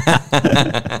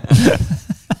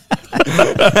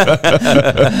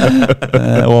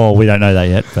 Well, we don't know that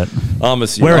yet, but I'm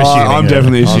assuming. I'm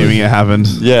definitely assuming it happened.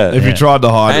 Yeah. If you tried to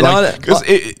hide And it. Because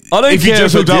I don't if you care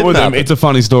just if hooked it up didn't with them, happen. it's a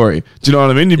funny story. Do you know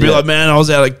what I mean? You'd be Yeah. like, man, I was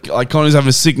out like Connie's having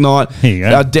a sick night. Here you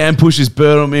go. Dan pushed his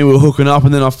bird on me. We were hooking up,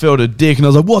 and then I felt a dick, and I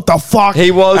was like, what the fuck?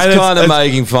 He was And kind of it's-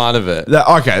 making fun of it.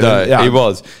 Okay, No, yeah. he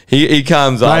was. He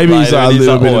comes up Maybe he's later a and he's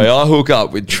little like, bit boy, of- I hook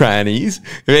up with trannies.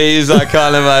 He's like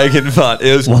kind of making fun.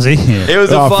 Was he? Yeah. It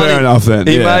was a Oh, funny. fair enough then,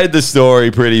 He yeah. made the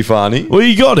story pretty funny. Well,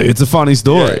 you got it. It's a funny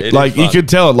story. Yeah, it is like you fun. could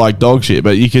tell it like dog shit,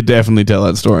 but you could definitely tell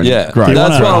that story. Yeah, great.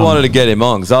 that's why I wanted to get him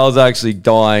on because I was actually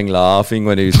dying laughing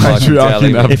when he was fucking Patriarchy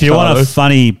telling me. and if you want a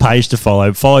funny page to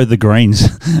follow the Greens.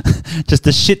 Just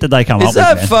the shit that they come Is up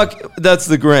that with. fuck? That's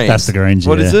the Greens. That's the Greens.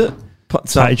 What yeah. is it?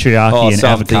 Patriarchy and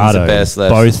some things are avocado. best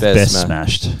left, both best best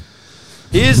smashed.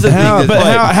 Here's the How, thing.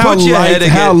 but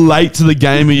how late to the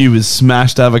game are you with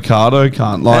smashed avocado?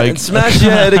 Can't like smash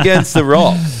your head against the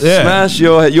rock. Yeah. Smash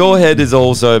your head is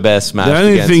also best smashed. the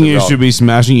only against thing the you rock. should be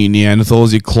smashing, you Neanderthals,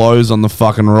 is your clothes on the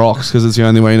fucking rocks because it's the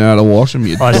only way you know how to wash them.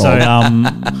 You Oh, dog. so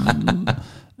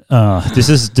this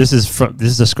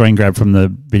is a screen grab from the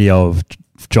video of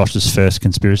Josh's first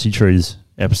Conspiracy Truths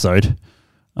episode.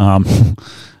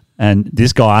 And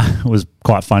this guy was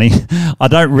quite funny. I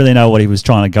don't really know what he was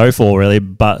trying to go for, really,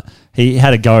 but he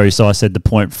had a go. So I said the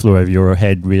point flew over your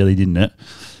head, really, didn't it?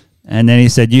 And then he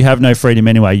said, you have no freedom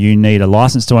anyway. You need a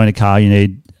license to own a car. You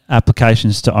need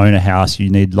applications to own a house. You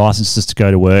need licenses to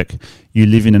go to work. You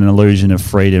live in an illusion of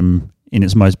freedom in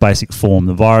its most basic form.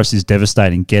 The virus is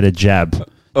devastating. Get a jab.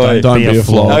 Don't be a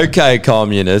flog. Okay,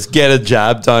 communist, get a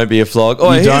jab. Don't be a flog.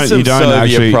 Oh, here's some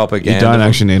Soviet propaganda. You don't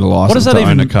actually need a license to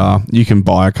own a car. You can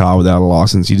buy a car without a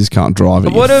license. You just can't drive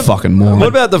it. You fucking moron. What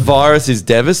about the virus is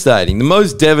devastating? The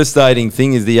most devastating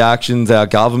thing is the actions our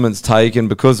government's taken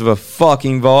because of a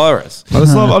fucking virus. I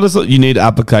just thought you need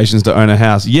applications to own a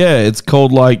house. Yeah, it's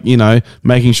called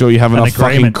making sure you have enough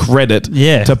fucking credit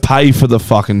to pay for the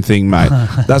fucking thing, mate.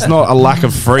 That's not a lack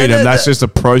of freedom. That's just a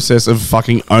process of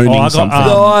fucking owning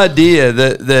something. The idea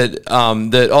that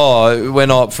we're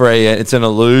not free, it's an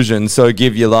illusion, so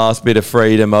give your last bit of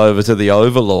freedom over to the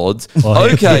overlords.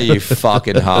 Okay, you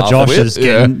fucking half. Josh is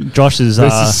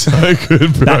this is so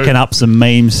good, bro. backing up some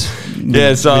memes.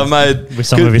 Yeah, so I made with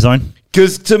some of his own.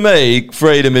 Because to me,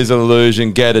 freedom is an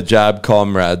illusion. Get a jab,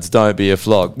 comrades. Don't be a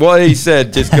flog. What he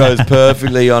said just goes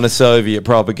perfectly on a Soviet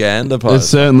propaganda It post.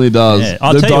 certainly does. Yeah.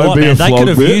 I'll tell you what, man, they could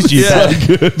have used you.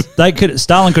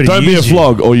 Stalin could have Don't be a used you.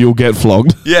 flog or you'll get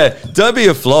flogged. Yeah, don't be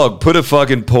a flog. Put a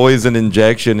fucking poison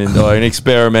injection or an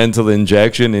experimental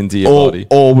injection into your body.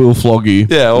 Or we'll flog you.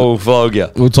 Yeah, or we'll flog you.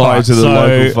 We'll tie you to the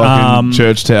local fucking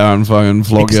church tower and fucking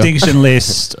flog you. Extinction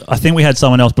list. I think we had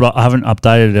someone else, but I haven't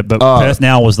updated it. But Perth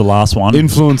Now was the last one.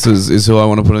 Influencers is who I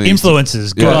want to put in.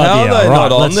 Influencers. Good How idea. are they Right,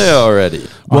 not on there already?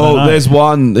 Well, there's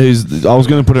one who's. I was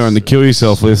going to put her on the kill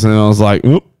yourself list, and then I was like,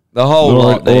 "Oop, The whole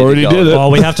lot already did it."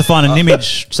 Well, we have to find an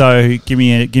image. So give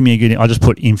me a good. I just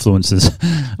put influencers.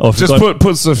 Or if Just you've got-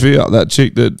 put Sophia, that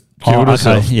chick that killed okay,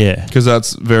 herself. yeah. because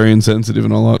that's very insensitive,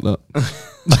 and I like that.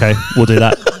 Okay, we'll do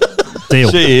that.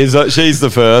 Deal. She's the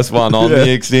first one on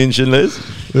the extinction list.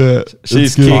 Yeah,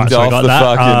 She's good. kicked Right, so we off got the that.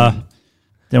 fucking.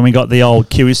 Then we got the old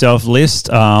kill yourself list.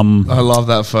 I love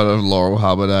that photo of Laurel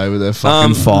Hubbard with their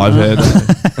fucking 5 heads.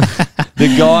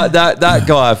 The guy that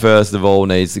guy first of all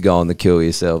needs to go on the kill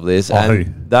yourself list. Oh, and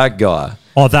who? that guy.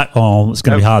 It's going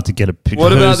to be hard to get a picture.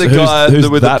 What about the guy who's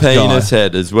with the that penis guy?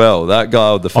 head as well? That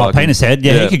guy with the fucking penis head?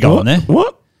 Yeah, he could go on there.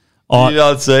 What? Did you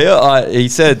not see it? He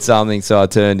said something, so I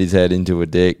turned his head into a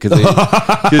dick because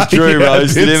Drew Yeah, I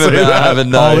roasted did him see about that. having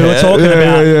no we were hair. talking about.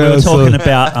 yeah, we were I saw talking it.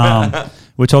 about.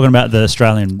 We're talking about the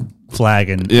Australian flag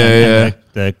and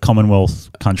the Commonwealth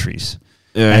countries.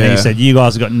 Yeah, and then he yeah. said, "You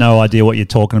guys have got no idea what you're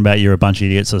talking about. You're a bunch of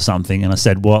idiots or something." And I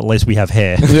said, "Well, at least we have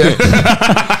hair."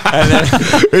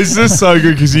 It's just so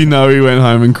good because he went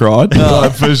home and cried,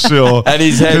 like, for sure. And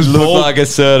his head His looked bald- like a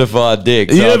certified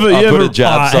dick. So You I ever- put a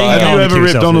jab he sign can Have on. you on ever kill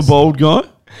ripped on a yourself bald guy?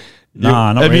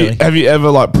 Nah, not have really. Have you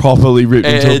ever properly ripped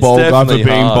into a It's bald guy for definitely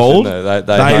being harsh, bald? isn't it?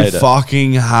 They hate it.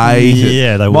 fucking hate it.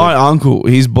 Yeah, they My would. uncle,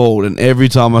 he's bald, and every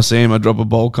time I see him, I drop a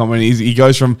bald comment. He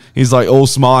goes from he's like all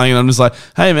smiling, and I'm just like,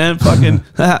 "Hey man, fucking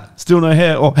still no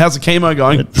hair. Oh, how's the chemo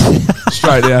going?"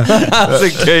 Straight down. That's a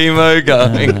chemo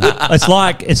going. It's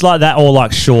like that, or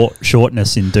like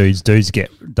shortness in dudes. Dudes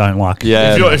don't like.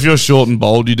 Yeah. If you're short and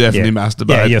bold, you definitely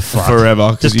masturbate you're fucked.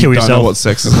 forever because Just you kill don't know yourself. what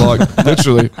sex is like.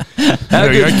 Literally. How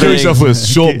Kill good's yourself with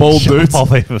short, bald dudes.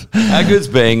 How good's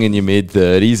being in your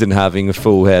mid-30s and having a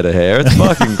full head of hair? It's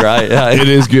fucking great. Hey? It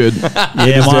is good. It's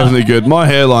definitely good. My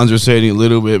hairline's receding a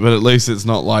little bit, but at least it's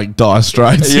not like dire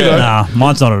straits. You know? Nah,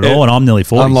 mine's not at all, and I'm nearly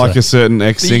 40. Unlike a certain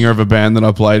ex-singer of a band that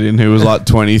I played in who was like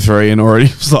 23 and already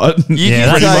was like, You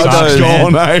pretty can much take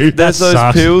gone, eh? There's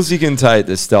those pills you can take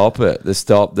to stop it. To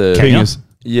stop the Pingers.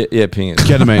 Yeah, pingers.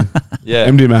 Ketamine. Yeah.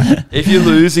 MDMA. If you're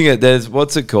losing it, there's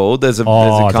what's it called? There's a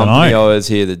I company dunno. always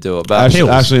here that do it. But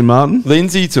Ashley and Martin.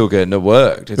 Lindsay took it and it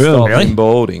worked. It stopped Really? him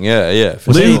balding. Yeah.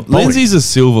 For Lindsay's a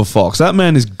silver fox. That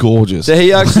man is gorgeous. So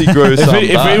he actually grew some if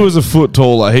he back. was a foot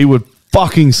taller, he would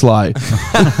fucking slay.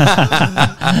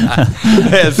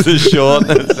 There's the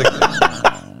shortness.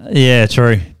 Yeah,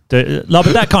 true. No,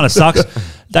 but that kind of sucks.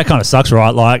 That kind of sucks,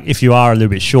 right? Like, if you are a little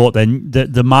bit short, then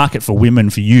the market for women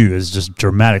for you is just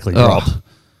dramatically dropped.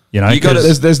 You know,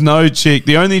 there's no chick.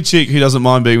 The only chick who doesn't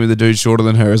mind being with a dude shorter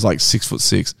than her is like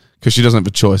 6'6" because she doesn't have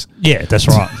a choice. Yeah, that's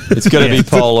right. It's going to be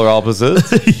polar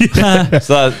opposites. It's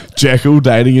like Jekyll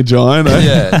dating a giant. Eh?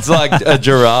 Yeah, it's like a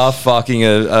giraffe fucking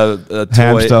a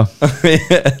toy. Hamster.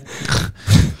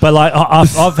 But like,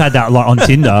 I've had that like on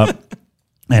Tinder,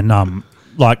 and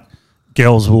like,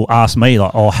 girls will ask me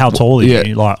like, "Oh, how tall are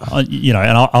you?" Like, you know,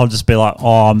 and I'll just be like,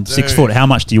 "Oh, I'm 6 foot. How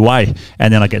much do you weigh?"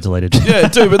 And then I get deleted. Yeah,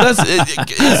 dude, but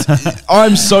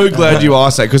I'm so glad you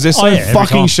asked that because they're so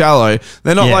fucking shallow.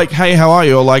 They're not like, "Hey, how are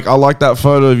you?" Or like, "I like that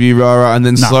photo of you, rah, and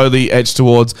then slowly edge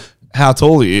towards how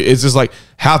tall are you. It's just like,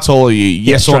 how tall are you?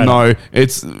 Yes or no.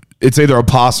 It's either a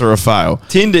pass or a fail.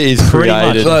 Tinder is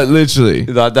created. Like, literally.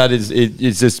 Like that is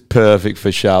it's just perfect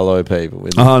for shallow people.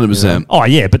 100%. Oh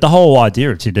yeah, but the whole idea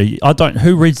of Tinder,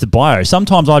 who reads the bio?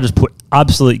 Sometimes I just put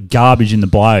absolute garbage in the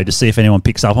bio to see if anyone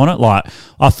picks up on it. Like,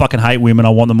 I fucking hate women, I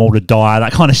want them all to die,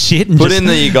 that kind of shit. And Put in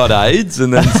that you got AIDS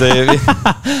and then see if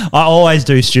I always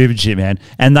do stupid shit, man.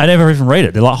 And they never even read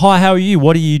it. They're like, "Hi, how are you?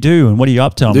 What do you do? And what are you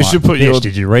up to?" I'm They like, should put "Bitch, your-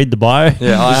 did you read the bio?"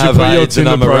 Yeah, I have AIDS and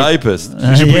I'm a rapist.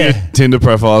 You should put your Tinder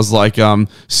profiles like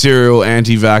serial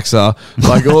anti-vaxxer,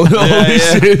 like all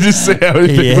this shit, just see how many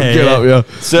people get up here. All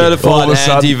Certified of a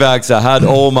sudden- anti-vaxxer, had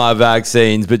all my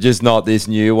vaccines, but just not this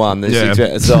new one.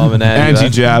 So I'm an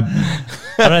anti-jab.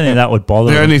 I don't think that would bother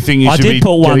The them. only thing you I should did be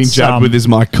put getting once, jabbed with is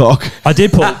my cock. I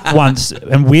did put once,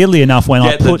 and weirdly enough, when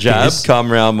Get I the put jab, this,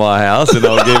 come round my house and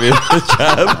I'll give you the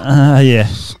jab. yeah,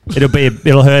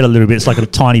 it'll hurt a little bit. It's like a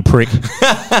tiny prick.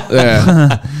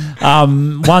 Yeah.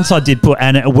 Once I did put,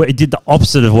 and it did the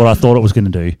opposite of what I thought it was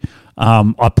going to do.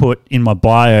 I put in my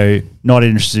bio, not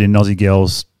interested in Aussie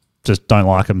girls, just don't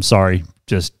like them. Sorry,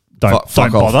 just don't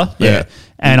Fuck off. bother. Yeah.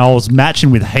 And I was matching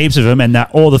with heaps of them, and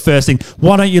the first thing,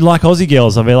 why don't you like Aussie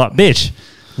girls? I'll be like, bitch,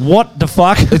 what the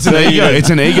fuck? It's an ego. It's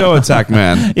an ego attack,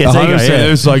 man. It's ego, 100%. yeah.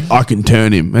 It's like, I can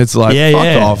turn him. It's like,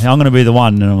 fuck off. I'm going to be the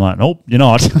one, and I'm like, nope, you're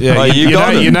not. Yeah,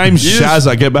 your name's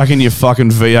Shazza. Get back in your fucking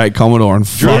V8 Commodore and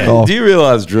fuck off. Do you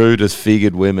realise Drew just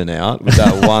figured women out with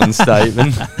that one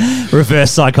statement?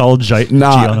 Reverse psychology.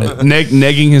 Nah,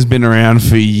 negging has been around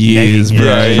for years, Negging, bro.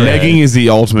 yeah. Negging is the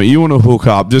ultimate. You want to hook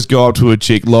up, just go up to a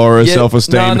chick, lower her Yeah,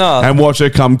 self-esteem, no. and watch her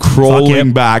come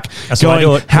crawling back. That's why I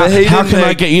do it. How But he how didn't can I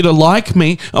neg- get you to like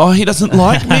me? Oh, he doesn't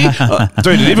like me?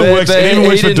 Dude, it even works, But it even he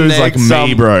works for didn't dudes like neg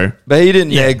me, bro. But he didn't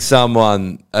neg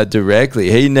someone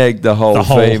directly. He negged the whole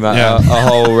female, a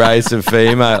whole race of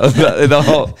female, the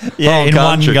whole whole in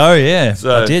country. one go, yeah.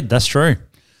 So- I did. That's true.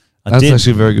 I That's did.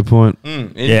 actually a very good point.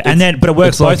 Yeah, and then, but it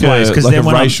works It's like both ways because like then a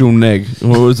when racial neg.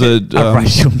 What was it? a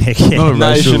racial neck, yeah. Not a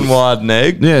racial. Nationwide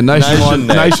neg. Yeah, nationwide.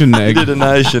 Nation neg. Did a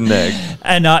nation neg.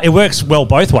 And it works well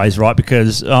both ways, right?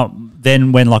 Because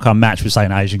then when like I match with say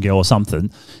an Asian girl or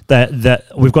something, that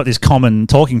we've got this common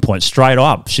talking point straight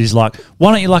up. She's like,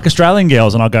 "Why don't you like Australian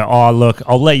girls?" And I go, "Oh, look,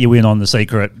 I'll let you in on the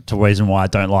secret to reason why I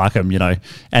don't like them." You know,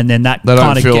 and then that They don't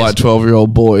kind of feel gets like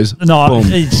 12-year-old boys. No, Boom.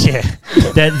 yeah.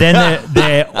 Then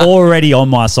they're already on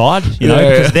my side, you know, Yeah.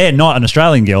 because they're not an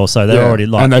Australian girl, so they're Yeah. already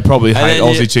like. And they probably hate then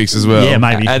Aussie chicks as well. Yeah,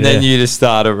 maybe. And then you just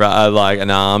start like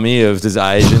an army of just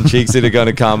Asian chicks that are going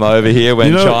to come over here when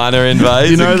You know- China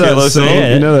invades you know and that kill us all.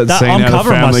 scene- you know that scene I'm out of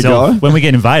covering Family myself. Guy? When we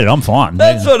get invaded, I'm fine.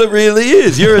 That's what it really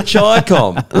is. You're a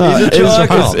chi-com. He's a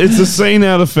chi-com. It's a scene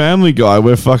out of Family Guy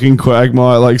where fucking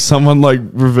Quagmire, like someone like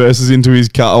reverses into his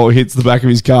car or hits the back of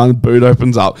his car and the boot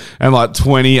opens up and like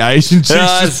 20 Asian chicks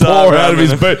Yeah, just I saw pour that, out of his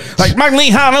man. boot. Like, Magni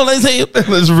Hana, let's see. And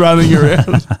it's running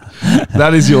around.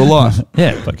 That is your life.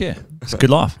 Yeah, fuck yeah. It's a good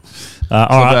life.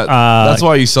 All right. That's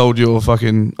why you sold your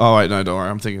fucking. Oh wait, no, don't worry.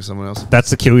 I'm thinking of someone else. That's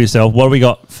the kill yourself. What do we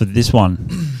got for this one?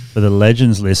 For the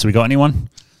legends list, we got anyone?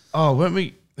 Oh, weren't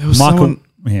we? There was Michael. someone.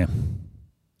 Yeah.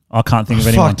 I can't think of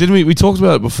anyone. Fuck, didn't we? We talked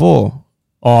about it before.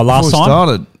 Oh, last before we time?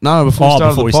 started. No, before we started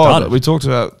before the we pod. started. We talked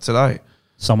about it today.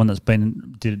 Someone that's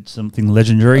did something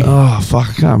legendary. Oh fuck,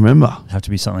 I can't remember. Have to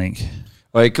be something.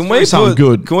 Wait, can we something put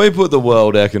good. Can we put the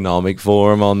World Economic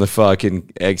Forum on the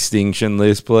fucking extinction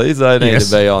list, please? They need Yes.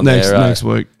 to be on Next there. next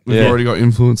week. We've already got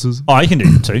influencers. Oh, you can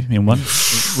do two in one.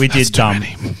 We did.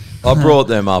 I brought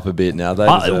them up a bit now. They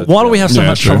deserve why do to we go. have so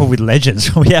much trouble with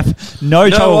legends? We have no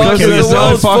trouble with because killing the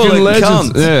yourself. world's full of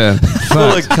cunts. Yeah,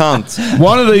 Full of cunts.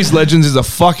 One of these legends is a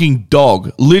fucking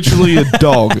dog, literally a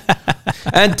dog.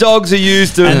 And dogs are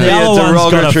used to And be the a other one's got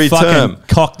derogatory a fucking term.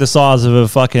 cock the size of a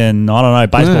fucking, I don't know,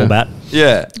 baseball Yeah. bat.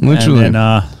 Yeah, Literally. And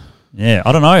then, yeah,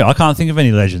 I don't know. I can't think of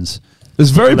any legends. It's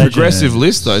a very Legends. progressive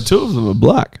list though. Two of them are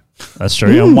black. That's true.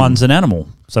 And one's an animal.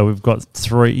 So we've got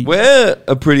three. We're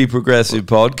a pretty progressive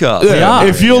podcast. We are.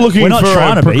 If you're looking We're not for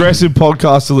trying a to be. progressive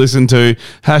podcast to listen to,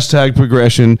 hashtag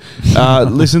progression,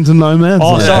 listen to No Man's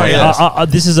Oh, Land. sorry. yeah.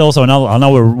 This is also another. I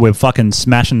know we're fucking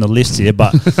smashing the list here,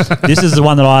 but this is the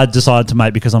one that I decided to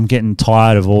make because I'm getting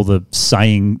tired of all the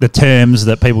terms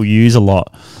that people use a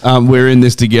lot. We're in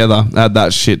this together. Add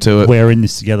that shit to it. We're in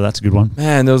this together. That's a good one.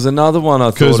 Man, there was another one I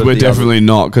thought Because of we're the other- definitely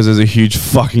not, because there's a huge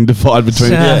fucking divide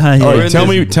between. Yeah. All We're right, in tell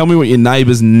this- me what your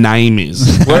neighbour's name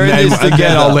is. We're in and this then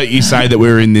together. I'll let you say that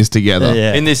we're in this together.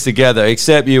 Yeah. in this together.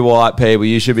 Except you white people,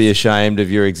 you should be ashamed of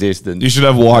your existence. You should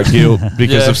have white guilt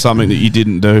because Yeah. of something that you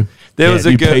didn't do. There was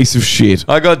a you good piece of shit.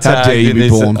 I got How dare tagged you in be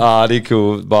this born?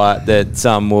 article by that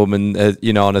some woman,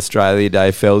 on Australia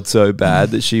Day felt so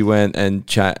bad that she went and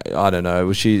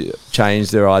she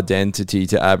changed her identity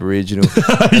to Aboriginal.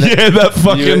 Yeah, that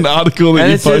fucking article that and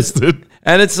you it's just- posted.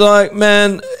 And it's like,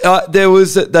 man, I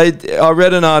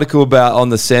read an article about on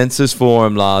the census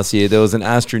forum last year. There was an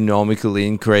astronomical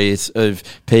increase of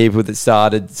people that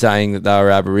started saying that they were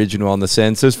Aboriginal on the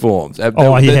census forms. That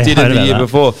did it the year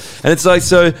before. And it's like,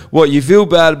 so what? You feel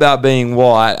bad about being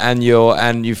white, and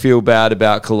you feel bad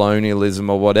about colonialism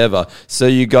or whatever. So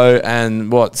you go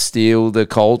and steal the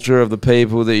culture of the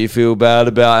people that you feel bad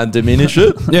about and diminish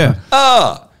it. Yeah.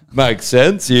 Makes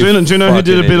sense. Do you know who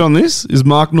did a bit on this? Is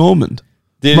Mark Normand.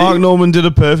 Mark Norman did a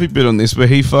perfect bit on this where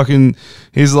he's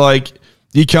like,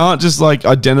 you can't just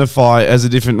identify as a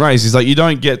different race. He's like, you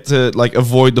don't get to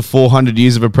avoid the 400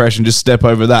 years of oppression, just step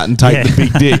over that and take the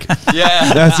big dick.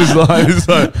 Yeah. That's his line.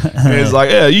 It's like,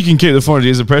 yeah, you can keep the 400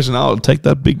 years of oppression. I'll take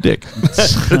that big dick.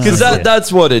 Because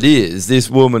that's what it is. This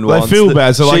woman They wants. feel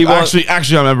bad. So she wants-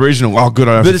 actually, I'm Aboriginal. Oh, good.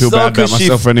 I don't have to feel bad about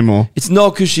myself anymore. It's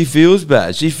not because she feels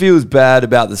bad. She feels bad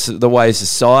about the way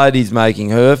society's making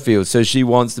her feel. So she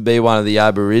wants to be one of the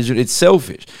Aboriginal. It's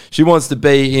selfish. She wants to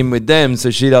be in with them so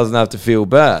she doesn't have to feel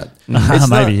bad. It's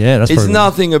Maybe, yeah. That's It's probably-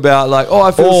 nothing about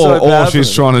I feel so bad. Or she's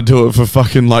for trying to do it for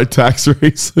fucking tax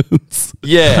reasons.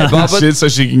 Yeah, but shit, so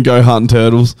she can go hunting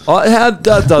turtles.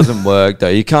 that doesn't work though.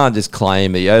 You can't just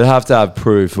claim it. You have to have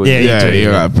proof. wouldn't you? You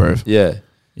have proof. Yeah.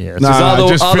 Yeah. No, I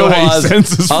just feel like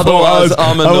census otherwise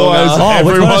I'm a otherwise we've got a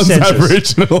everyone's census.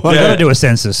 Aboriginal. We've got to do a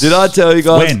census. Did I tell you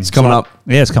guys? When? It's coming up.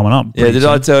 Yeah, it's coming up. Yeah, did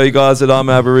I tell you guys that I'm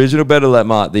Aboriginal? Better let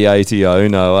the ATO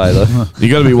know, though.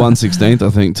 You got to be 1/16th, I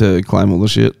think, to claim all the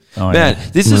shit. Oh, Man, yeah.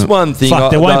 this is one thing.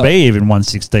 Fuck, there won't be even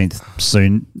 1/16th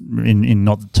soon in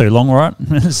not too long, right?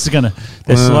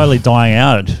 They're slowly dying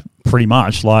out pretty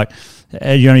much. Are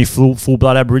you only full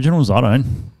blood Aboriginals? I don't.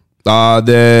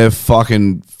 They're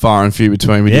fucking far and few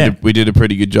between. We did a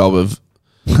pretty good job of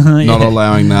not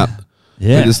allowing that.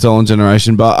 Yeah. With the stolen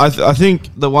generation, but I think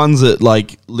the ones that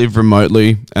live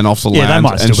remotely and off the Yeah, they land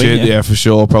might and still be, shit, yeah. for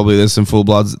sure. Probably there's some full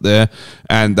bloods there,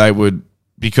 and they would,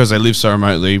 because they live so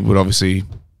remotely, would obviously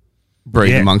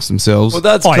breed amongst themselves. Well,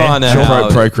 that's kind of how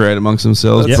procreate amongst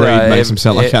themselves. That's Breed how makes them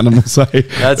sound like animals.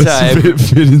 That's how a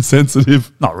bit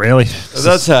insensitive. Not really.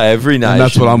 That's how every nation. And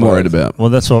that's what I'm worried works. about. Well,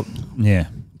 that's what. Yeah.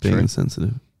 Being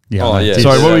insensitive. Yeah. Oh, yeah.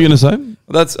 Sorry, what were you going to say?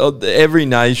 Well, that's every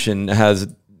nation has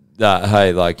that.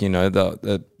 Hey,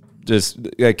 the just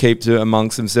keep to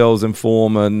amongst themselves and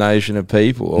form a nation of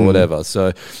people or whatever. So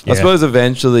I suppose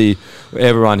eventually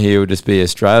everyone here would just be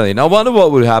Australian. I wonder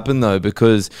what would happen though,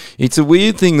 because it's a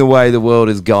weird thing the way the world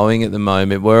is going at the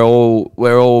moment. We're all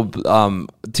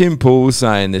Tim Pool's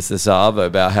saying this to Savo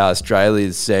about how Australia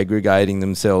is segregating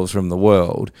themselves from the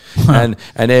world, and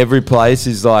every place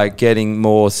is getting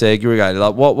more segregated.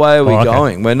 What way are we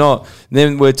going? We're not.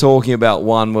 Then we're talking about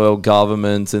one world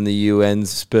government and the UN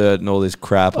spurt and all this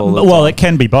crap. Well, it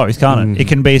can be both, can't it? It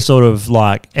can be sort of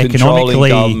Controlling economically.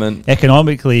 government.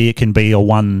 Economically, it can be a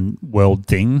one world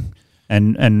thing,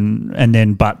 and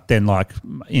then like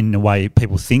in a way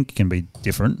people think can be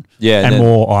different, Yeah, and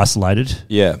more isolated.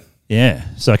 Yeah. Yeah,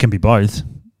 so it can be both.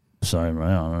 So I don't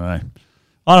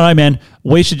know, man.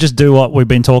 We should just do what we've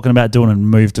been talking about doing and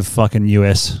move to fucking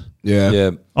US.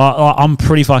 Yeah. I'm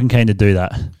pretty fucking keen to do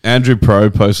that. Andrew Pro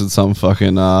posted some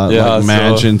fucking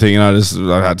mansion thing, and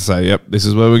I had to say, yep, this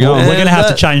is where we're going. Well, we're going to have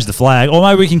to change the flag, or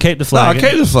maybe we can keep the flag. No,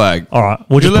 keep the flag. All right,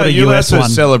 we'll just put a US one.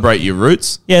 Celebrate your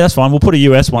roots. Yeah, that's fine. We'll put a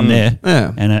US one there,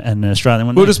 yeah, and an Australian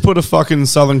one. We'll just put a fucking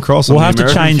Southern Cross on the American flag.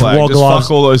 We'll have to change WOG just lives.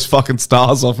 fuck all those fucking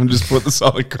stars off and just put the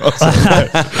Southern Cross on there.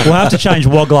 We'll have to change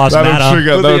WOG lives matter.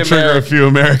 That'll trigger a few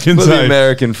Americans. Put the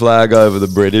American flag over the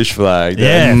British flag.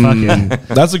 Yeah, fuck yeah.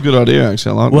 That's a good idea,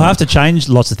 actually. I like We'll have to change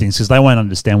lots of things because they won't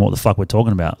understand what the fuck we're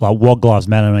talking about. Like WOG lives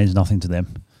matter means nothing to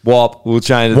them. WAP. We'll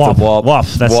change it WAP. to WAP. WAP,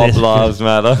 that's WAP it. lives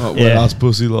matter. Us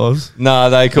pussy lives. No,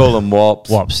 they call them WAPs.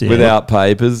 WAPs, yeah. Without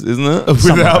papers, isn't it?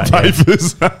 Without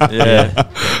papers. Yeah.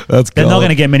 That's They're not going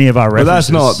to get many of our But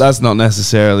references. that's not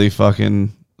necessarily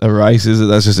fucking a race, is it?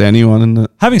 That's just anyone, isn't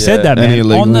it? Having said that, Any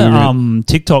man, on the illegal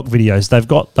TikTok videos, they've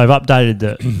updated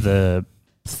the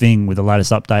thing with the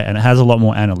latest update, and it has a lot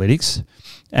more analytics.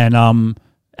 And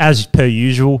as per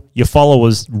usual, your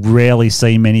followers rarely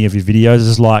see many of your videos.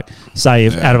 It's like, say,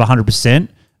 if out of 100%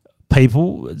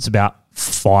 people, it's about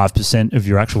 5% of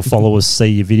your actual followers see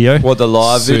your video. What, the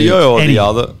live video or the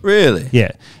other? Really?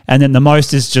 Yeah. And then the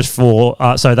most is just for,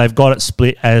 so they've got it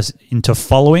split as into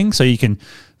following, so you can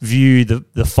view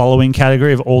the following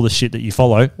category of all the shit that you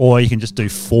follow, or you can just do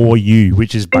for you,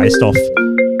 which is based off.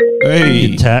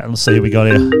 Hey. Let's see what we got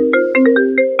here.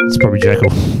 It's probably Jekyll.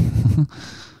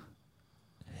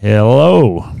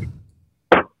 Hello.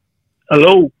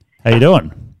 Hello. How you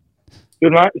doing?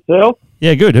 Good, mate. Yourself?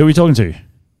 Yeah, good. Who are we talking to?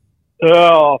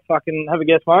 Oh, fucking have a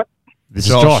guess, mate. This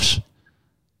is Josh.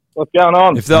 What's going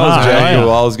on? If that was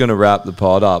Jekyll, I was going to wrap the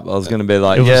pod up. I was going to be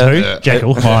like, It was who?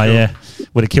 Jekyll. Oh, yeah.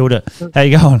 Would have killed it. How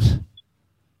you going?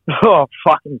 Oh,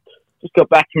 fucking just got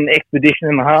back from an expedition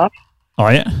and a half. Oh,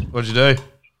 yeah? What'd you do?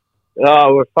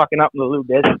 Oh, we're fucking up in the little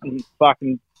desert and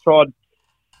fucking tried,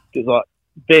 because like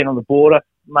being on the border,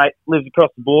 mate lives across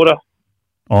the border.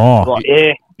 Oh. Like,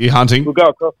 yeah. You hunting? We'll go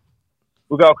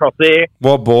across there.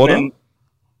 What border? And,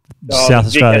 South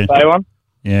the Australia. VKSA one.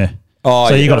 Yeah. Oh,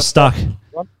 so you got stuck.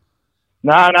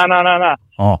 No.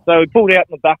 Oh. So we pulled out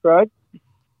in the back road,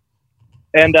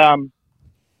 and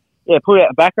pulled out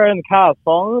the back road, and the car's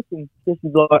following us, and this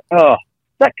is like, oh,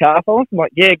 that car following us? I'm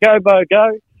like, yeah, go, Bo,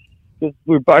 go. Because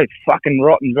we were both fucking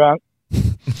rotten drunk,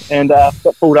 and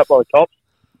got pulled up by the cops.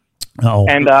 Oh.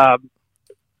 And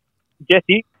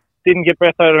Jesse didn't get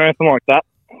breath out or anything like that.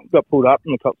 Got pulled up,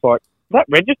 and the cop's like, is that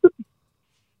registered?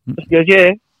 She goes,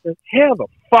 yeah. Goes, how the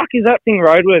fuck is that thing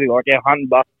roadworthy? Like, our hunting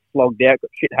bus slogged out, got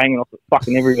shit hanging off it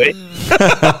fucking everywhere.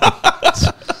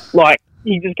 Like,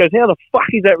 he just goes, how the fuck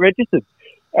is that registered?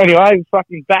 Anyway,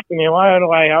 fucking back in our way on the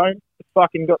way home,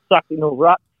 fucking got sucked into a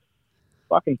rut,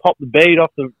 fucking popped the bead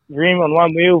off the rim on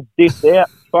one wheel, dissed out,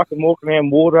 fucking walking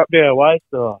around water up to our waist.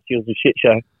 Oh, it was a shit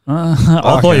show.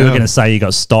 I thought you were going to say you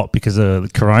got stopped because of the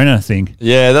corona thing.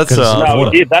 Yeah, that's no,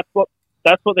 we did. That's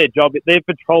what their job is. They're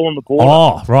patrolling the border.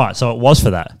 Oh, right. So it was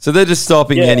for that. So they're just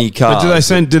stopping any car. But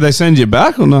did they send you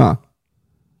back or not?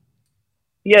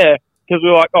 Yeah, because we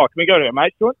were like, oh, can we go to our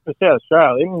mate's joint for South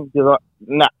Australia? And you're like,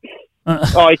 nah.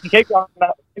 Oh, you can keep going.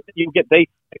 You'll get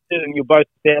detected and you'll both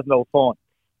 $1,000 fine.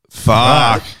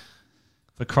 Fuck.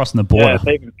 For crossing the border.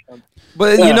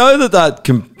 But you know that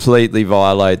completely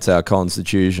violates our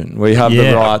constitution. We have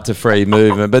the right to free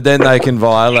movement, but then they can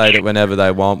violate it whenever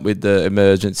they want with the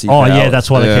emergency Oh, powers. yeah, that's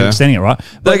why they keep extending it, right?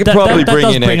 They could probably bring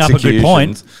does in bring up a good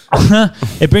point.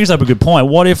 executions. It brings up a good point.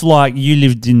 What if, like, you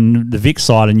lived in the Vic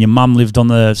side and your mum lived on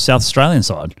the South Australian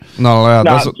side? Not allowed.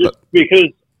 No, just because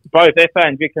both FA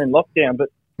and Vic are in lockdown, but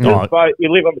we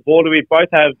live on the border. We both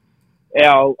have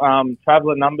our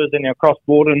traveller numbers and our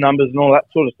cross-border numbers and all that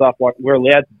sort of stuff. Like, we're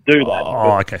allowed to do that.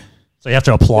 Oh, okay. So you have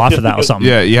to apply for that or something.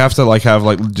 Yeah, you have to have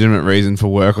legitimate reason for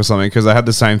work or something, because they had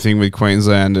the same thing with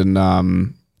Queensland and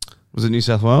was it New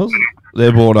South Wales?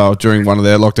 Their border during one of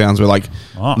their lockdowns were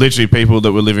literally people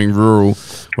that were living rural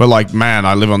were like, man,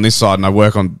 I live on this side and I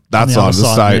work on that side of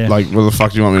the state. yeah. Like, what the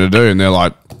fuck do you want me to do? And they're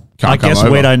like, can't I come guess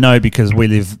over. we don't know because we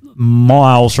live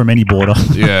miles from any border.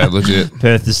 Yeah, legit.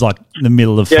 Perth is like the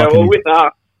middle of Yeah, fucking... well,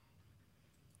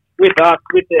 with our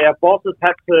bosses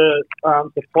have to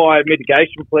supply a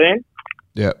mitigation plan.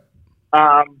 Yeah.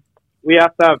 We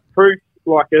have to have proof,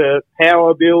 like a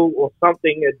power bill or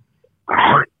something,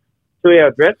 to our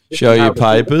address. Show your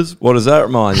papers. What does that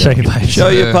remind you? Show your papers. Show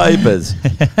your papers.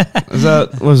 Is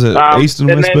that, was it East and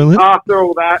West then Berlin? after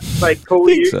all that, they call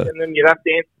you, so. and then you'd have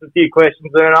to answer a few questions,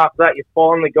 and then after that, you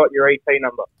finally got your EP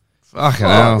number. Fucking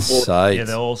hell. Yeah,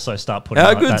 they'll also start putting How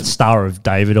like, good- that Star of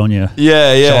David on you.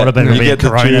 Yeah. Shoulder, but it'll You be a get the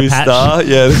Corona Jew patch. star.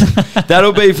 Yeah,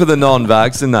 that'll be for the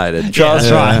non-vaccinated. Yeah, Trust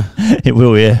that's me. right. It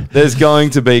will, yeah. There's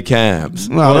going to be camps.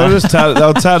 No, they'll just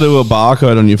they'll tattoo a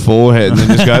barcode on your forehead and then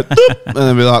just go, "Doop," and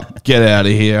then be like, get out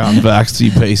of here, unvaxxed,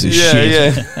 you piece of shit.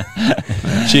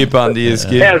 Yeah. Chip under your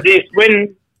skin. How's this?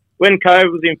 When COVID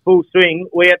was in full swing,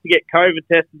 we had to get COVID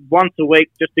tested once a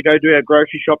week just to go do our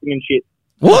grocery shopping and shit.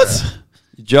 What?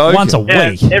 You're joking. Once a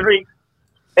Yeah, week.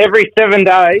 every 7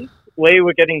 days, we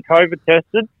were getting COVID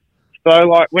tested. So,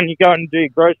 like, when you go and do your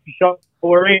grocery shop,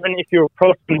 or even if you're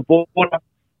crossing the border,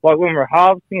 like when we're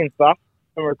harvesting and stuff,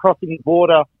 and we're crossing the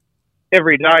border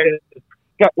every day,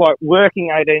 got like working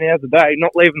 18 hours a day,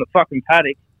 not leaving the fucking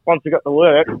paddock once we got to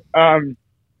work.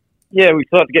 Yeah, we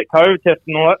started to get COVID tested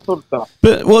and all that sort of stuff.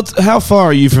 But how far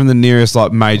are you from the nearest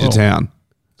like major town?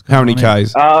 How many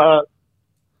Ks?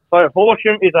 So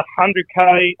Horsham is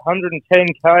 100k,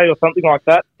 110k or something like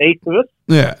that east of us.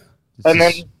 Yeah. And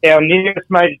then our nearest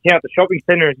major town, the shopping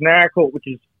centre, is Naracoorte, which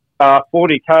is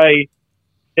 40k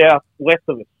south west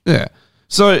of us. Yeah.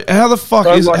 So how the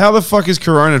fuck is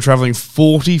Corona traveling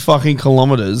 40 fucking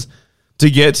kilometers to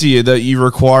get to you that you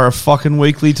require a fucking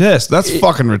weekly test? That's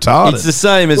fucking retarded. It's the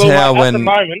same as Well, like,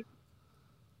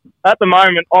 at the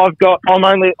moment,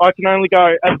 I can only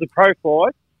go as the crow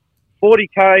flies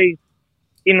 40k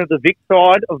into the Vic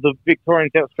side of the Victorian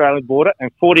South Australian border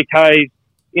and 40k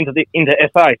into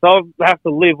SA. So I have to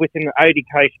live within the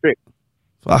 80k strip.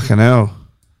 Fucking hell.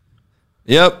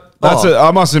 Yep.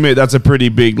 I must admit that's a pretty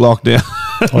big lockdown.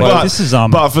 Well, this is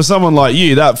but for someone like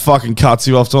you, that fucking cuts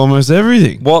you off to almost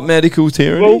everything. What medical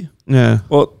tyranny? Well, Yeah.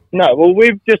 What? No, well,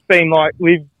 we've just been like,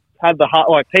 we've had the hard,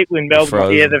 like people in Melbourne,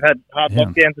 Frozen. yeah, they've had hard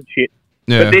lockdowns and shit.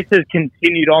 Yeah. But this has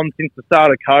continued on since the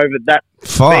start of COVID. That's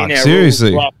Fuck, been our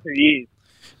seriously. rules the last 2 years.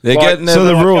 They're Like, getting So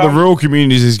the everyone, rural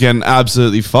communities is getting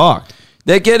absolutely fucked.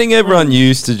 they're getting everyone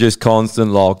used to just constant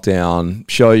lockdown.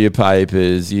 Show your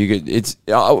papers. You get it's.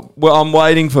 Well, I'm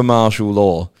waiting for martial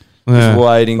law. Yeah. Just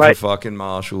waiting Mate. for fucking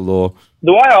martial law.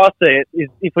 The way I see it is,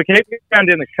 if we keep going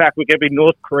down the track, we're going to be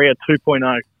North Korea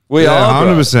 2.0. We are,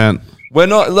 bro. 100%. We're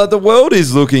not. Like, the world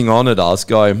is looking on at us,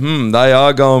 going, they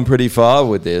are going pretty far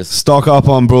with this. Stock up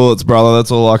on bullets, brother.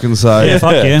 That's all I can say. Yeah,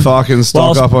 fuck yeah. Fucking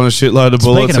stock Well, up on a shitload of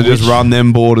bullets speaking and of just which- run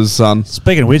them borders, son.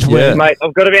 Speaking of which, Yeah. Mate,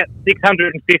 I've got about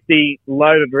 650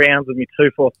 loaded rounds of my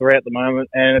 243 at the moment,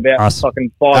 and about Nice.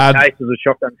 fucking 5 Add- cases of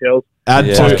shotgun shells. Add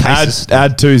Yeah.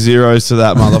 add 2 zeros to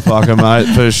that motherfucker,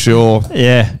 mate, for sure.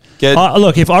 yeah. Get-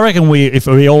 Look, if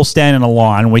we all stand in a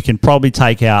line, we can probably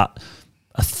take out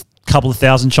a couple of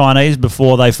thousand Chinese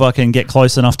before they fucking get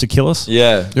close enough to kill us.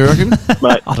 Yeah. You reckon?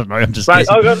 Mate, I don't know. I'm just mate,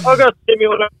 guessing. I've got a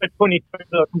stimulator at 22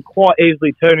 that I can quite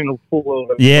easily turn into a full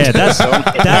world. Yeah, that's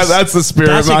That's the spirit,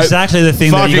 that's mate. exactly the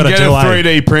thing that Fucking you got to get do. a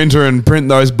 3D printer and print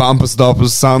those bumper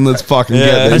stoppers, son. Let's fucking Yeah.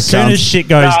 get As this. soon as shit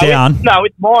goes down, No,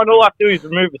 it's mine. All I have to do is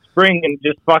remove a spring and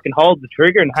just fucking hold the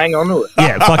trigger and hang on to it.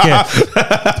 yeah, fuck yeah.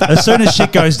 As soon as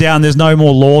shit goes down, there's no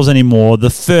more laws anymore. The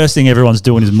first thing everyone's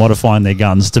doing is modifying their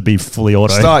guns to be fully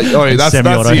auto. That's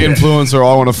semi-auto. the influencer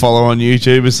I want to follow on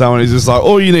YouTube. Is someone who's just like,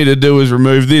 all you need to do is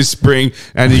remove this spring,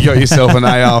 and you got yourself an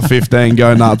AR-15.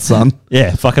 Go nuts, son.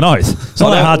 Yeah, fucking oath. It's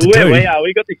not that hard to Where do. we are,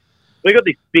 we got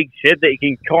this big shed that you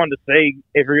can kind of see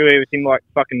everywhere within like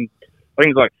fucking, I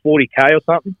think it's like 40k or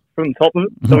something from the top of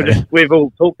it. So we've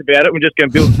all talked about it. We're just going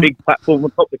to build a big platform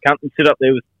on top of the cunt and sit up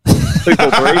there with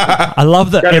 243. I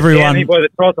love that everyone. Anybody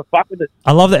that tries to fuck with it.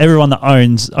 I love that everyone that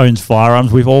owns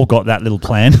firearms. We've all got that little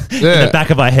plan in the back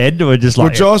of our head. We're just like,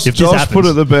 Well, Josh if this put happens-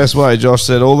 it the best way. Josh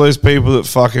said all those people that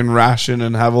fucking ration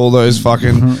and have all those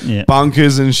fucking Yeah.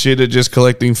 bunkers and shit are just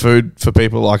collecting food for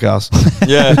people like us.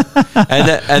 Yeah,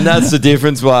 and that's the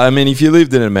difference. Why I mean, if you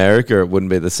lived in America, it wouldn't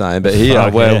be the same. But here,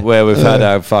 Fuck, where, yeah. where we've had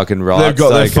our fucking rights, They've got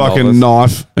their taken off fucking us.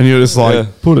 knife, and you're just like, Yeah.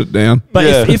 put it down. But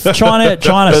Yeah. if China,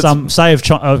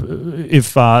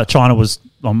 if China was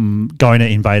going to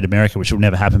invade America, which will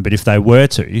never happen, but if they were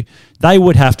to, they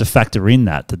would have to factor in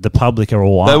that the public are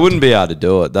all They armed. wouldn't be able to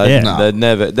do it. They'd, Yeah. they'd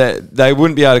never. They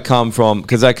wouldn't be able to come from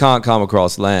because they can't come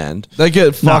across land. They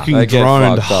get fucking they get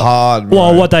droned fucked up. hard. Bro.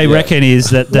 Well, what they reckon is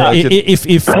that No, if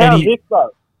How's any this though?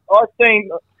 I've seen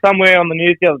somewhere on the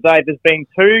news the other day. There's been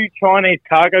 2 Chinese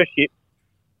cargo ships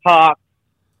parked,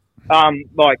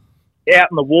 like out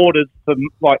in the waters for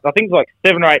like I think it's like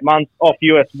 7 or 8 months off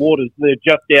US waters. They're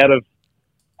just out of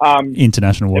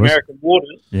International waters. American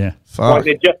waters. Yeah. Like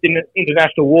they're just in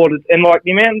international waters, and like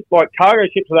the amount, like cargo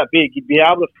ships are that big, you'd be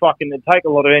able to it'd take a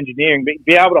lot of engineering, but you'd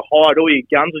be able to hide all your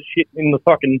guns and shit in the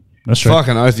fucking. That's right.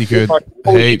 Fucking oath you could. Like,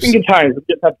 all the Heaps. shipping containers would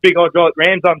just have big hydraulic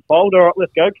rams unfold. All right,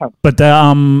 let's go, cunt. But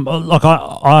like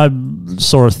I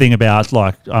saw a thing about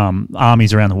like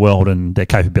armies around the world and their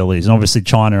capabilities, and obviously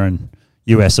China and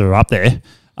US are up there.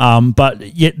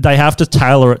 But yet they have to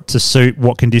tailor it to suit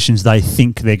what conditions they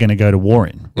think they're going to go to war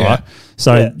in, right? Yeah.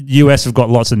 So US have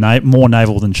got lots of more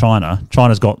naval than China.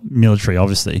 China's got military,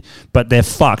 obviously, but they're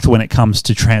fucked when it comes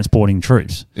to transporting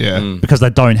troops. Yeah. Because they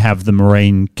don't have the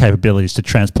marine capabilities to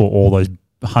transport all those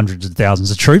hundreds of thousands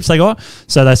of troops they got.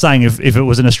 So they're saying if it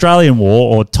was an Australian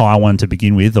war or Taiwan to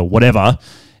begin with or whatever,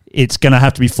 it's going to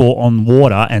have to be fought on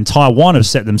water, and Taiwan have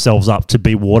set themselves up to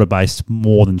be water-based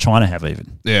more than China have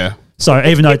even. Yeah. So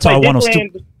even though If they Taiwan will did still...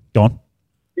 land- Go on.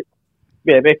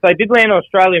 Yeah, but if they did land on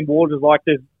Australian waters, like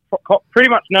there's pretty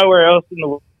much nowhere else in the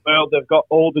world they've got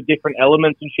all the different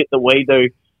elements and shit that we do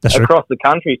That's true. across the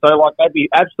country. So like they'd be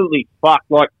absolutely fucked.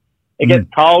 Like it gets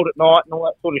cold at night and all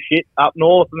that sort of shit up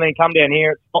north, and then come down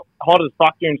here, it's hot as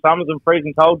fuck during summers and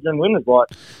freezing cold during winters. Like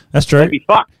That's true. they'd be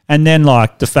fucked. And then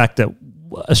like the fact that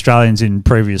Australians in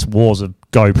previous wars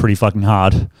go pretty fucking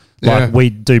hard. Yeah. Like we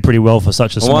do pretty well for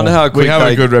such a I small... wonder how quick We have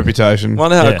a good reputation.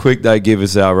 Wonder how Yeah. quick they give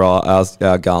us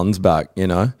our guns back. You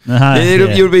know,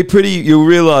 Yeah. you'll be pretty. You'll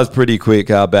realize pretty quick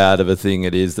how bad of a thing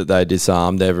it is that they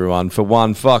disarmed everyone for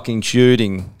one fucking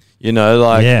shooting. You know,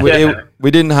 like Yeah.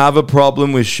 we didn't have a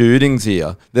problem with shootings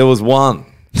here. There was one.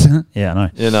 Yeah, I know.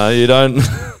 You know, you don't.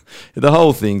 The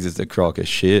whole thing's just a crock of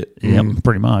shit. Yeah,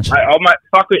 pretty much. Hey, oh mate,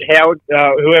 fuck it, Howard,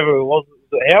 whoever it was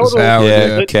it Howard? It's Howard,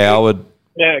 Yeah, coward.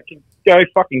 Yeah, can go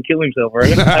fucking kill himself, right?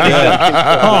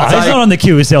 Oh, he's not on the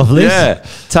kill yourself list. Yeah,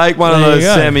 take one of There you those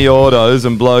go. semi-autos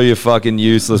and blow your fucking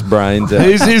useless brains out.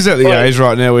 He's at the age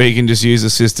right now where he can just use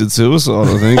assisted suicide,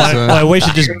 I think. So. Well, we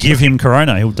should just give him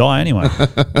corona. He'll die anyway.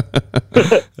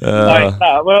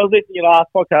 Well, this your last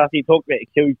podcast, you talked about your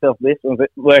kill yourself list. I was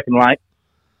working late.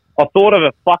 I thought of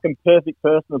a fucking perfect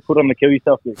person to put on the kill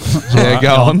yourself list. Yeah,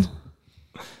 go on.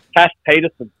 Cash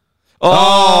Peterson.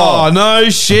 Oh, no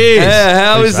shit. Yeah,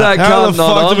 how is that How cunt the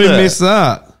not fuck on did we there? miss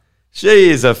that? She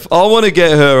is I want to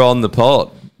get her on the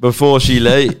pod before she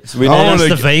leaves. We I need That's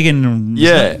wanna- the vegan...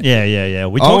 Yeah. Yeah.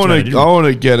 We I talked want about it, to. didn't I we? want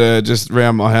to get her just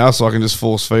round my house so I can just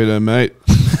force feed her meat.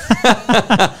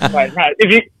 Mate,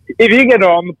 if you get her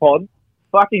on the pod,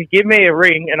 fucking give me a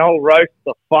ring and I'll roast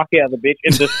the fuck out of the bitch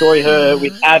and destroy her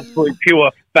with absolute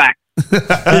pure facts.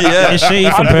 Yeah. Is she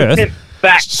from Perth? 100%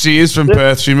 facts. She is from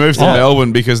Perth. She moved to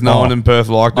Melbourne because no one in Perth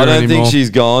liked her I don't anymore. think she's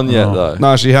gone yet though.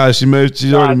 No, she has. She moved.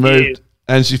 She's already she moved. is.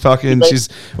 And she's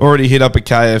already hit up a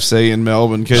KFC in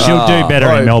Melbourne. Cause, She'll do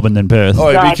better in Melbourne than Perth. Oh,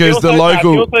 Nah, because she the also- she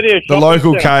local also did a the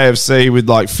local shopping KFC with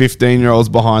like 15-year-olds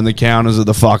behind the counters are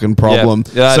the fucking problem.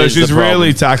 Yeah, that so is the she's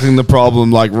really problem. tackling the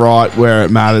problem like right where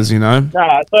it matters, you know.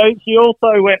 Nah, so she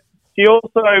also went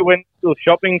to a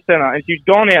shopping centre and she's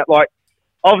gone out like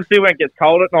obviously when it gets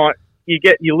cold at night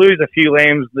you lose a few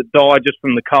lambs that die just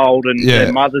from the cold and Yeah.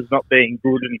 their mothers not being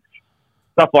good and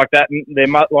stuff like that, and their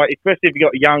like especially if you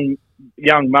got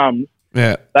young mums,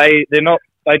 Yeah. they're not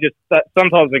they just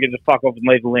sometimes they can just fuck off and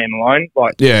leave the lamb alone,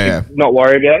 like Yeah. not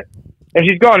worry about it. And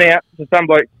she's gone out to some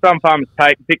farmers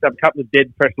picked up a couple of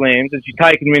dead fresh lambs and she's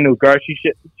taken them into a grocery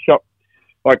shop,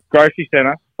 like grocery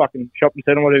centre, fucking shopping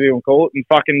centre, whatever you want to call it, and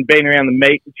fucking been around the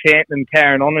meat, chanting and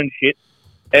carrying on and shit.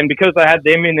 And because they had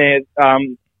them in there,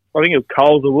 I think it was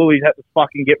Coles or Woolies had to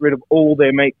fucking get rid of all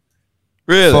their meat.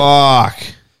 Really? Fuck.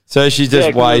 So she just 'cause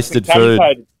it was wasted food.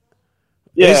 contaminated.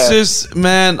 Yeah. It's just,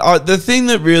 man, the thing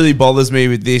that really bothers me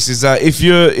with this is that if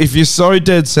you're so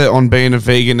dead set on being a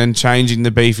vegan and changing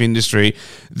the beef industry,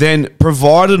 then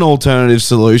provide an alternative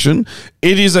solution.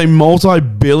 It is a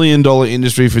multi-billion-dollar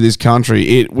industry for this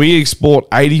country. We export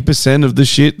 80% of the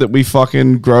shit that we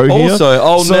fucking grow here. Also,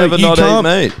 I'll never you not eat can't-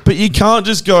 meat. But you can't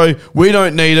just go, we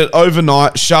don't need it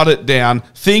overnight, shut it down.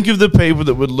 Think of the people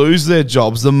that would lose their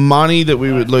jobs, the money that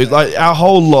we would lose. Like, our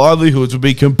whole livelihoods would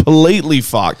be completely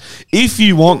fucked. If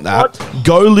you want that,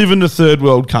 go live in a third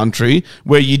world country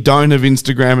where you don't have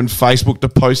Instagram and Facebook to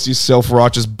post your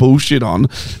self-righteous bullshit on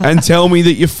and tell me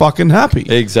that you're fucking happy.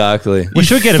 Exactly. We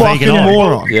should get a fucking vegan on.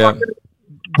 moron. Yeah.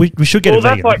 We should get Well, a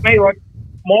that's vegan. like me. Like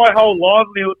my whole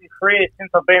livelihood and career since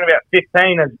I've been about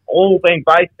 15 has all been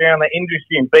based around the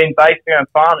industry and been based around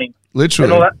farming Literally.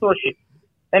 and all that sort of shit.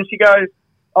 And she goes,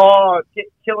 "Oh,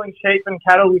 killing sheep and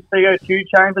cattle with CO2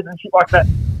 chambers and shit like that."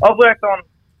 I've worked on,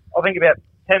 I think, about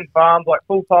 10 farms, like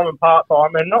full-time and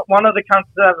part-time, and not one of the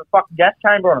countries that has a fucking gas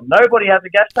chamber on them. Nobody has a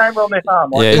gas chamber on their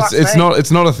farm. Like, Yeah,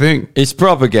 It's not a thing. It's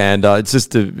propaganda. It's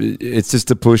just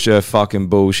to push a fucking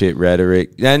bullshit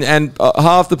rhetoric, and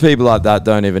half the people like that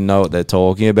don't even know what they're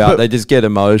talking about. But- they just get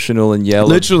emotional and yell.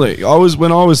 Literally,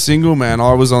 when I was single, man,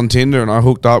 I was on Tinder and I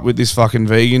hooked up with this fucking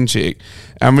vegan chick,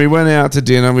 and we went out to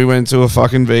dinner. We went to a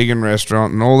fucking vegan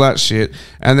restaurant and all that shit.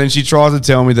 And then she tried to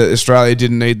tell me that Australia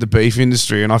didn't need the beef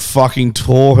industry, and I fucking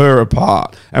tore her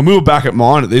apart. And we were back at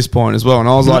mine at this point as well. And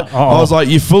I was like,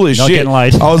 "You're full of Not shit." getting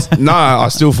laid. I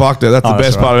still fucked her. That's the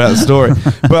best part about the story.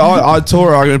 But I tore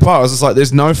her argument apart. I was just like,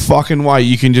 "There's no fucking way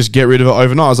you can just get rid of it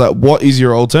overnight." I was like, "What is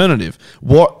your alternative?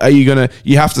 What are you gonna?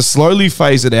 You have to slowly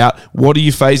phase it out. What are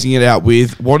you phasing it out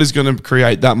with? What is going to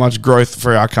create that much growth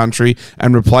for our country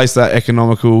and replace that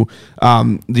economical,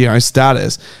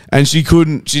 status?" And she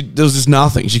couldn't. There was just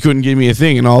nothing. She couldn't give me a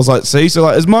thing. And I was like, "See, so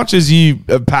like, as much as you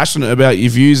are passionate about your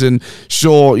views, and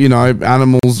sure,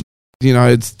 animals."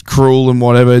 It's cruel and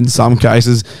whatever in some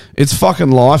cases. It's fucking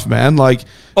life, man. Like,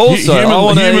 Also, I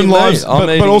wanna human eat lives, meat. I'm but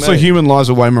eating also meat. human lives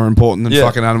are way more important than Yeah.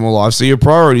 fucking animal lives. So your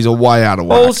priorities are way out of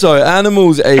whack. Also,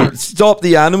 animals stop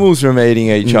the animals from eating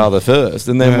each other first,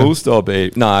 and then Yeah. we'll stop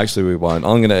eating. No, actually, we won't.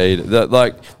 I'm gonna eat it.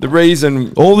 The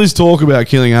reason. All this talk about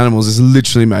killing animals is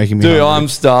literally making me Dude, hungry. I'm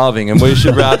starving, and we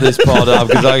should wrap this pod up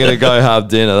because I gotta go have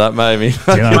dinner. That made me.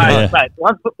 Mate,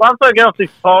 once I get off this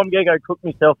pole, I'm going to go cook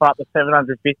myself up a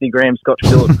 750 gram Scotch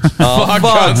Phillips. Oh, Fuck,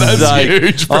 fuck's that's sake.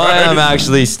 huge, bro. I am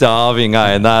actually starving,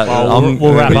 and that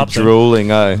we'll wrap up then. drooling,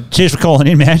 Cheers for calling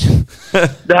in, man.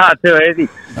 Nah, too easy.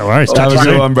 No worries. Have a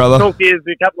good one, brother. Talk to you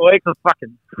in a couple of weeks. Or fucking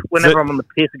whenever I'm on the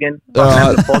piss again. All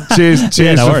right. Cheers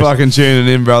no for worries. fucking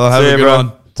tuning in, brother. Have See a ya, good bro.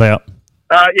 one. So,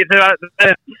 You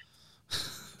too.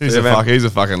 He's a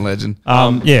fucking legend.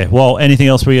 well, anything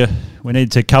else we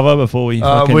need to cover before we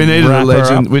fucking We needed wrap a her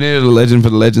legend. up? We needed a legend for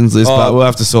the legends list, but we'll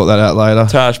have to sort that out later.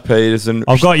 Tash Peterson.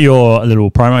 I've got your little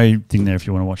promo thing there if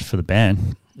you want to watch for the band.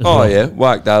 as Oh well. yeah,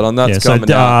 whack that on. That's Yeah,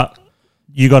 coming out.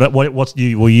 You got it.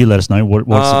 Will you let us know what's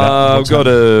about? I've what's got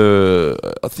happening?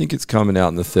 I think it's coming out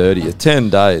on the 30th. 10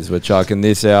 days. We're chucking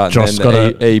this out, Josh's and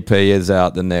then got the EP is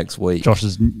out the next week.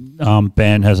 Josh's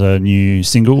band has a new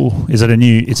single. Is it a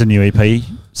new? It's a new EP.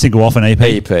 Single off an EP.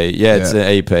 Yeah, it's an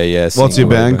EP. Yeah. What's your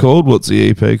band called? What's the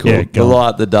EP called? Yeah, The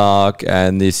Light, the Dark,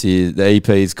 and this is the EP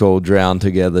is called Drown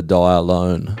Together, Die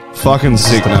Alone. Fucking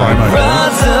sick name.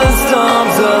 Rise and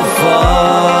storms of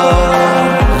fire.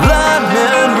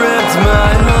 Lightning ripped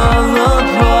my heart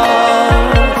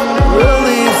apart,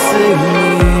 releasing me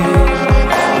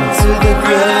into the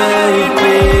great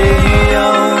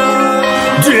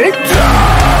beyond. Dig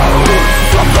down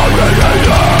from the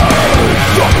radiation,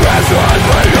 suppressing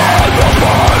beyond the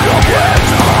mind of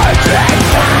its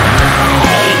identity.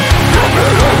 The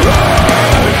middle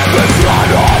range, the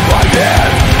sun of my head,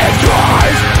 it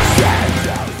dries.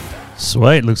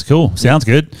 Sweet, looks cool. Sounds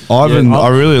good. Ivan, Yeah, I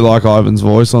really like Ivan's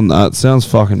voice on that. Sounds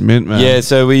fucking mint, man. Yeah,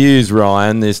 so we used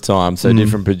Ryan this time, so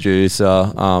different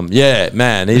producer. Yeah,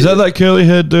 man. Is that curly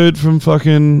haired dude from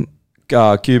fucking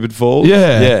Cupid Falls?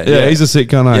 Yeah. He's a sick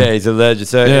cunt. Yeah, he's a legend.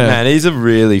 So, Yeah. man, he's a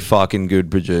really fucking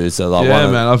good producer. Like Yeah,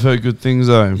 man. I've heard good things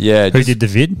though. Yeah. Who did the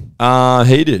vid?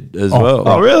 He did as well.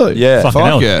 Oh, really? Yeah. Fucking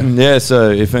hell. yeah. Yeah, so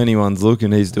if anyone's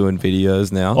looking, he's doing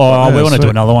videos now. Oh, we yeah, want to do sweet.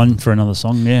 another one for another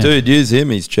song. Yeah, Dude, use him.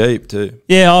 He's cheap too.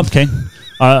 yeah, I'm keen.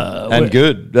 And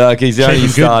good. Like, he's only and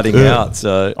good. starting Yeah. out,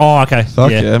 so... Oh, okay.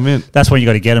 Fuck yeah, mint. That's when you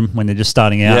got to get them when they're just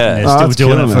starting out. Yeah. And Oh, they're that's still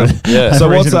doing it killing, for. man. Yeah. So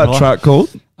what's reasonable that track called?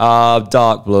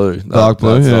 Dark Blue. Dark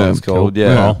Blue, That's what yeah. it's called, Cool.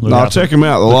 yeah. Oh, look No, out check for- him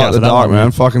out. The look Light, out the for that Dark, one, man.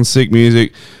 man. Fucking sick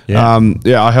music. Yeah.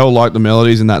 I hell like the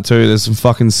melodies in that too. There's some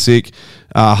fucking sick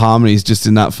harmonies just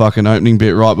in that fucking opening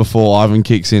bit right before Ivan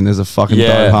kicks in. There's a fucking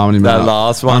Yeah, dope harmony. that man.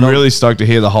 last one. I'm really stoked to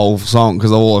hear the whole song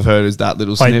because all I've heard is that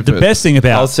little Wait, snippet. the best thing I'll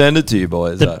about send it to you,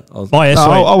 boys. the, I'll- oh, yeah, No,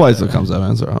 sweet. I'll wait till it comes out,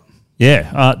 man. It's all right.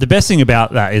 Yeah, the best thing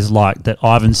about that is like that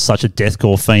Ivan's such a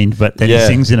deathcore fiend, but then Yeah. he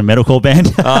sings in a metalcore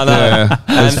band. I know.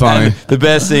 Yeah, it's funny. And the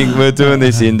best thing, we're doing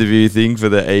this interview thing for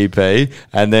the EP,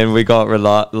 and then we got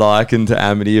likened to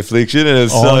Amity Affliction, and it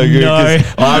was Oh, so good. no.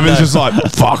 'cause Ivan's just like,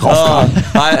 fuck off.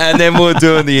 And then we were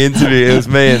doing the interview. It was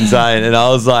me and Zane, and I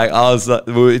was like, well,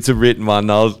 it's a written one.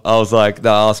 And I was like,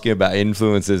 they're asking about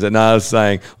influences, and I was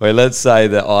saying, well, let's say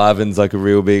that Ivan's like a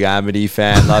real big Amity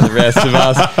fan, like the rest of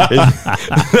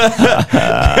us.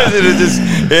 And it just,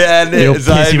 You'll piss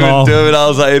Zane him would off. do it. I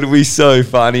was like, it'd be so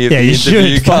funny if Yeah, the you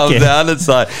interview should. Fuck comes yeah. down. It's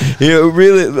like,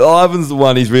 really, Ivan's the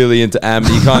one. He's really into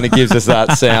Amity. He kind of gives us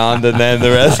that sound, and then the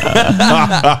rest.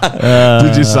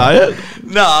 Did you say it?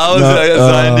 No,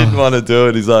 I didn't want to do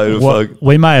it. He's like, Well, fuck.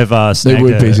 we may have snagged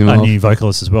would piss him a off. new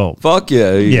vocalist as well. Fuck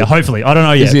yeah. Yeah, hopefully. I don't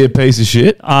know yet. Is he a piece of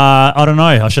shit? I don't know.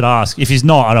 I should ask. If he's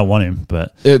not, I don't want him.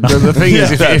 But The thing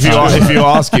is, if you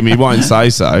ask him, he won't say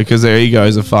so because their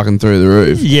egos are fucking through the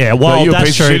roof. yeah, well, No, you're a that's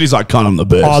piece true. of shit. He's like, "Cunt, I'm the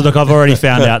best." Oh, look, I've already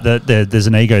found out that there's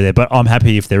an ego there, but I'm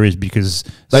happy if there is because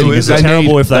They- it's they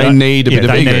terrible need- if they they need a bit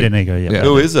of they ego. need an ego. Yeah.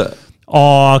 Who is it?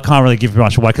 Oh, I can't really give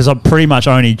much away because I'm pretty much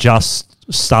only just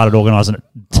started organising it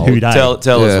today.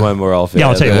 Tell us when we're off. Yeah,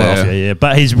 I'll tell you what off. Yeah.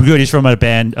 But he's good. He's from a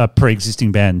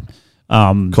pre-existing band.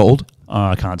 Called?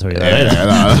 I can't tell you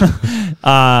that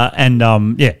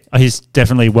either. He's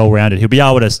definitely well-rounded.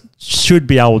 Should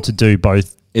be able to do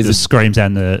both the screams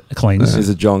and the cleans. Is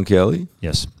it John Kelly?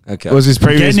 Yes. Okay. Was his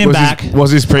previous Getting him back. Was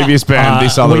his previous band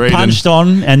this other we Eden? punched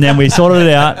on and then we sorted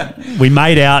it out. We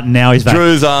made out and now he's back.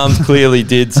 Drew's arms clearly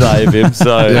did save him,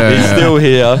 so he's still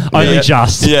here. Only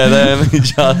just. Yeah, they only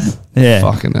just. Yeah.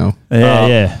 Fucking hell.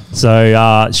 Yeah.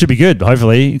 So it should be good,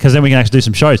 hopefully, because then we can actually do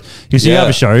some shows. Because you have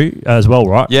a show as well,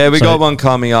 right? Yeah, we So- got one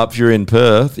coming up. If you're in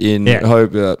Perth,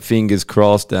 hope fingers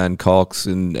crossed and cocks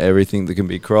and everything that can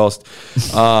be crossed.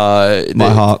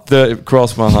 My heart.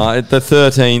 Cross my heart. The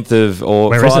 13th of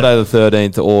Where is Friday, the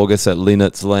 13th of August at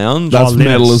Linnet's Lounge. That's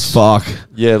metal as fuck.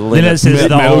 Yeah, Linnet's is the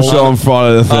Metal whole- show on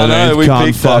Friday the I know, 13th. we Can't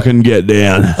picked that. fucking get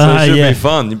down. So it should yeah. be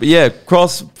fun. But yeah,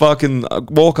 cross fucking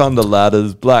walk under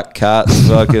ladders, black cats,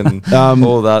 fucking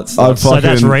all that stuff. So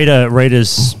that's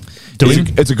Rita's doing.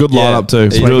 It's a good lineup too.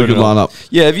 It's a Yeah, really good good lineup.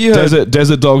 Yeah, have you heard?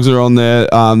 Desert Dogs are on there.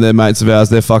 They're mates of ours.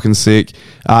 They're fucking sick.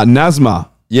 Nazma.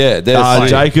 Yeah, they're sick.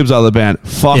 Jacob's other band.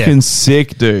 Fucking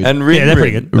sick, dude. And Rin Yeah, they're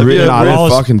pretty Rin. good. Have you heard Nah, Rin? they're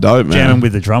fucking dope, man. Jamming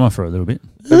with the drummer for a little bit.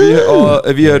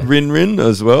 Have you heard Rin Rin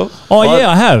as well? Oh, yeah,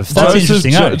 I have. That's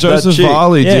interesting. Joseph chick.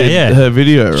 Varley Yeah, did yeah. her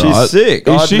video, right? She's sick.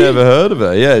 Is I'd she? never heard of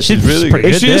her. Yeah, she's really pretty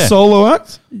good. Is she yeah. a solo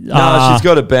act? No, she's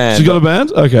got a band. She's got a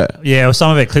band? Okay. Yeah, well,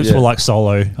 some of her clips Yeah. were like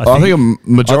solo. I think a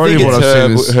majority of what I've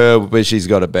seen is... her, but she's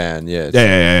got a band. Yeah,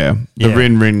 Yeah. The Yeah.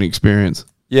 Rin Rin experience.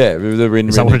 yeah. The Rin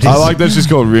Is that Rin. what it I is? like that she's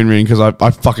called Rin Rin because I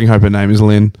fucking hope her name is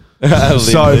Lynn.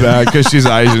 So bad because she's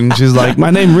Asian. She's like, my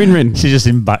name Rin Rin. She just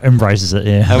embraces it,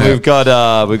 yeah. And we've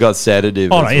got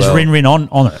Sedative. Oh, no, as is well. Rin Rin on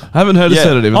it? I haven't heard of Yeah.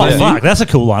 Sedative. Oh, Yeah. fuck. That's a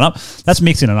cool lineup. That's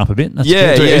mixing it up a bit. That's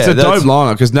Yeah, good. It's a dope that's-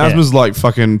 lineup because Nazma's like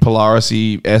fucking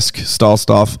Polaris-esque style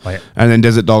stuff, Oh, yeah. and then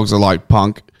Desert Dogs are like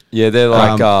punk. Yeah, they're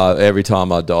like Every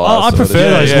Time I Die. Oh, I sort of. prefer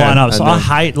those Yeah. lineups. And I then-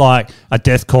 hate like a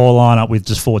deathcore lineup with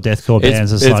just 4 deathcore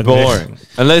bands. It's like, boring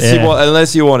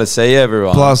unless you want to see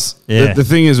everyone. Plus, Yeah. the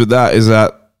thing is with that is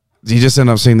that you just end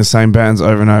up seeing the same bands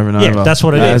over and over and Yeah, over. that's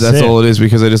what it is, That's yeah. all it is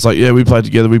because they're just like, yeah, we played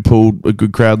together, we pulled a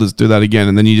good crowd, let's do that again.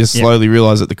 And then you just Yeah. slowly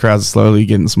realize that the crowds are slowly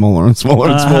getting smaller and smaller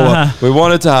and smaller. we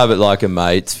wanted to have it like a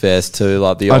mates fest too,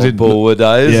 like the I old did- Bulwer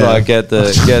days. yeah. Like get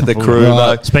the crew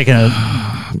Right. back. Speaking of,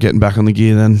 I'm getting back on the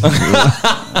gear then.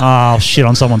 oh shit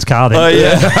on someone's car then. Oh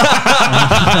yeah.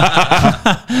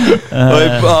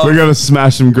 We're going to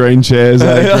smash some green chairs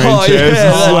out of green Oh, chairs.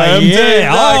 yeah. Oh, Slam, yeah. dude.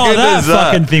 How Oh, good that is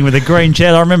that? fucking thing with the green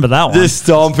chair. I remember that one. Just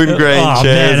stomping green Oh,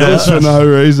 chairs. man, that Just for no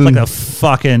reason. like a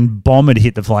fucking bomb had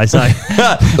hit the place. Eh?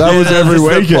 That was every just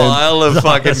a weekend. pile of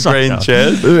fucking That's like green a-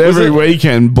 chairs. Every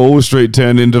weekend, Ball Street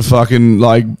turned into fucking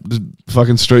like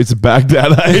fucking streets of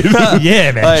Baghdad.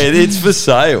 yeah, man. Hey, it's for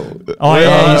sale. Oh,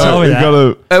 yeah, you told me You that.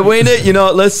 gotta- And we need, you know,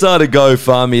 what, let's start a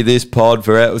GoFundMe this pod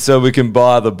for it so we can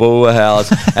buy the Bulwer house.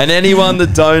 And anyone that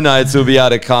donates will be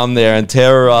able to come there and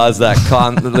terrorize that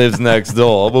cunt that lives next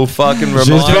door. We'll fucking She's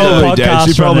remind her. probably dead. podcast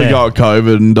She from probably there. got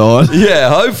COVID and died. Yeah,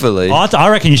 hopefully. I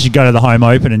reckon you should go to the home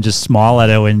open and just smile at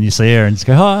her when you see her and just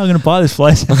go, oh, I'm going to buy this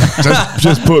place.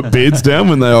 just put bids down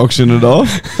when they auction it off.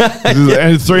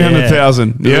 And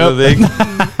 300,000. Little Yep. thing.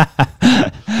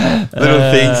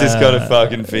 Little thing's just got a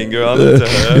fucking finger on it to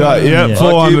her. Yeah, Yeah.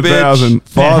 400,000.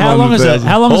 Man, how long has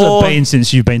 500,000. it been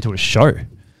since you've been to a show?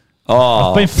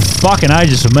 Oh, It's been fucking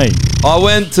ages for me. I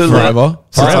went to Forever.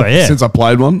 Forever, yeah. Since I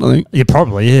played one, I think. Yeah,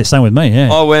 probably. Yeah, same with me.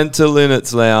 Yeah. I went to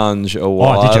Linnet's Lounge a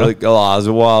while did you? ago. Oh, it was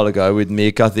a while ago with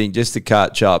Mick, I think, just to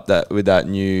catch up with that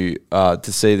new to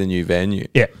see the new venue.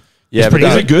 Yeah. Yeah, It's pretty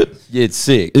but Is it good? Yeah, it's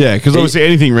sick. Yeah, because He- obviously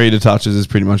anything Rita touches is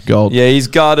pretty much gold. Yeah, he's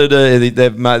gutted it.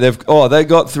 They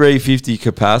got 350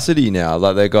 capacity now.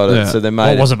 Like they got Yeah. it, so they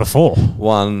made What was it before?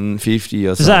 150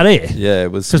 or something. Is that it? Yeah,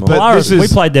 it was. Because small. Polaris, this we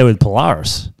is- played there with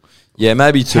Polaris. Yeah,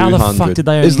 maybe 200. How the fuck did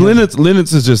they? Is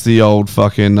Linux is just the old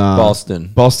fucking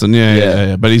Boston?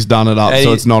 Yeah. But he's done it up, And so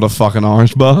he- it's not a fucking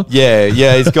Irish bar. Yeah,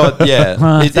 he's got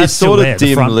it's That's sort still of there, the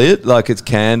dim front. lit, like it's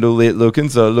candle lit looking,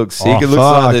 so it looks sick. Oh, It looks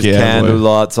fuck like there's yeah, candle boy.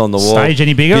 lights on the wall. Stage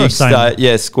any bigger or Big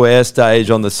same? square stage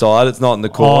on the side. It's not in the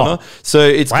corner, so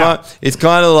it's Wow.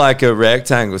 kind of like a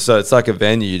rectangle. So it's like a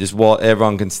venue. You just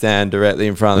everyone can stand directly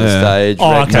in front of the stage. Oh,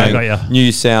 okay, rectangle, got ya.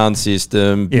 New sound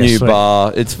system, Yeah, new sweet.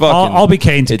 bar. It's fucking. I'll be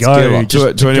keen to it's go. killer.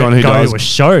 Just To anyone who go does. to a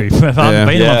show. I haven't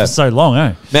been to one for so long.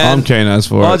 Eh? Man, I'm keen as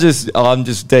for it. I'm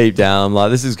just deep down. I'm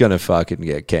like, this is gonna fucking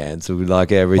get cancelled.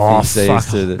 Like everything Oh, seems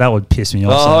fuck. to. That would piss me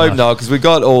off. so I hope much. not, because we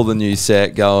got all the new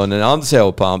set going, and I'm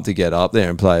so pumped to get up there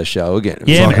and play a show again. It was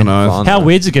Yeah, fucking man. fun, How man.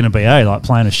 weird's it going to be, eh? Like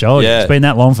playing a show again. Yeah. It's been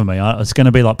that long for me. It's going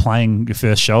to be like playing your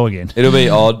first show again. It'll be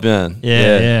odd, man.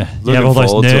 Yeah. You Looking have all those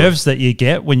forward to it. nerves that you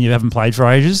get when you haven't played for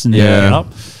ages and you Yeah. get up.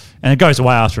 And it goes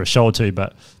away after a show or two,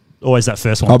 but always that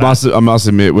first one. I must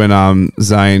admit, when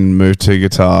Zane moved to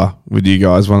guitar with you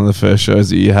guys, one of the first shows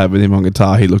that you had with him on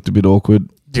guitar, he looked a bit awkward.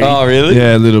 Oh, really?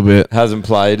 Yeah, a little bit. Hasn't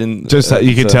played in. Just that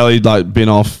you could tell he'd like been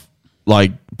off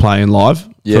like playing live for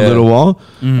Yeah. a little while.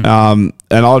 Mm.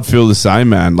 And I'd feel the same,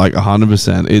 man. Like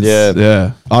 100%. It's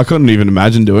yeah. I couldn't even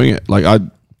imagine doing it. Like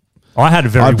I had a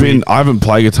very I haven't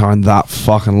played guitar in that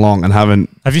fucking long and haven't.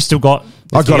 Have you still got?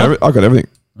 I got everything.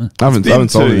 I haven't It's been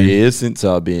sold 2 anything. years since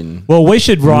I've been. Well, we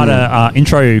should write a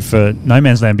intro for No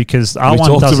Man's Land because R1 We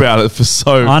talked doesn't- about it for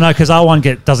so. I know because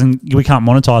R1 doesn't. We can't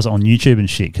monetize it on YouTube and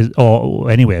shit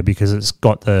or anywhere because it's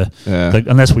got the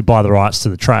unless we buy the rights to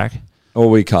the track. Or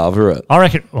we cover it. I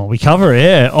reckon. Well, we cover it.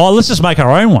 Yeah. Oh, let's just make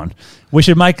our own one. We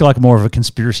should make like more of a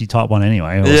conspiracy type one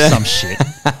anyway, or some shit.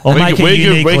 Or make it we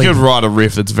uniquely. could write a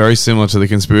riff that's very similar to the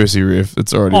conspiracy riff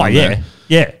that's already Oh on yeah, there.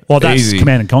 yeah. Well, that's Easy.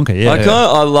 Command and Conquer. Yeah.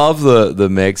 I love the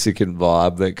Mexican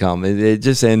vibe that comes. It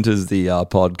just enters the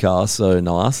podcast so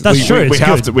nice. That's true. We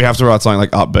have to write something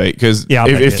like upbeat because Yeah,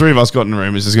 if upbeat, three of us got in a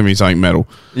room, it's just going to be something metal.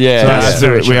 Yeah, So yeah. that's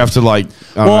it. We have to like.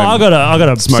 Well, I got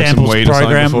a smoke some samples weed or something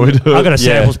program. before we do I it. got a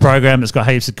Yeah. samples program that's got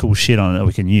heaps of cool shit on it that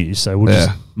we can use. So we'll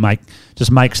Yeah.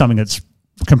 just make something that's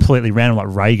completely random, like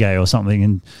reggae or something,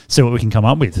 and see what we can come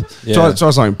up with. Try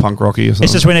something punk rocky or something.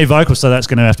 It's just we need vocals, so that's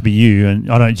going to have to be you.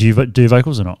 And I don't. Do you do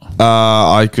vocals or not?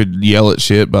 I could yell at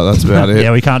shit, but that's about it.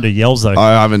 Yeah, we can't do yells though.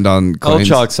 I haven't done. I'll Cleans.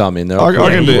 chuck some in there. I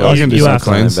can do you some have to,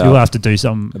 cleans. You'll have to do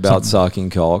something about sucking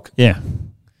cock. Yeah,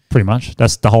 pretty much.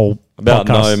 That's the whole About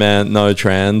podcast. no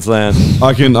trans land.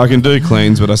 I can do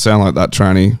cleans, but I sound like that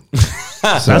tranny.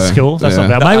 That's cool. That's not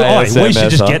bad. Maybe we should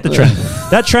just get the tranny.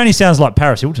 That tranny sounds like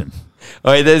Paris Hilton.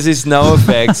 Wait, there's this No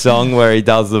Effect song where he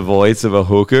does the voice of a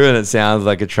hooker and it sounds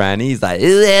like a tranny. He's like,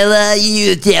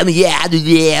 you tell me how to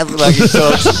live. Like he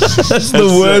talks. That's the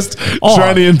worst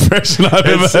tranny impression I've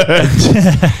ever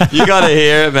heard. You got to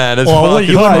hear it, man. It's Well,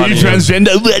 fucking what are funny. you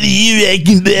transgender? What do you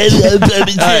reckon about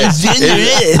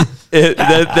transgender?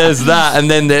 There's that, and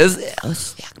then there's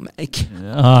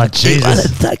Oh,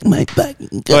 Jesus. Suck my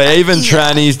fucking Wait, even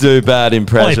trannies do bad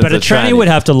impressions. Wait, but a of tranny trannies. would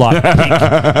have to like pick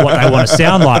what they want to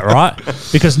sound like, right?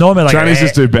 Because normally, like, Trannies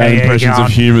just do bad impressions of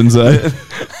humans, eh?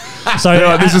 So They're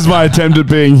like, this is my attempt at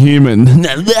being human. Don't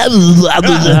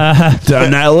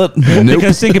nail it. Nope.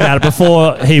 Because think about it,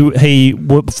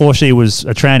 before she was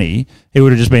a tranny, he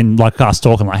would have just been like us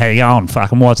talking like, "How you going?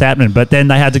 Fucking what's happening?" But then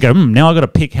they had to go, now I got to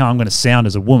pick how I'm going to sound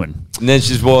as a woman. And then she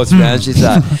just walks around and she's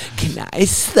like, Can I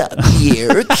suck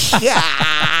your cock?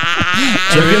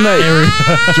 Do you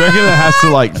reckon it has to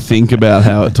like think about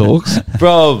how it talks?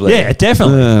 probably. Yeah,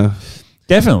 definitely,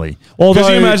 definitely. Because Although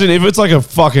you imagine if it's like a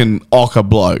fucking ochre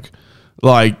bloke,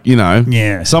 like, you know,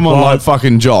 someone Well, like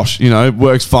fucking Josh, you know,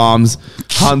 works farms,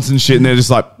 hunts and shit, and they're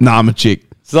just like, nah, I'm a chick.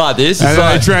 It's like this. And It's then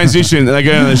like, they transition and they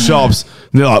go into the shops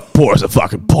and they're like, pour us a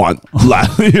fucking pint. Lad.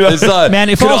 You know? it's like, man,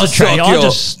 if "Can I was a suck tranny, I'd your-"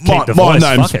 just keep the voice.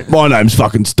 Fuck it. my name's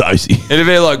fucking Stacey. It'd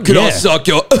be like, "Can I Yeah. suck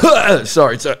your?"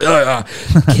 sorry. Can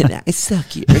I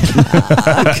suck your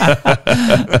cock?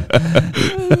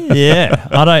 Yeah,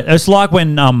 I don't. It's like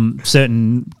when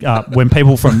when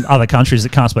people from other countries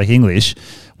that can't speak English,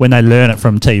 when they learn it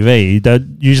from TV, they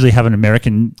usually have an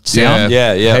American sound.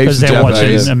 Yeah. Because Heaps of they're watching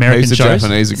Japanese- American heaps of shows.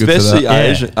 Japanese are good Especially for that.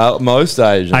 Asian, most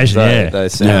Asians. Asian, they, yeah. they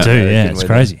sound They do, American yeah, it's with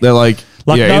crazy. They're like,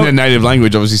 Like, in no- their native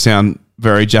language, obviously sound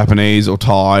very Japanese or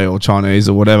Thai or Chinese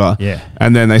or whatever. Yeah.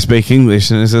 And then they speak English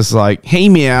and it's just like, hey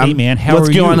man, Hey, man, how what's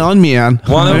are going you?" on, man?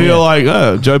 And you're like,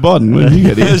 oh, Joe Biden, when did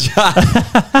you get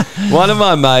here? One of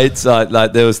my mates,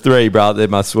 like there was three brothers, they're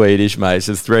my Swedish mates,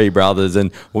 there's three brothers,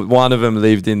 and one of them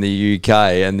lived in the UK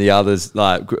and the others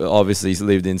like obviously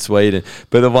lived in Sweden.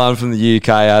 But the one from the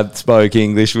UK spoke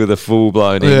English with a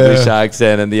full-blown English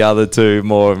accent, and the other two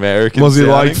more American. Was he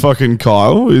sounding. like fucking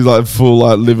Kyle? He's like full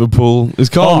like Liverpool. Is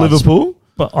Kyle Liverpool?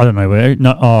 But I don't know where.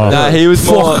 No, he was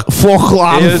more.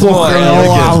 Fuck, He was more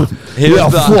elegant. He was Yeah,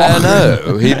 like, fuck. I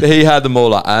know. He had them all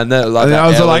like, I know. Like, And I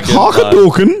was like, elegant,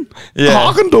 Harkendorken.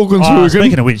 Yeah. Harkendorken's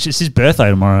Speaking of which, it's his birthday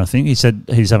tomorrow. I think he said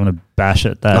he's having a bash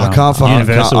at that. I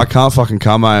can't fucking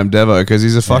come AM Devo because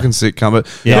he's a fucking sick cunt.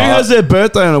 Yeah. Who has their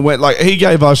birthday on a Wednesday? Like he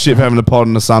gave us shit for having a pod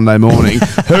on a Sunday morning.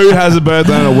 Who has a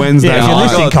birthday on a Wednesday? Yeah, if you're night?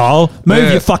 listening, Kyle,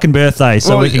 move your fucking birthday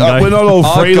so we can go. We're not all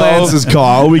freelancers,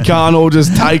 Kyle. We can't all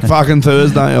just take fucking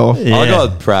Thursday off. I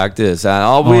got practice, and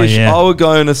I wish I would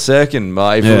go in a second,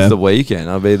 mate. If it was the weekend,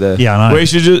 I'd be there. Yeah, I know. We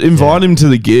should just invite him to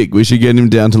the gig. We should get him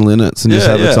down to Linnets and just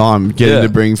have a time. Get him to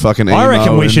bring fucking emo. I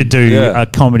reckon we should do a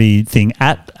comedy thing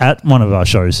at one of our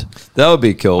shows. That would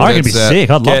be cool. I reckon it'd be sick.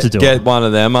 I'd love to do Get it. one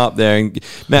of them up there, and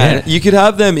man, you could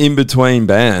have them in between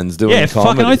bands doing Yeah,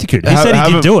 comedy. fucking oath you could. He said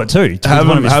he could do it too. Have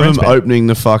him opening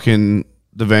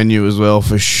the venue as well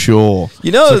for sure.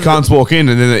 You know, so cunts walk in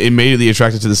and then they're immediately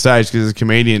attracted to the stage because there's a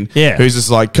comedian who's just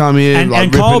like, come here, And, like,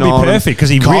 and Kyle would ripping be on. perfect because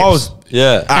he Kyle's- rips.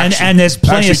 Yeah, And there's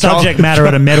plenty of subject matter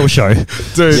at a metal show. Dude,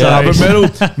 So-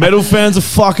 but metal fans are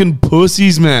fucking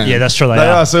pussies, man. Yeah, that's true, they They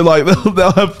are. are. So like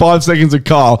they'll have 5 seconds of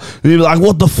Kyle, and you'll be like,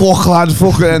 "What the fuck, lad?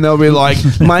 Fuck it," and they'll be like,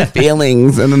 "My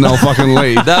feelings," and then they'll fucking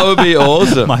leave. That would be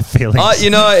awesome. My feelings. You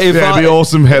know, if it'd be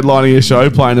awesome headlining a show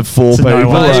playing to 4 people. no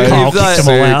way. like, Kyle kicks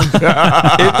them all out.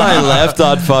 if they left,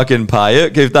 I'd fucking pay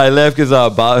it. If they left because I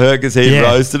butthurt because he Yeah.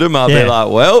 roasted him, I'd Yeah. be like,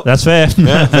 well, That's fair.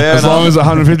 yeah, fair As long enough. as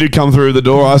 150 come through the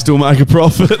door, I still make a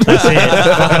profit. That's it.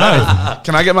 Fucking oath.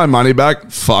 Can I get my money back?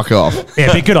 Fuck off. Yeah,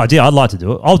 it'd be a good idea. I'd like to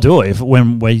do it. I'll do it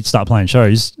when we start playing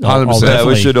shows. 100%. Yeah,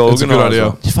 we should It's a good organise idea.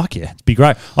 one. Fuck yeah, it'd be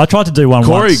great. I tried to do one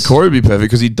once. Corey would be perfect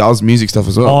because he does music stuff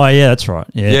as well. Oh yeah, that's right.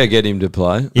 Yeah, Yeah, get him to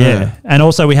play. yeah. And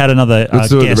also we had another Let's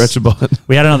do it at the guest. Retrobot.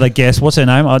 We had another guest. What's her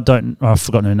name? I've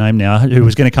forgotten her name now. Who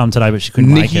was going to come today, but she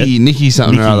couldn't make it. Nikki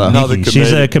something or other. Another Nikki.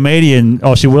 She's a comedian.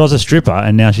 Oh, she was a stripper,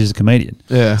 and now she's a comedian.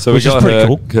 Yeah. So Which we is got pretty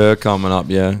cool. her coming up,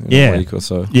 in a week or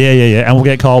so. Yeah. And we'll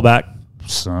get Cole back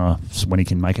so when he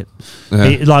can make it.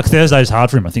 Yeah. Like Thursday's hard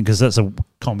for him, I think, because that's a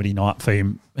comedy night for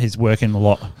him. He's working a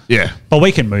lot. Yeah. But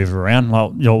we can move around.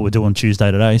 Like we're doing Tuesday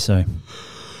today, so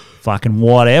fucking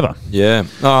whatever. Yeah.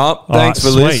 All right. Thanks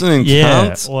All for right, listening, sweet. Yeah.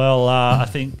 cunts. Well, I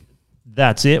think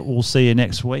that's it. We'll see you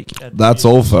next week. That's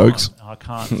all, folks. I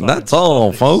can't. fucking That's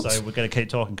all, stop folks. So we're going to keep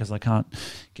talking because I can't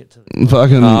get to the.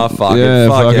 Fucking fuck it. yeah,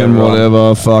 Fuck fucking everyone.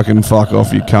 whatever. Fucking fuck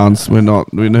off, you cunts. We're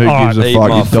not. We know who All gives right, a Eat fuck,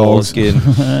 my you dogs.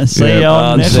 foreskin. See you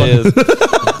on the next one.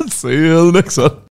 Cheers. See you on the next one.